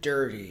 Because they're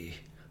dirty.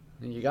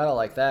 And you gotta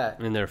like that.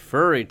 And they're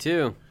furry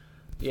too.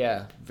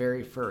 Yeah,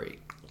 very furry.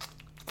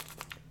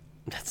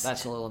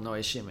 That's a little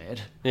noise she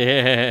made.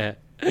 Yeah.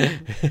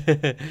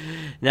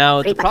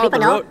 Now the problem with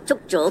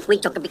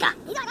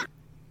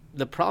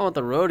the problem with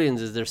the Rodians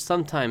is they're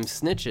sometimes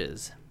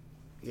snitches.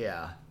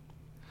 Yeah.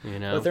 You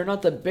know. But they're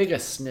not the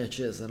biggest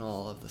snitches in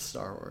all of the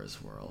Star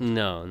Wars world.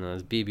 No,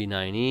 it's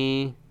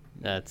BB-9E.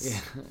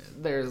 That's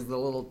There's the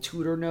little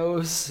Tudor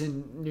nose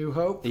in New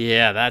Hope.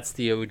 yeah, that's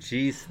the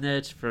OG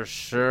snitch for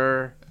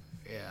sure.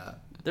 Yeah.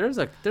 There's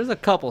a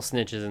couple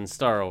snitches in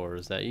Star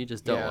Wars that you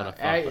just don't want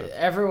to fuck with.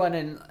 Everyone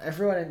in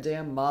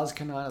damn Maz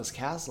Kanata's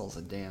castle's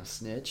a damn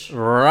snitch.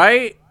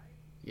 Right?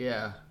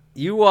 Yeah.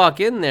 You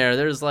walk in there,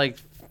 there's like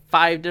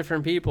 5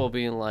 different people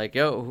being like,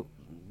 "Yo,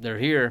 they're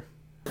here."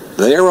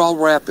 They're all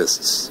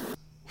rapists.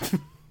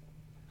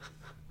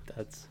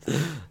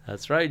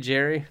 That's right,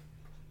 Jerry.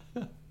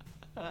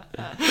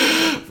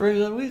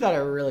 We got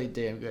a really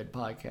damn good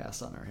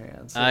podcast on our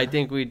hands. I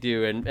think we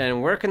do.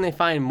 And where can they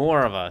find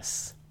more of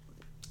us?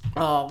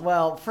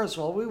 Well, first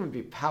of all, we would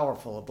be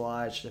powerful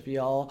obliged if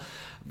y'all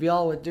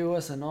would do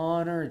us an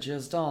honor.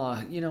 Just,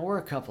 we're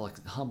a couple of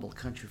humble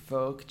country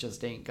folk.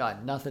 Just ain't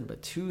got nothing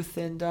but 2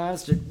 thin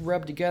dimes to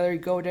rub together.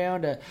 Go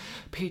down to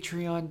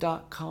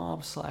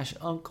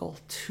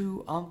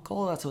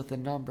patreon.com/uncle2uncle. That's with the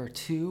number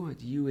 2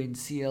 with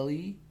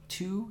UNCLE.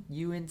 2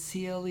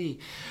 UNCLE.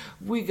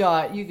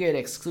 You get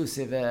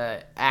exclusive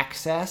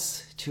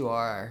access to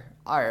our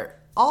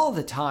all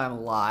the time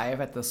live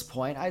at this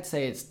point. I'd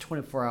say it's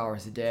 24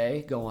 hours a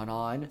day going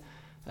on.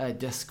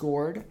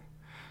 Discord.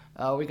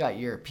 We got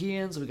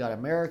Europeans, we got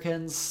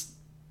Americans,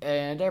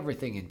 and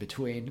everything in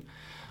between.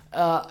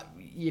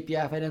 Yip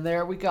yapping in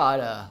there. We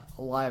got a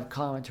live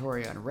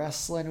commentary on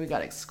wrestling. We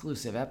got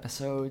exclusive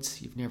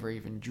episodes you've never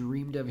even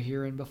dreamed of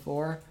hearing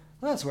before.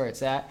 Well, that's where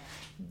it's at.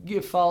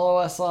 You follow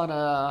us on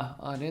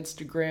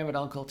Instagram at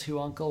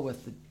Uncle2Uncle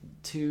with the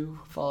 2.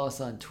 Follow us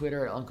on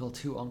Twitter at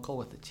Uncle2Uncle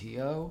with the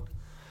TO.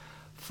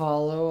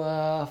 Follow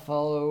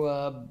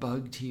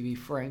Bug TV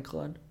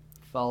Franklin.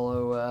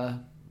 Follow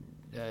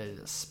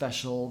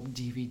special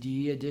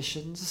DVD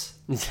editions.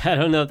 I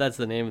don't know if that's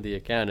the name of the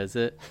account, is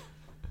it?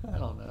 I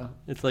don't know.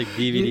 It's like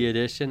DVD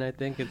edition, I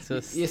think. It's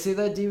just. You see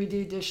that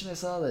DVD edition I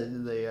saw?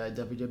 The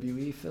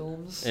WWE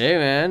films? Hey,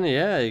 man.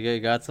 Yeah, you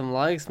got some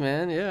likes,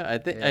 man. Yeah, I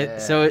think. Yeah.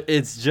 So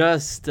it's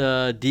just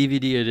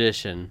DVD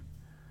edition.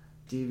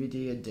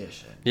 DVD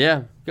edition.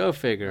 Yeah, go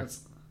figure.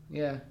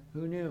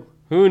 Who knew?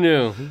 Who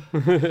knew?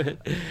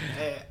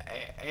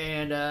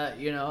 And,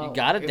 you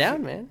got it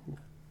down, man.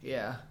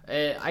 Yeah,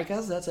 I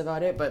guess that's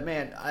about it. But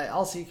man,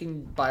 also you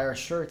can buy our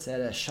shirts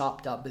at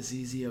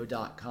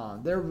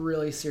shop.bazizio.com. They're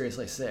really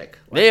seriously sick.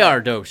 They are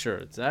dope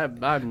shirts.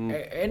 I'm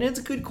And it's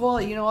good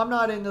quality. I'm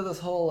not into this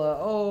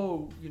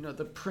whole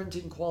the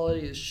printing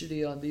quality is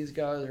shitty on these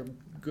guys or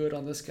good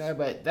on this guy.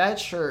 But that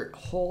shirt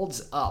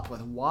holds up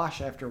with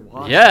wash after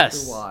wash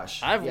after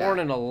wash. I've worn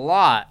it a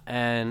lot,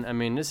 and I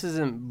mean this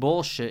isn't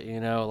bullshit.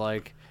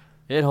 Like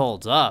it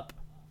holds up.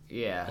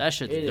 Yeah, that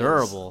shit's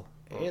durable.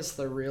 It's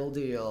the real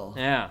deal.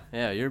 Yeah.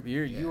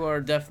 You are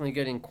definitely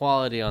getting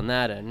quality on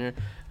that end.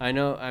 I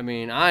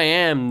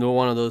am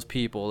one of those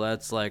people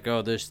that's like,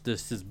 oh, this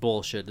is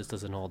bullshit. This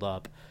doesn't hold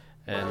up.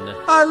 And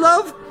I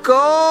love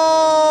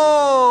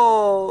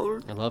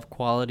gold. I love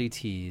quality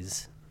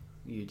teas.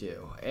 You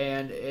do,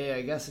 and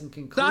I guess in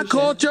conclusion, I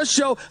called your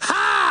show.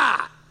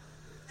 Ha!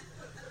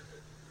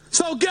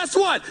 So guess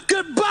what?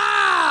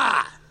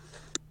 Goodbye.